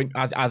 and your point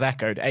as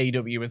echoed,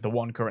 AEW is the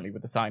one currently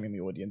with the sign in the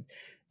audience.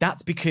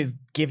 That's because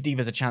Give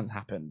Divas a Chance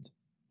happened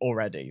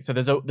already. So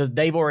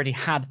they've already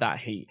had that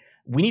heat.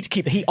 We need to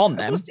keep the heat on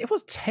them. It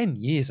was 10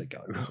 years ago.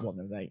 It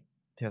wasn't. It was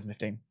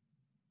 2015.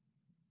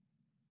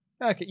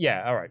 Okay,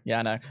 yeah, all right. Yeah,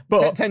 I know.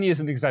 But 10 years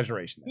is an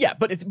exaggeration. Yeah,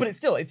 but it's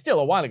still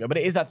a while ago. But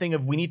it is that thing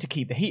of we need to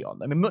keep the heat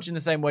on. I mean, much in the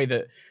same way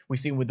that we've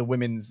seen with the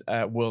Women's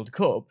World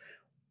Cup.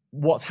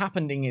 What's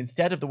happening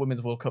instead of the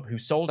Women's World Cup, who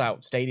sold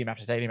out stadium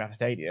after stadium after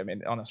stadium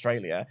on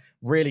Australia,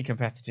 really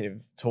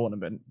competitive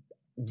tournament,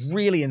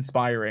 really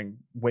inspiring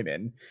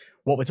women.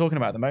 What we're talking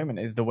about at the moment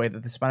is the way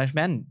that the Spanish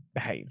men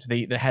behaved.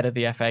 The head of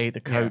the FA,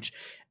 the coach. Yeah.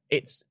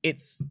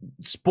 It's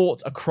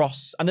sport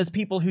across, and there's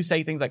people who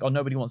say things like, "Oh,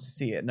 nobody wants to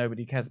see it,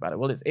 nobody cares about it."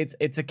 Well,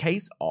 it's a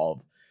case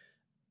of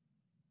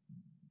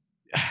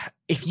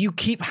if you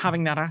keep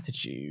having that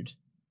attitude,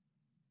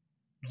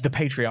 the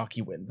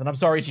patriarchy wins. And I'm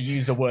sorry to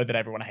use the word that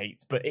everyone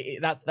hates, but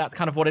that's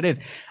kind of what it is.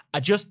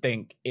 I just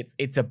think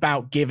it's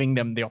about giving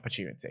them the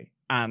opportunity,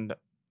 and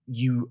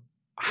you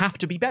have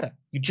to be better.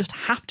 You just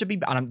have to be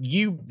better. And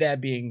you there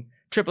being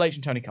Triple H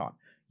and Tony Khan,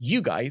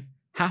 you guys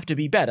have to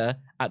be better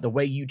at the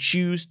way you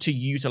choose to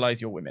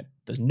utilize your women.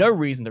 There's no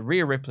reason that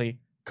Rhea Ripley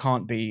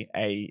can't be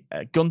a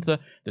Gunther.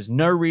 There's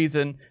no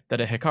reason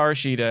that a Hikaru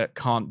Shida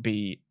can't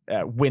be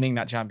winning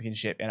that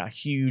championship in a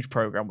huge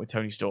program with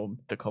Tony Storm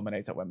that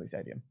culminates at Wembley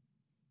Stadium.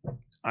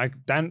 I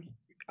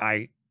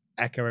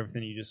echo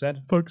everything you just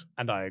said, folks,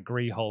 and I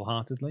agree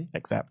wholeheartedly.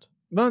 Except.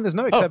 No, there's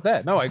no except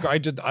there. No, I agree.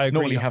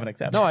 Normally you have an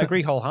except. No, I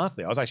agree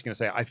wholeheartedly. I was actually going to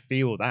say I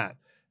feel that,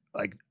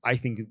 like, I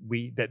think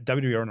that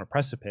WWE are on a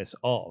precipice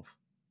of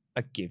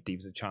a Give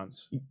Divas a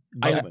Chance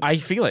moment. I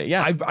feel it.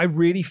 Yeah, I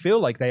really feel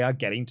like they are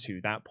getting to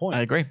that point.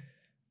 I agree.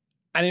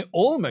 And it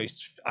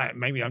almost,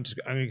 maybe I'm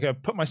going to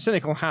put my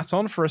cynical hat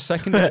on for a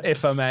second,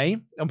 if I may.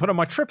 I'm putting on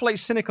my Triple H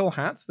cynical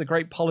hat, the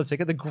great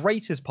politica, the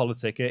greatest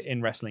politica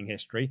in wrestling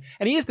history.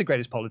 And he is the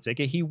greatest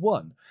politica. He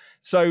won.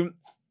 So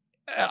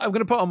I'm going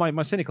to put on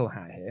my cynical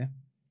hat here.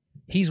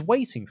 He's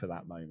waiting for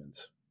that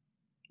moment.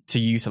 To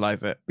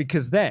utilize it.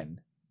 Because then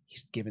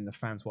he's giving the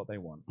fans what they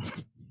want.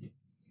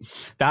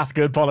 That's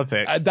good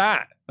politics.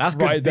 That's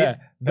good right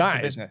there. Best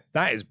for business.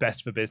 That is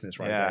best for business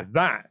right there.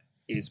 That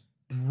is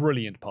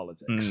brilliant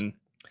politics.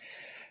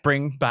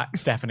 Bring back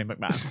Stephanie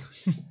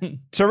McMahon.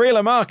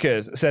 Tarila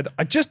Marquez said,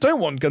 I just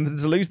don't want Gunther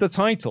to lose the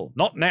title.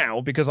 Not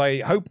now, because I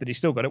hope that he's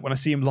still got it when I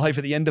see him live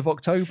at the end of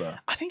October.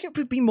 I think it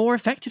would be more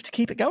effective to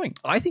keep it going.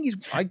 I think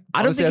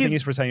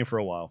he's retaining for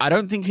a while. I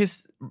don't think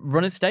his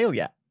run is stale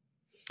yet.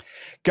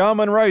 Gar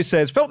Monroe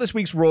says, felt this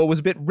week's Raw was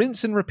a bit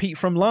rinse and repeat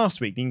from last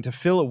week, needing to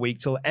fill a week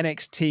till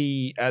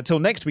till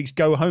next week's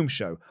Go Home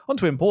show. On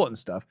to important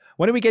stuff.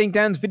 When are we getting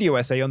Dan's video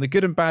essay on the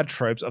good and bad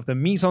tropes of the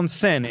mise en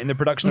scène in the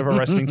production of a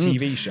wrestling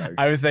TV show?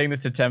 I was saying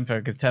this to Tempo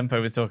because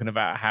Tempo was talking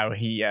about how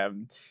he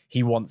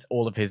wants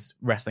all of his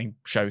wrestling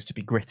shows to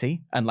be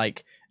gritty and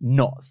like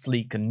not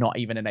sleek and not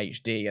even in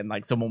HD. And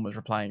like someone was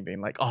replying being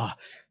like, oh,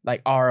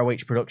 like ROH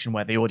production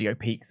where the audio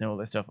peaks and all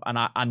this stuff.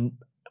 And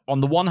on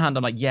the one hand,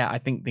 I'm like, yeah, I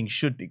think things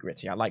should be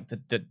gritty. I like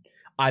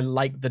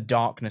the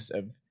darkness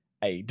of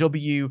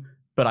AEW,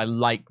 but I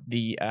like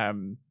the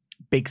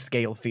big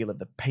scale feel of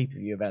the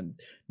pay-per-view events.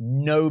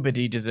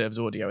 Nobody deserves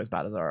audio as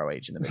bad as ROH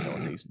in the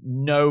mid-noughties.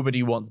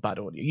 Nobody wants bad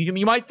audio.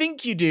 You might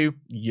think you do,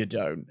 you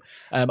don't.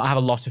 I have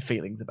a lot of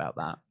feelings about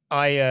that.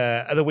 I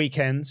at the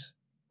weekend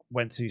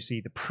went to see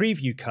the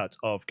preview cut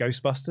of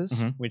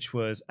Ghostbusters, which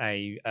was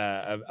a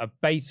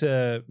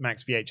beta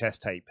max VHS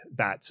tape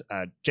that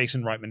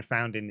Jason Reitman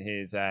found in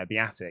his the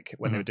attic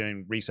when they were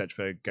doing research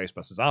for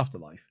Ghostbusters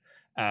Afterlife.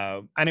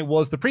 And it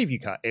was the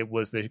preview cut. It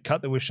was the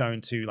cut that was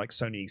shown to like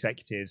Sony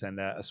executives and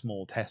a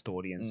small test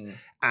audience.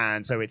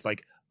 And so it's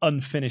like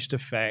unfinished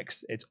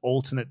effects. It's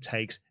alternate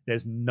takes.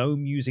 There's no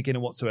music in it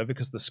whatsoever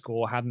because the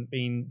score hadn't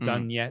been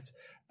done yet.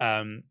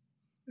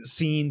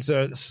 Scenes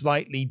are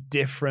slightly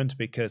different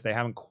because they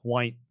haven't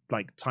quite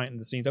like tightened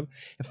the scenes up.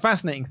 A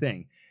fascinating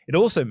thing. It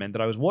also meant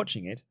that I was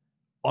watching it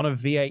on a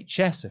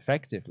VHS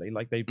effectively.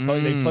 Like they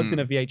plugged in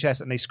a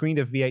VHS and they screened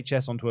a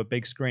VHS onto a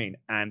big screen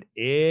and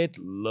it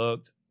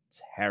looked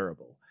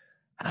terrible.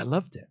 And I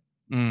loved it.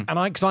 And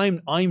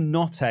I'm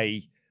not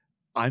a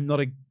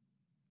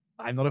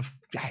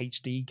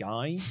HD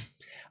guy.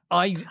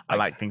 I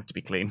like things to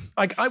be clean.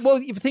 Well,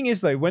 the thing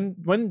is though,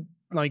 when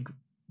like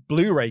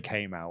Blu-ray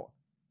came out,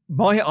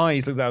 my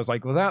eyes looked at it, I was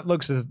like, well, that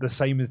looks the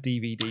same as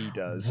DVD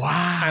does.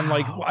 Wow. And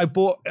like, I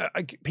bought,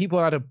 people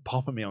had to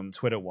pop at me on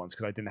Twitter once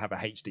because I didn't have a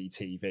HD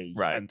TV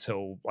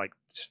until like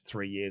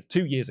 2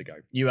 years ago.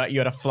 You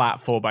had a flat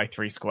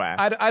 4x3 square.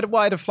 I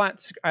had a flat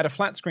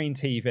screen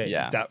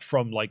TV that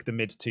from like the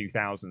mid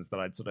 2000s that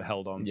I'd sort of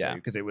held on to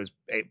because it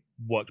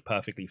worked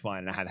perfectly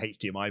fine and I had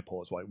HDMI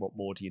ports. Like, what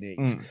more do you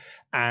need?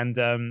 And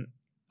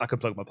I could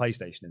plug my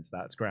PlayStation into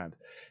that. It's grand.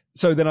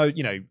 So then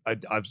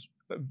I've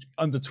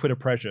under Twitter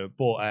pressure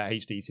bought a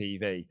HD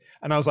TV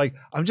and I was like,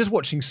 I'm just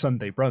watching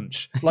Sunday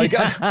Brunch. Like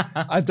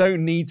I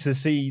don't need to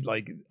see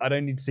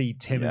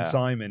Tim and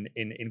Simon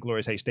in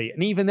glorious HD.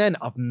 And even then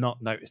I've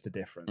not noticed a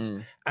difference.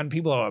 And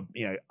people are,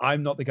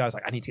 I'm not the guy who's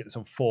like, I need to get this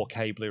on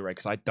 4K Blu-ray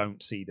because I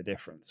don't see the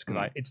difference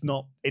because it's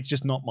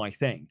just not my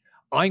thing.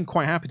 I'm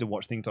quite happy to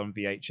watch things on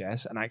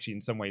VHS and actually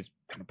in some ways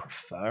kind of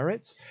prefer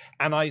it.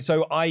 And I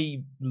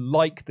kind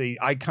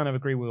of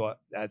agree with what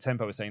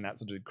Tempo was saying, that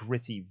sort of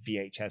gritty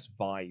VHS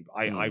vibe.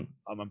 I'm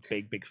a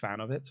big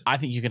fan of it. I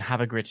think you can have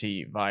a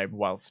gritty vibe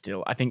while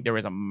still, I think there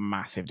is a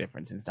massive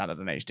difference in standard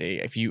and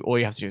HD. All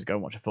you have to do is go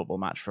and watch a football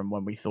match from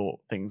when we thought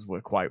things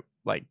were quite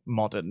like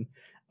modern,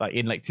 like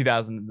in like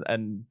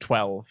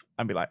 2012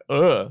 and be like,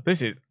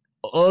 this is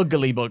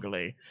ugly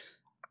buggly.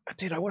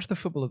 Dude, I watched the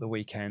football at the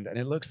weekend and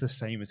it looks the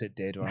same as it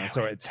did when I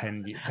saw it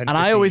 10 and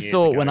I always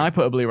thought when I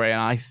put a Blu-ray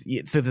and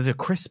so there's a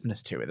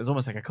crispness to it. There's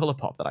almost like a color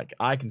pop that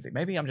I can see.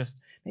 Maybe I'm just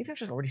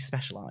already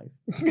specialized.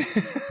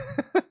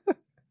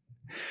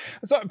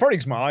 So probably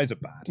because my eyes are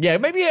bad. Yeah,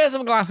 maybe have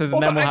some glasses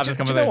and then we'll have this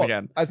conversation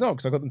again. I don't know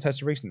because I got them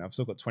tested recently. I've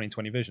still got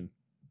 20/20 vision.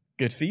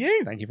 Good for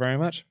you. Thank you very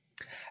much.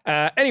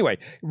 Anyway,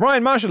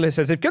 Ryan Marshall here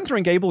says, if Gunther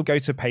and Gable go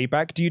to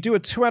Payback, do you do a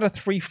 2 out of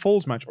 3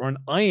 falls match or an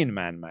Iron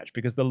Man match?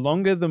 Because the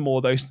longer the more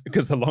they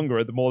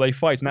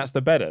fight, and that's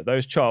the better.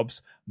 Those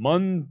chops,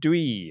 mon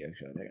Dieu.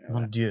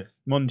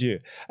 Mon Dieu.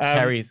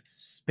 Kerry's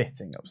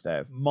spitting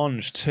upstairs.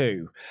 Monge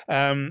too.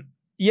 I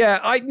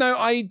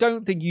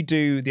don't think you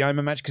do the Iron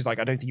Man match because I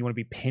don't think you want to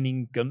be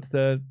pinning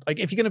Gunther. Like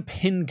if you're going to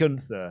pin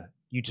Gunther,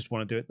 you just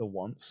want to do it the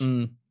once.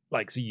 So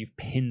you've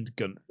pinned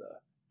Gunther.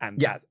 And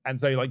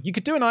so you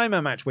could do an Iron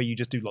Man match where you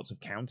just do lots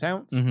of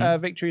countouts,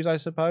 victories, I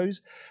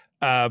suppose.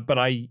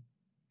 Maybe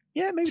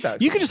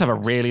that. You could just have a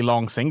really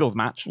long singles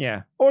match.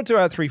 Yeah. Or 2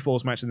 out of 3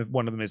 falls match and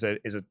one of them is a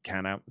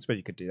count out. I suppose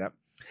you could do that.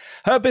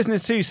 Her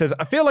Business too says,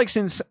 I feel like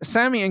since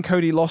Sami and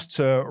Cody lost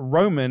to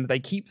Roman, they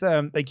keep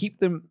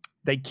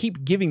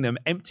giving them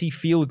empty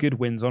feel-good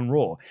wins on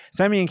Raw.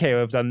 Sami and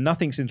KO have done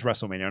nothing since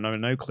WrestleMania and I have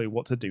no clue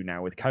what to do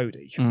now with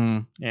Cody.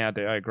 Yeah,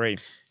 I agree.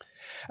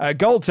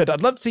 Gold said,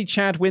 I'd love to see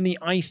Chad win the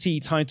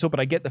IC title, but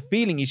I get the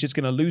feeling he's just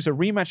going to lose a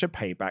rematch at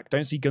Payback.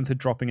 Don't see Gunther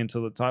dropping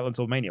into the title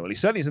until Mania. Well, he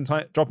certainly isn't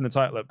dropping the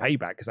title at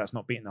Payback because that's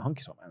not beating the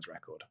Honky Tonk Man's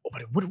record. Oh,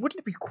 but wouldn't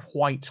it be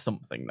quite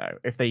something, though,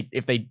 if they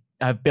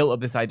have built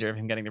up this idea of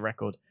him getting the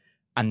record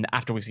and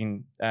after we've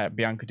seen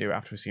Bianca do it,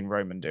 after we've seen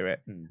Roman do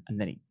it, and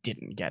then he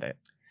didn't get it.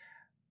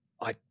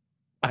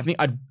 I think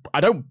I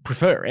don't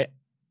prefer it,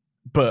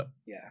 but...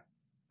 Yeah.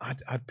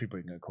 I'd be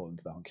bringing a call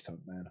into the Honky Tonk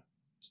Man.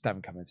 Just have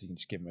him come in so you can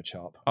just give him a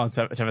chop. On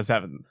September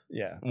 7th?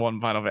 Yeah. One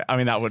final bit. I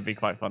mean, that would be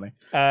quite funny.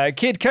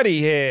 Kid Cuddy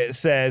here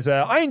says,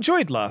 I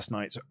enjoyed last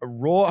night's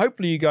Raw.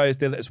 Hopefully you guys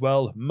did it as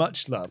well.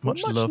 Much love.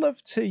 Much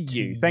love to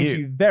you. Thank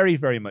you very,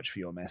 very much for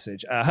your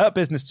message. Hurt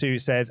Business 2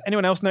 says,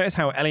 anyone else notice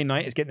how LA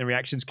Knight is getting the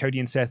reactions Cody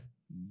and Seth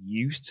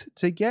used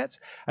to get?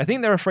 I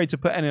think they're afraid to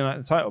put LA Knight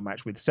in the title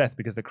match with Seth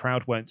because the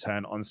crowd won't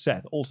turn on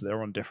Seth. Also,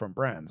 they're on different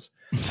brands.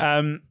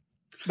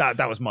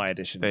 That was my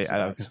addition. I was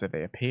going to say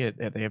they appeared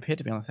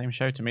to be on the same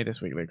show to me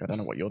this week, Luke. I don't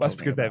know what you're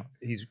talking about. That's because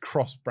he's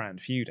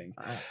cross-brand feuding.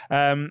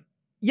 LA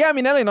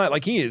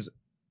Knight, he is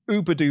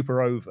uber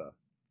duper over.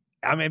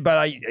 I mean,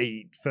 but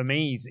for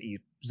me, he's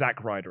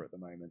Zack Ryder at the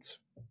moment.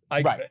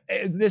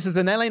 This is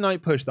an LA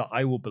Knight push that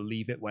I will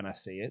believe it when I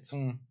see it,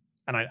 and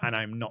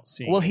I'm not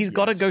seeing. Well, he's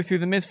got to go through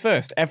the Miz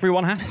first.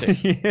 Everyone has to.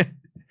 Yeah.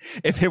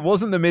 If it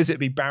wasn't the Miz, it'd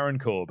be Baron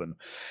Corbin.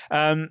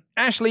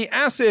 Ashley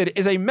Acid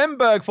is a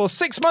Memberg for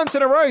 6 months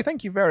in a row.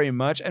 Thank you very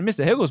much. And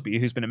Mr. Higglesby,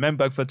 who's been a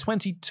Memberg for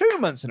 22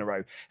 months in a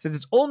row, says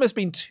it's almost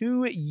been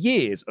 2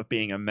 years of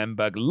being a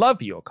Memberg.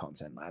 Love your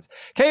content, lads.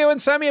 KO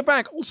and Sammy are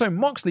back. Also,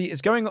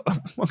 Moxley's going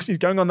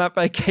on that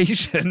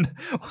vacation.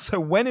 Also,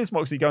 when is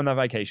Moxley going on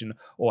that vacation?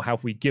 Or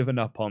have we given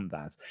up on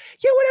that?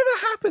 Yeah,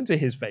 whatever happened to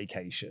his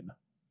vacation?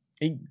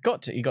 He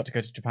got to go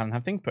to Japan and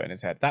have things put in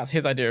his head. That's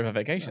his idea of a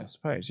vacation. I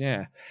suppose,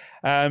 yeah.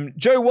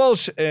 Joe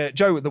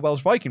the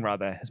Welsh Viking,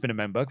 rather, has been a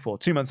member for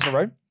 2 months in a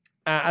row.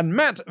 And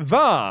Matt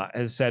Var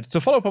has said, to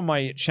follow up on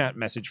my chat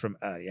message from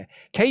earlier,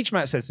 Cage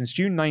Matt said since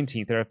June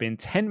 19th, there have been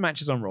 10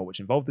 matches on Raw, which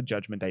involved the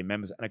Judgment Day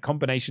members and a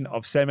combination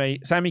of Sammy,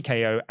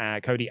 KO,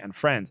 Cody, and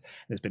friends.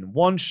 There's been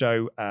one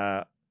show,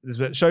 there's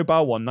a show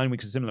bar one, 9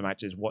 weeks of similar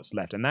matches, what's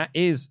left. And that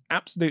is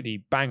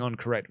absolutely bang on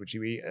correct, which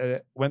we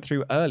went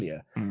through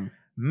earlier.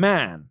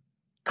 Man,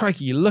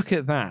 crikey, you look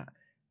at that.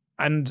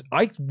 And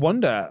I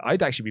wonder,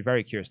 I'd actually be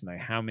very curious to know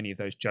how many of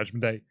those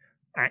Judgment Day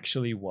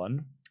actually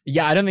won.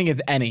 Yeah, I don't think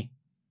it's any.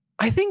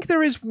 I think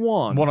there is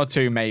one. One or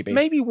two, maybe.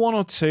 Maybe one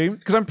or two.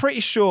 Because I'm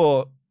pretty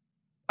sure,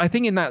 I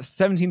think in that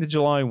 17th of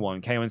July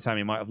one, KO and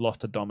Sammy might have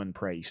lost to Dom and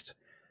Priest.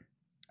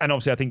 And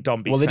obviously I think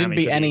Dom beat Sammy. Well, they didn't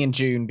beat any in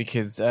June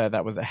because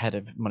that was ahead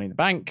of Money in the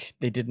Bank.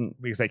 They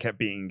didn't. Because they kept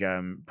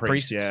beating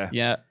Priest.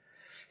 Yeah.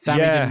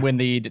 Sammy didn't win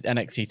the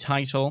NXT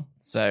title,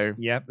 so...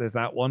 Yep, there's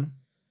that one.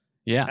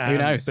 Yeah, who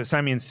knows? But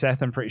Sammy and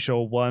Seth, I'm pretty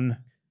sure, won.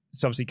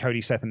 It's obviously Cody,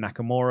 Seth, and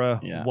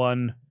Nakamura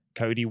won.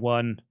 Cody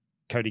won.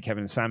 Cody,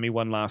 Kevin, and Sammy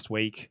won last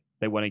week.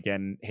 They won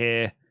again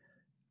here.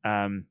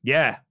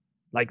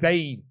 Like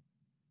they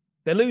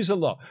lose a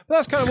lot. But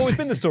that's kind of always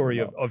been the story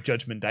of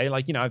Judgment Day.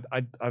 Like, you know,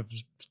 I've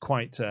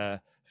quite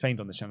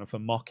famed on this channel for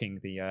mocking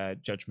the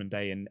Judgment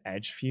Day and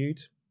Edge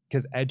feud.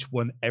 Because Edge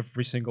won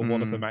every single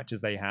one of the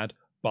matches they had.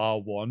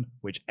 Bar one,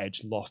 which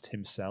Edge lost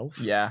himself.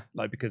 Yeah.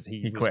 Like, because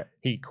he quit.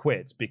 He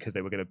quit because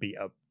they were going to beat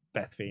up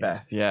Beth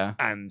Phoenix. Yeah.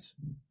 And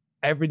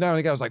every now and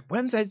again, I was like,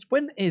 when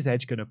is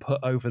Edge going to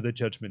put over the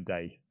Judgment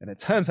Day? And it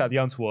turns out the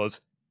answer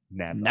was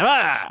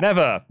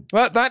never.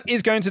 Well, that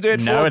is going to do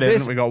it for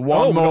this. We got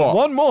one more. We got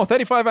one more.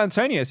 35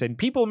 Antonio said,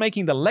 people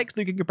making the Lex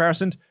Luger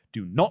comparison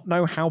do not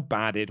know how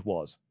bad it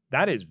was.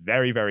 That is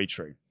very, very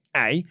true.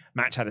 A,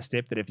 Match had a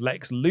stip that if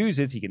Lex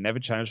loses, he can never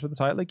challenge for the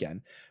title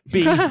again.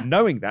 B,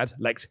 knowing that,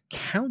 Lex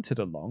counted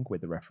along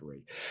with the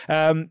referee.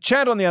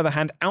 Chad, on the other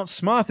hand,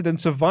 outsmarted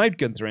and survived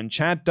Gunther, and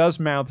Chad does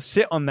mouth,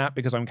 sit on that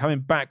because I'm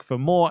coming back for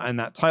more, and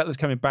that title is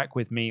coming back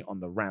with me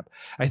on the ramp.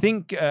 I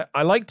think,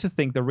 I like to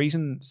think the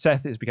reason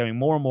Seth is becoming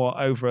more and more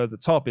over the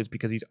top is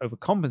because he's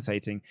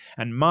overcompensating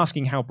and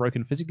masking how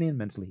broken physically and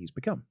mentally he's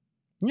become.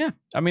 Yeah,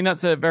 I mean,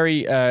 that's a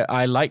very,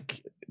 I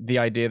like the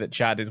idea that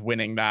Chad is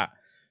winning that,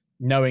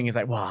 knowing is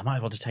like, well, I might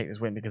as well just take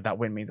this win because that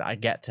win means that I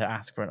get to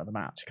ask for another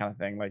match, kind of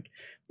thing. Like,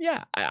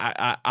 yeah,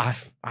 I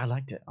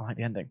liked it. I like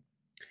the ending.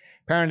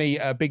 Apparently,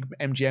 Big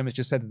MGM has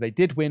just said that they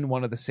did win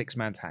one of the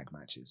 6-man tag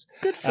matches.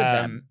 Good for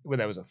them. Where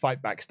there was a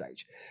fight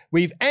backstage.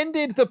 We've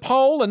ended the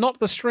poll and not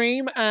the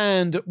stream,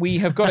 and we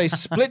have got a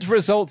split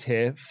result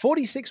here.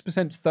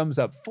 46% thumbs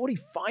up,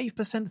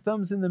 45%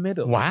 thumbs in the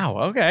middle. Wow,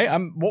 okay.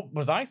 What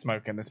was I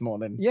smoking this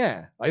morning?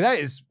 Yeah, like that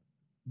is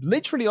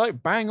literally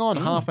like bang on,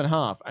 half and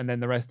half, and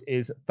then the rest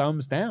is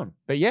thumbs down.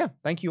 But yeah,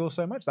 thank you all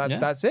so much.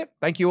 That's it.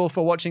 Thank you all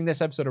for watching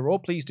this episode of Raw.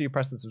 Please do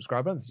press the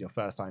subscribe button. This is your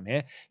first time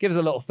here. Give us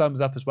a little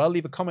thumbs up as well.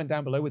 Leave a comment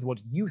down below with what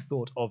you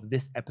thought of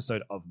this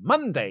episode of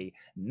Monday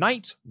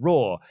Night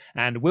Raw.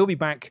 And we'll be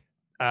back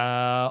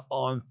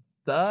on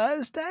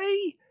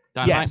Thursday?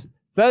 Dynamite. Yes.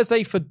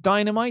 Thursday for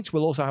Dynamite.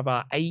 We'll also have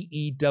our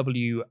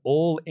AEW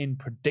All-In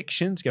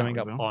predictions going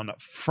up on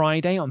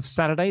Friday. On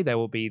Saturday, there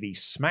will be the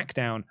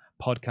SmackDown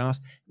podcast.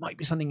 Might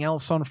be something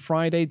else on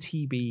Friday,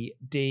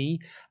 TBD,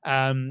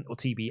 or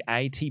TBA,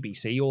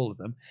 TBC, all of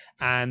them.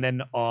 And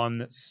then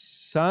on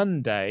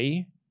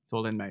Sunday... It's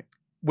all in, mate.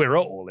 We're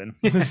all in.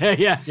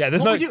 Yeah.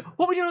 There's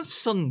what we do on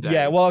Sunday?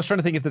 Yeah, well, I was trying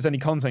to think if there's any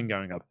content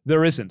going up.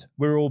 There isn't.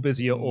 We're all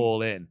busy at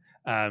All In.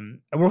 And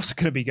we're also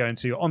going to be going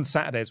to, on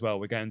Saturday as well,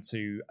 we're going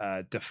to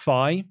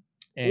Defy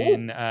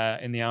in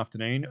the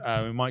afternoon.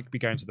 We might be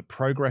going to the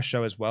Progress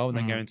show as well, and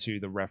then going to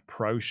the Rev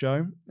Pro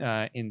show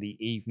in the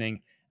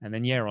evening. And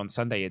then, on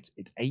Sunday, it's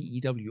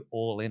AEW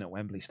All In at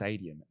Wembley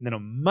Stadium. And then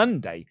on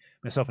Monday,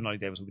 myself and Ollie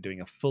Davis will be doing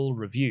a full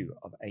review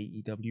of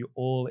AEW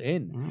All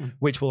In,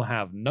 which will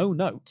have no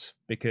notes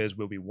because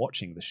we'll be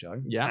watching the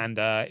show. Yeah. And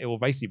it will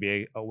basically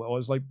be what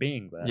it's like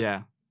being there.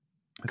 Yeah.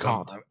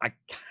 God, I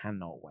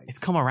cannot wait. It's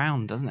come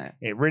around, doesn't it?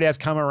 It really has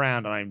come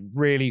around, and I'm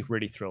really,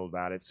 really thrilled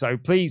about it. So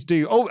please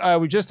do.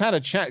 We just had a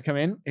chat come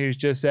in who's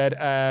just said,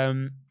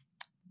 hello,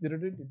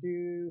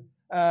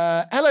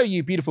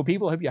 you beautiful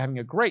people. Hope you're having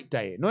a great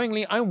day.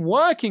 Annoyingly, I'm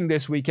working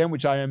this weekend,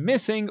 which I am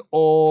missing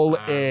All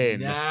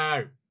In.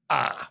 No.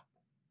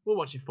 We'll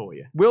watch it for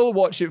you. We'll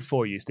watch it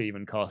for you,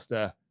 Stephen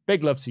Costa.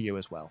 Big love to you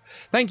as well.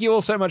 Thank you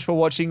all so much for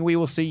watching. We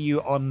will see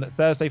you on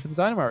Thursday for the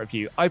Dynamite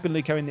review. I've been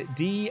Luco in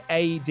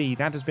DAD.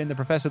 That has been the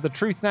Professor, the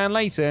Truth, Dan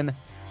Layton.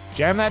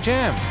 Jam that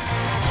jam. Jam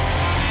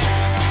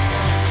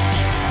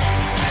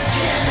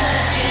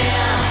that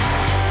jam.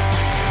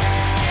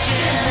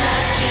 Jam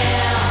that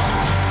jam.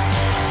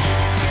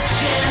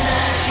 Jam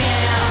that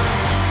jam.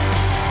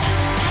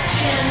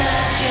 Jam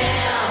that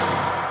jam.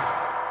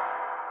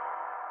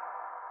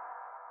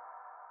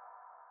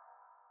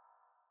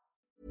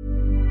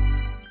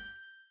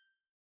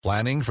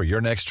 Planning for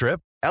your next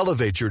trip?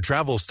 Elevate your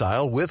travel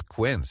style with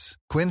Quince.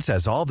 Quince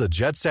has all the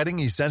jet-setting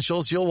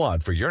essentials you'll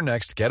want for your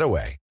next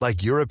getaway,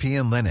 like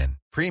European linen,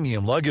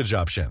 premium luggage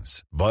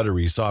options,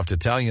 buttery soft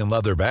Italian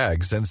leather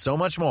bags, and so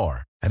much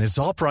more. And it's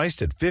all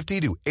priced at 50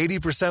 to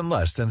 80%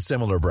 less than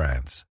similar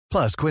brands.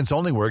 Plus, Quince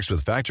only works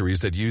with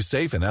factories that use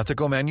safe and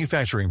ethical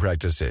manufacturing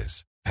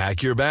practices.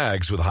 Pack your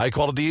bags with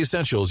high-quality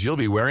essentials you'll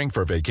be wearing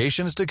for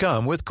vacations to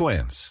come with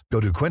Quince. Go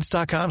to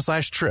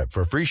quince.com/trip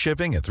for free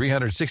shipping and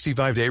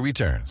 365-day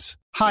returns.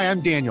 Hi,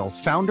 I'm Daniel,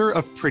 founder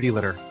of Pretty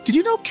Litter. Did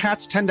you know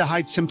cats tend to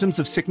hide symptoms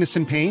of sickness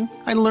and pain?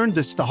 I learned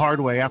this the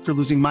hard way after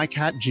losing my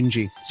cat,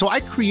 Gingy. So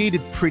I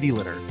created Pretty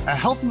Litter, a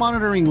health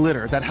monitoring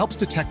litter that helps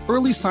detect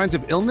early signs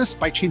of illness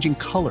by changing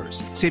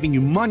colors, saving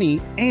you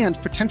money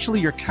and potentially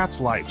your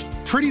cat's life.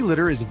 Pretty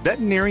Litter is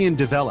veterinarian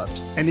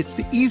developed, and it's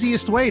the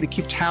easiest way to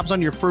keep tabs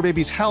on your fur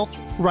baby's health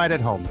right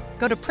at home.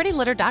 Go to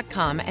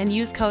prettylitter.com and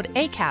use code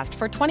ACAST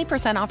for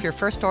 20% off your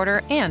first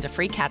order and a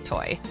free cat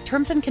toy.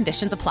 Terms and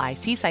conditions apply.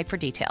 See site for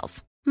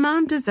details.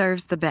 Mom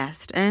deserves the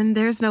best, and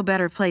there's no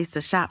better place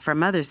to shop for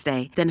Mother's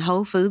Day than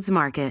Whole Foods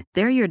Market.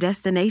 They're your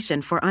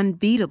destination for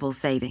unbeatable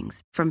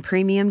savings, from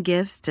premium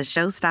gifts to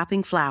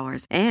show-stopping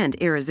flowers and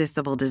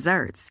irresistible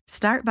desserts.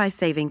 Start by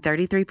saving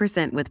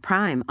 33% with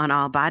Prime on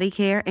all body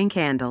care and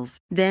candles.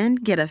 Then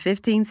get a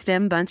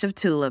 15-stem bunch of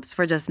tulips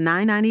for just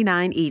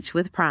 $9.99 each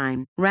with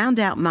Prime. Round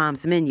out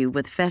Mom's menu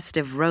with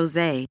festive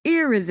rosé,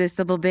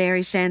 irresistible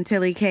berry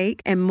chantilly cake,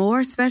 and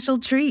more special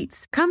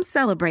treats. Come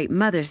celebrate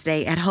Mother's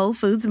Day at Whole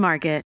Foods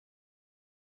Market.